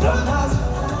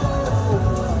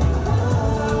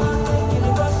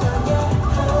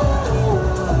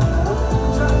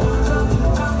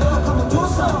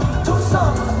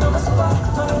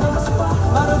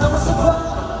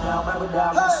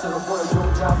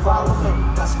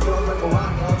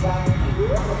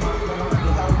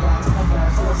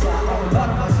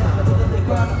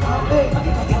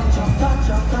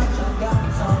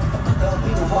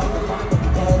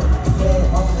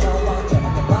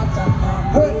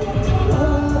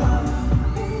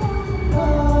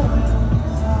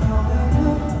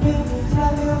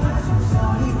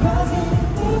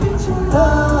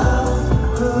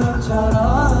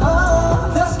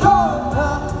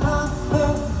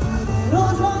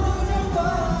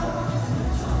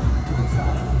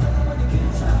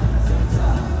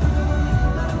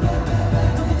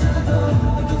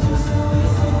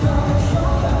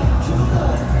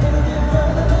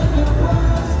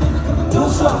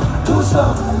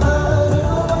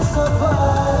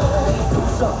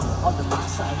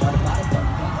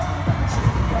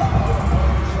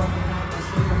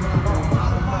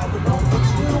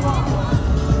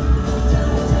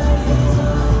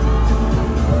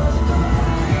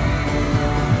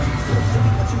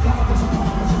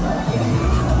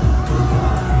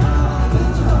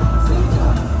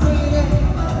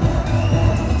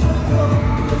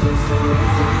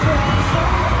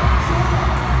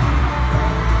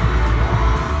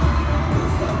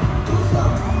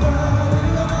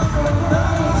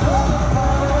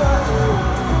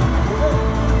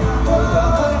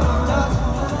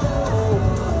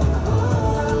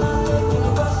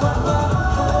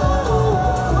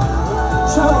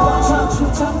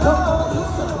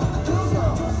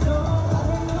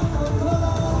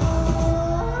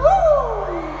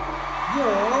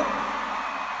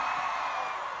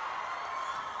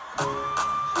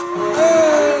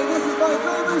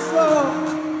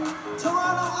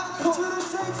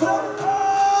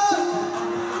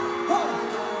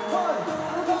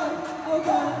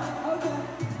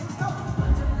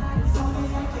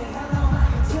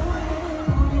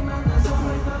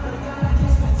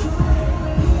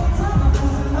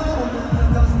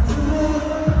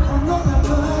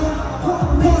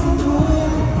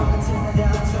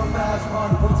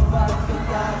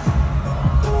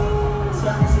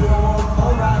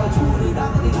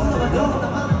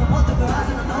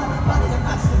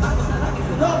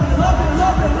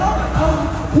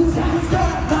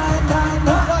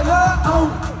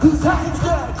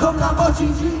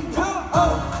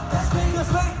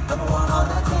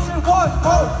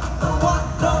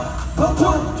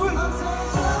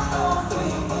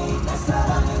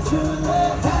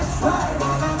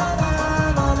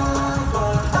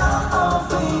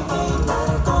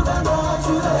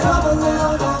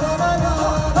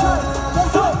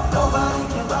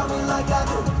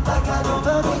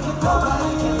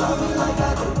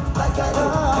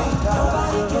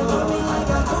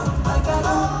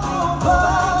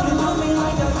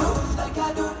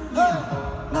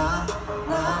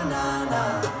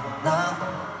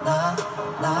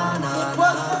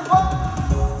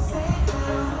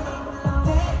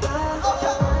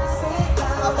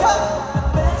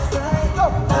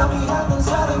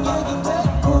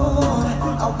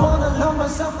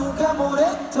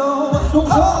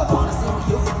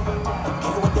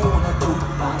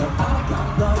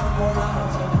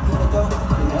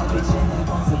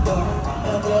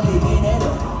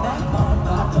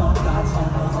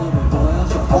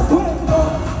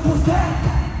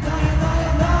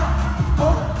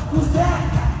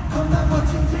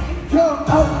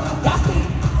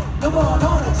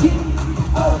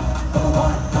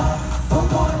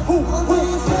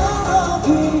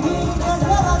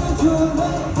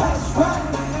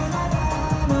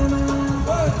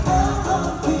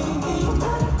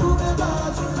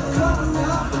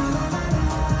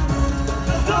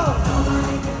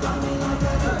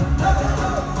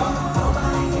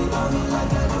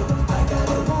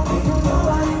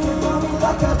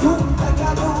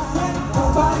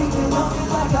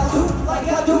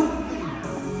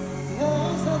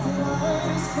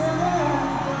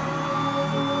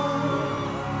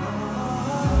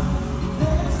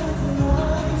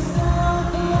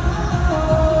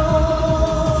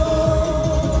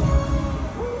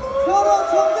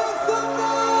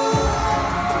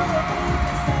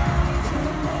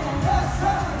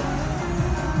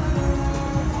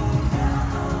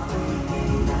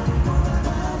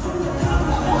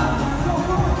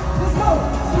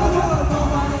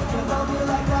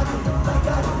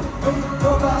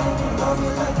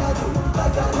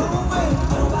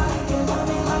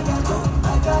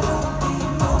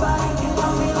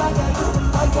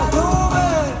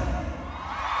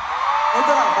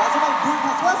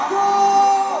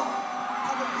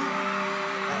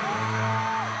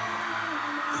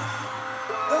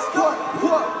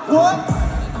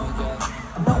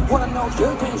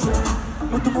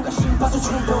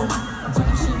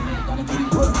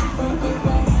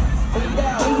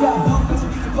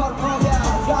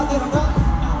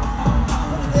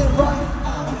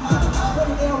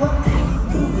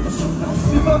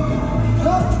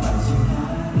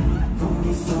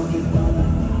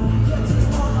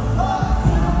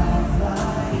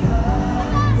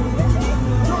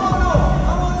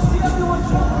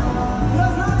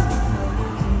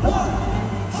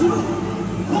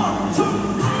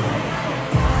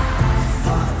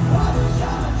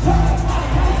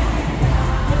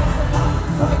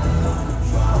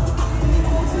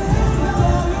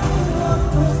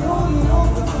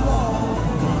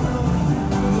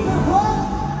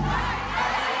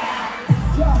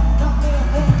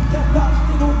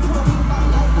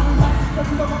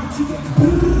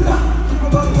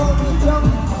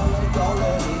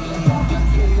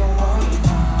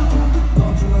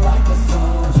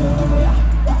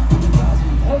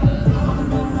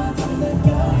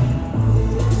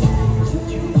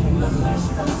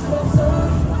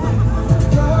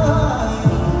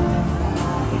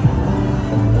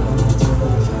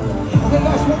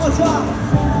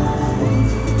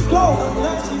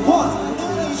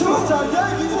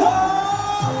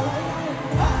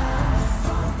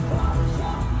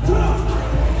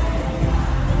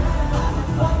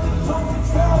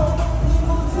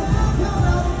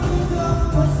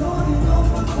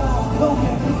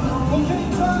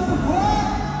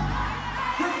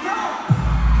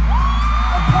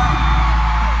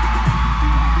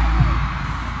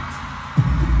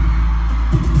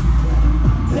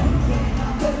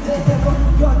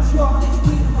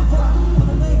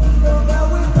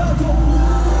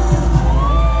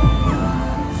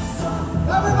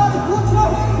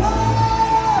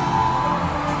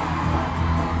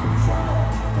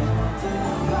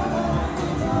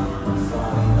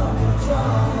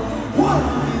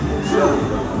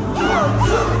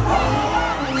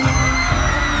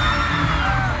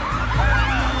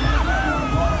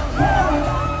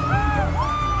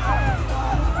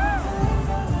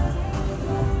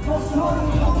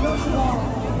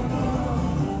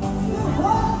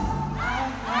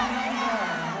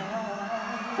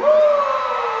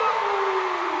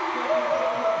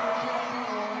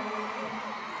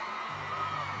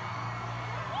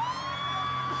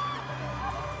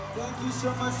you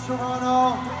so much,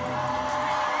 Toronto.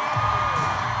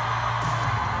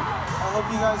 I hope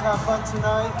you guys have fun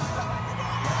tonight.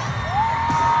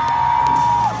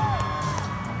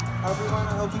 Everyone,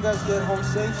 I hope you guys get home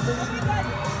safely.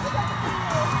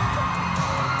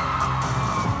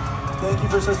 Thank you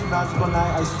for such a magical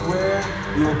night. I swear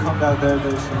we will come back very,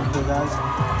 very soon. Okay, guys?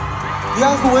 You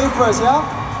guys will wait for us, yeah?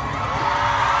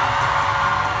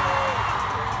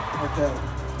 Okay.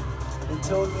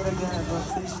 Until we meet again, everyone,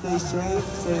 please stay safe,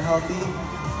 stay healthy,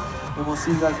 and we'll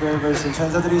see you guys very, very soon. 잘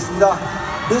인사드리겠습니다.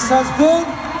 This has been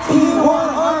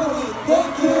P1Harmony.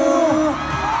 Thank you.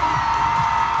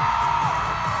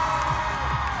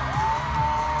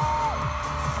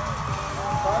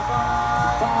 Bye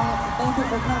bye. Bye. Thank you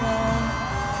for coming.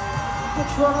 Good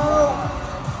Toronto.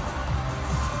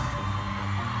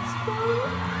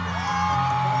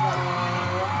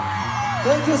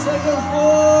 Thank you, second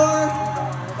floor.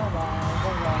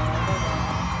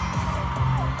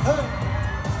 Hey.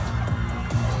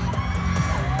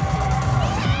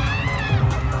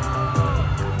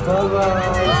 Bye bye.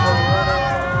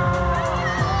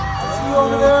 See you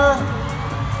over there.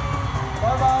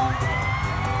 Bye bye.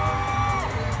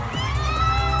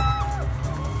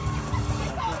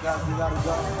 We gotta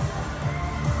go.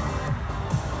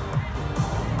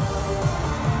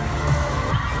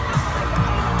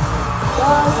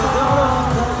 Guys,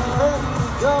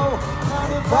 go.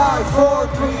 5, 4,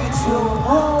 3, 2,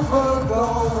 1, we're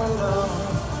going up.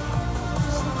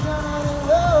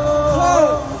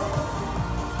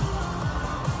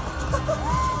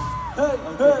 Hey,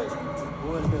 hey.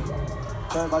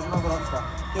 자, 마지막으로 합시다.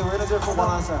 Yeah, we're gonna do it for one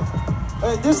last time.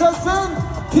 Hey, this has been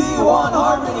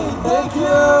P1Harmony. Thank you.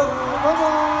 Bye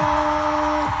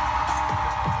bye.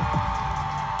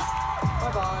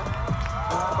 Bye bye.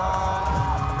 Bye bye.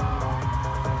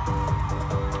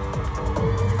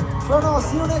 Toronto,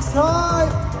 see you next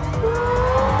time.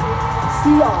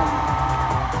 See y'all.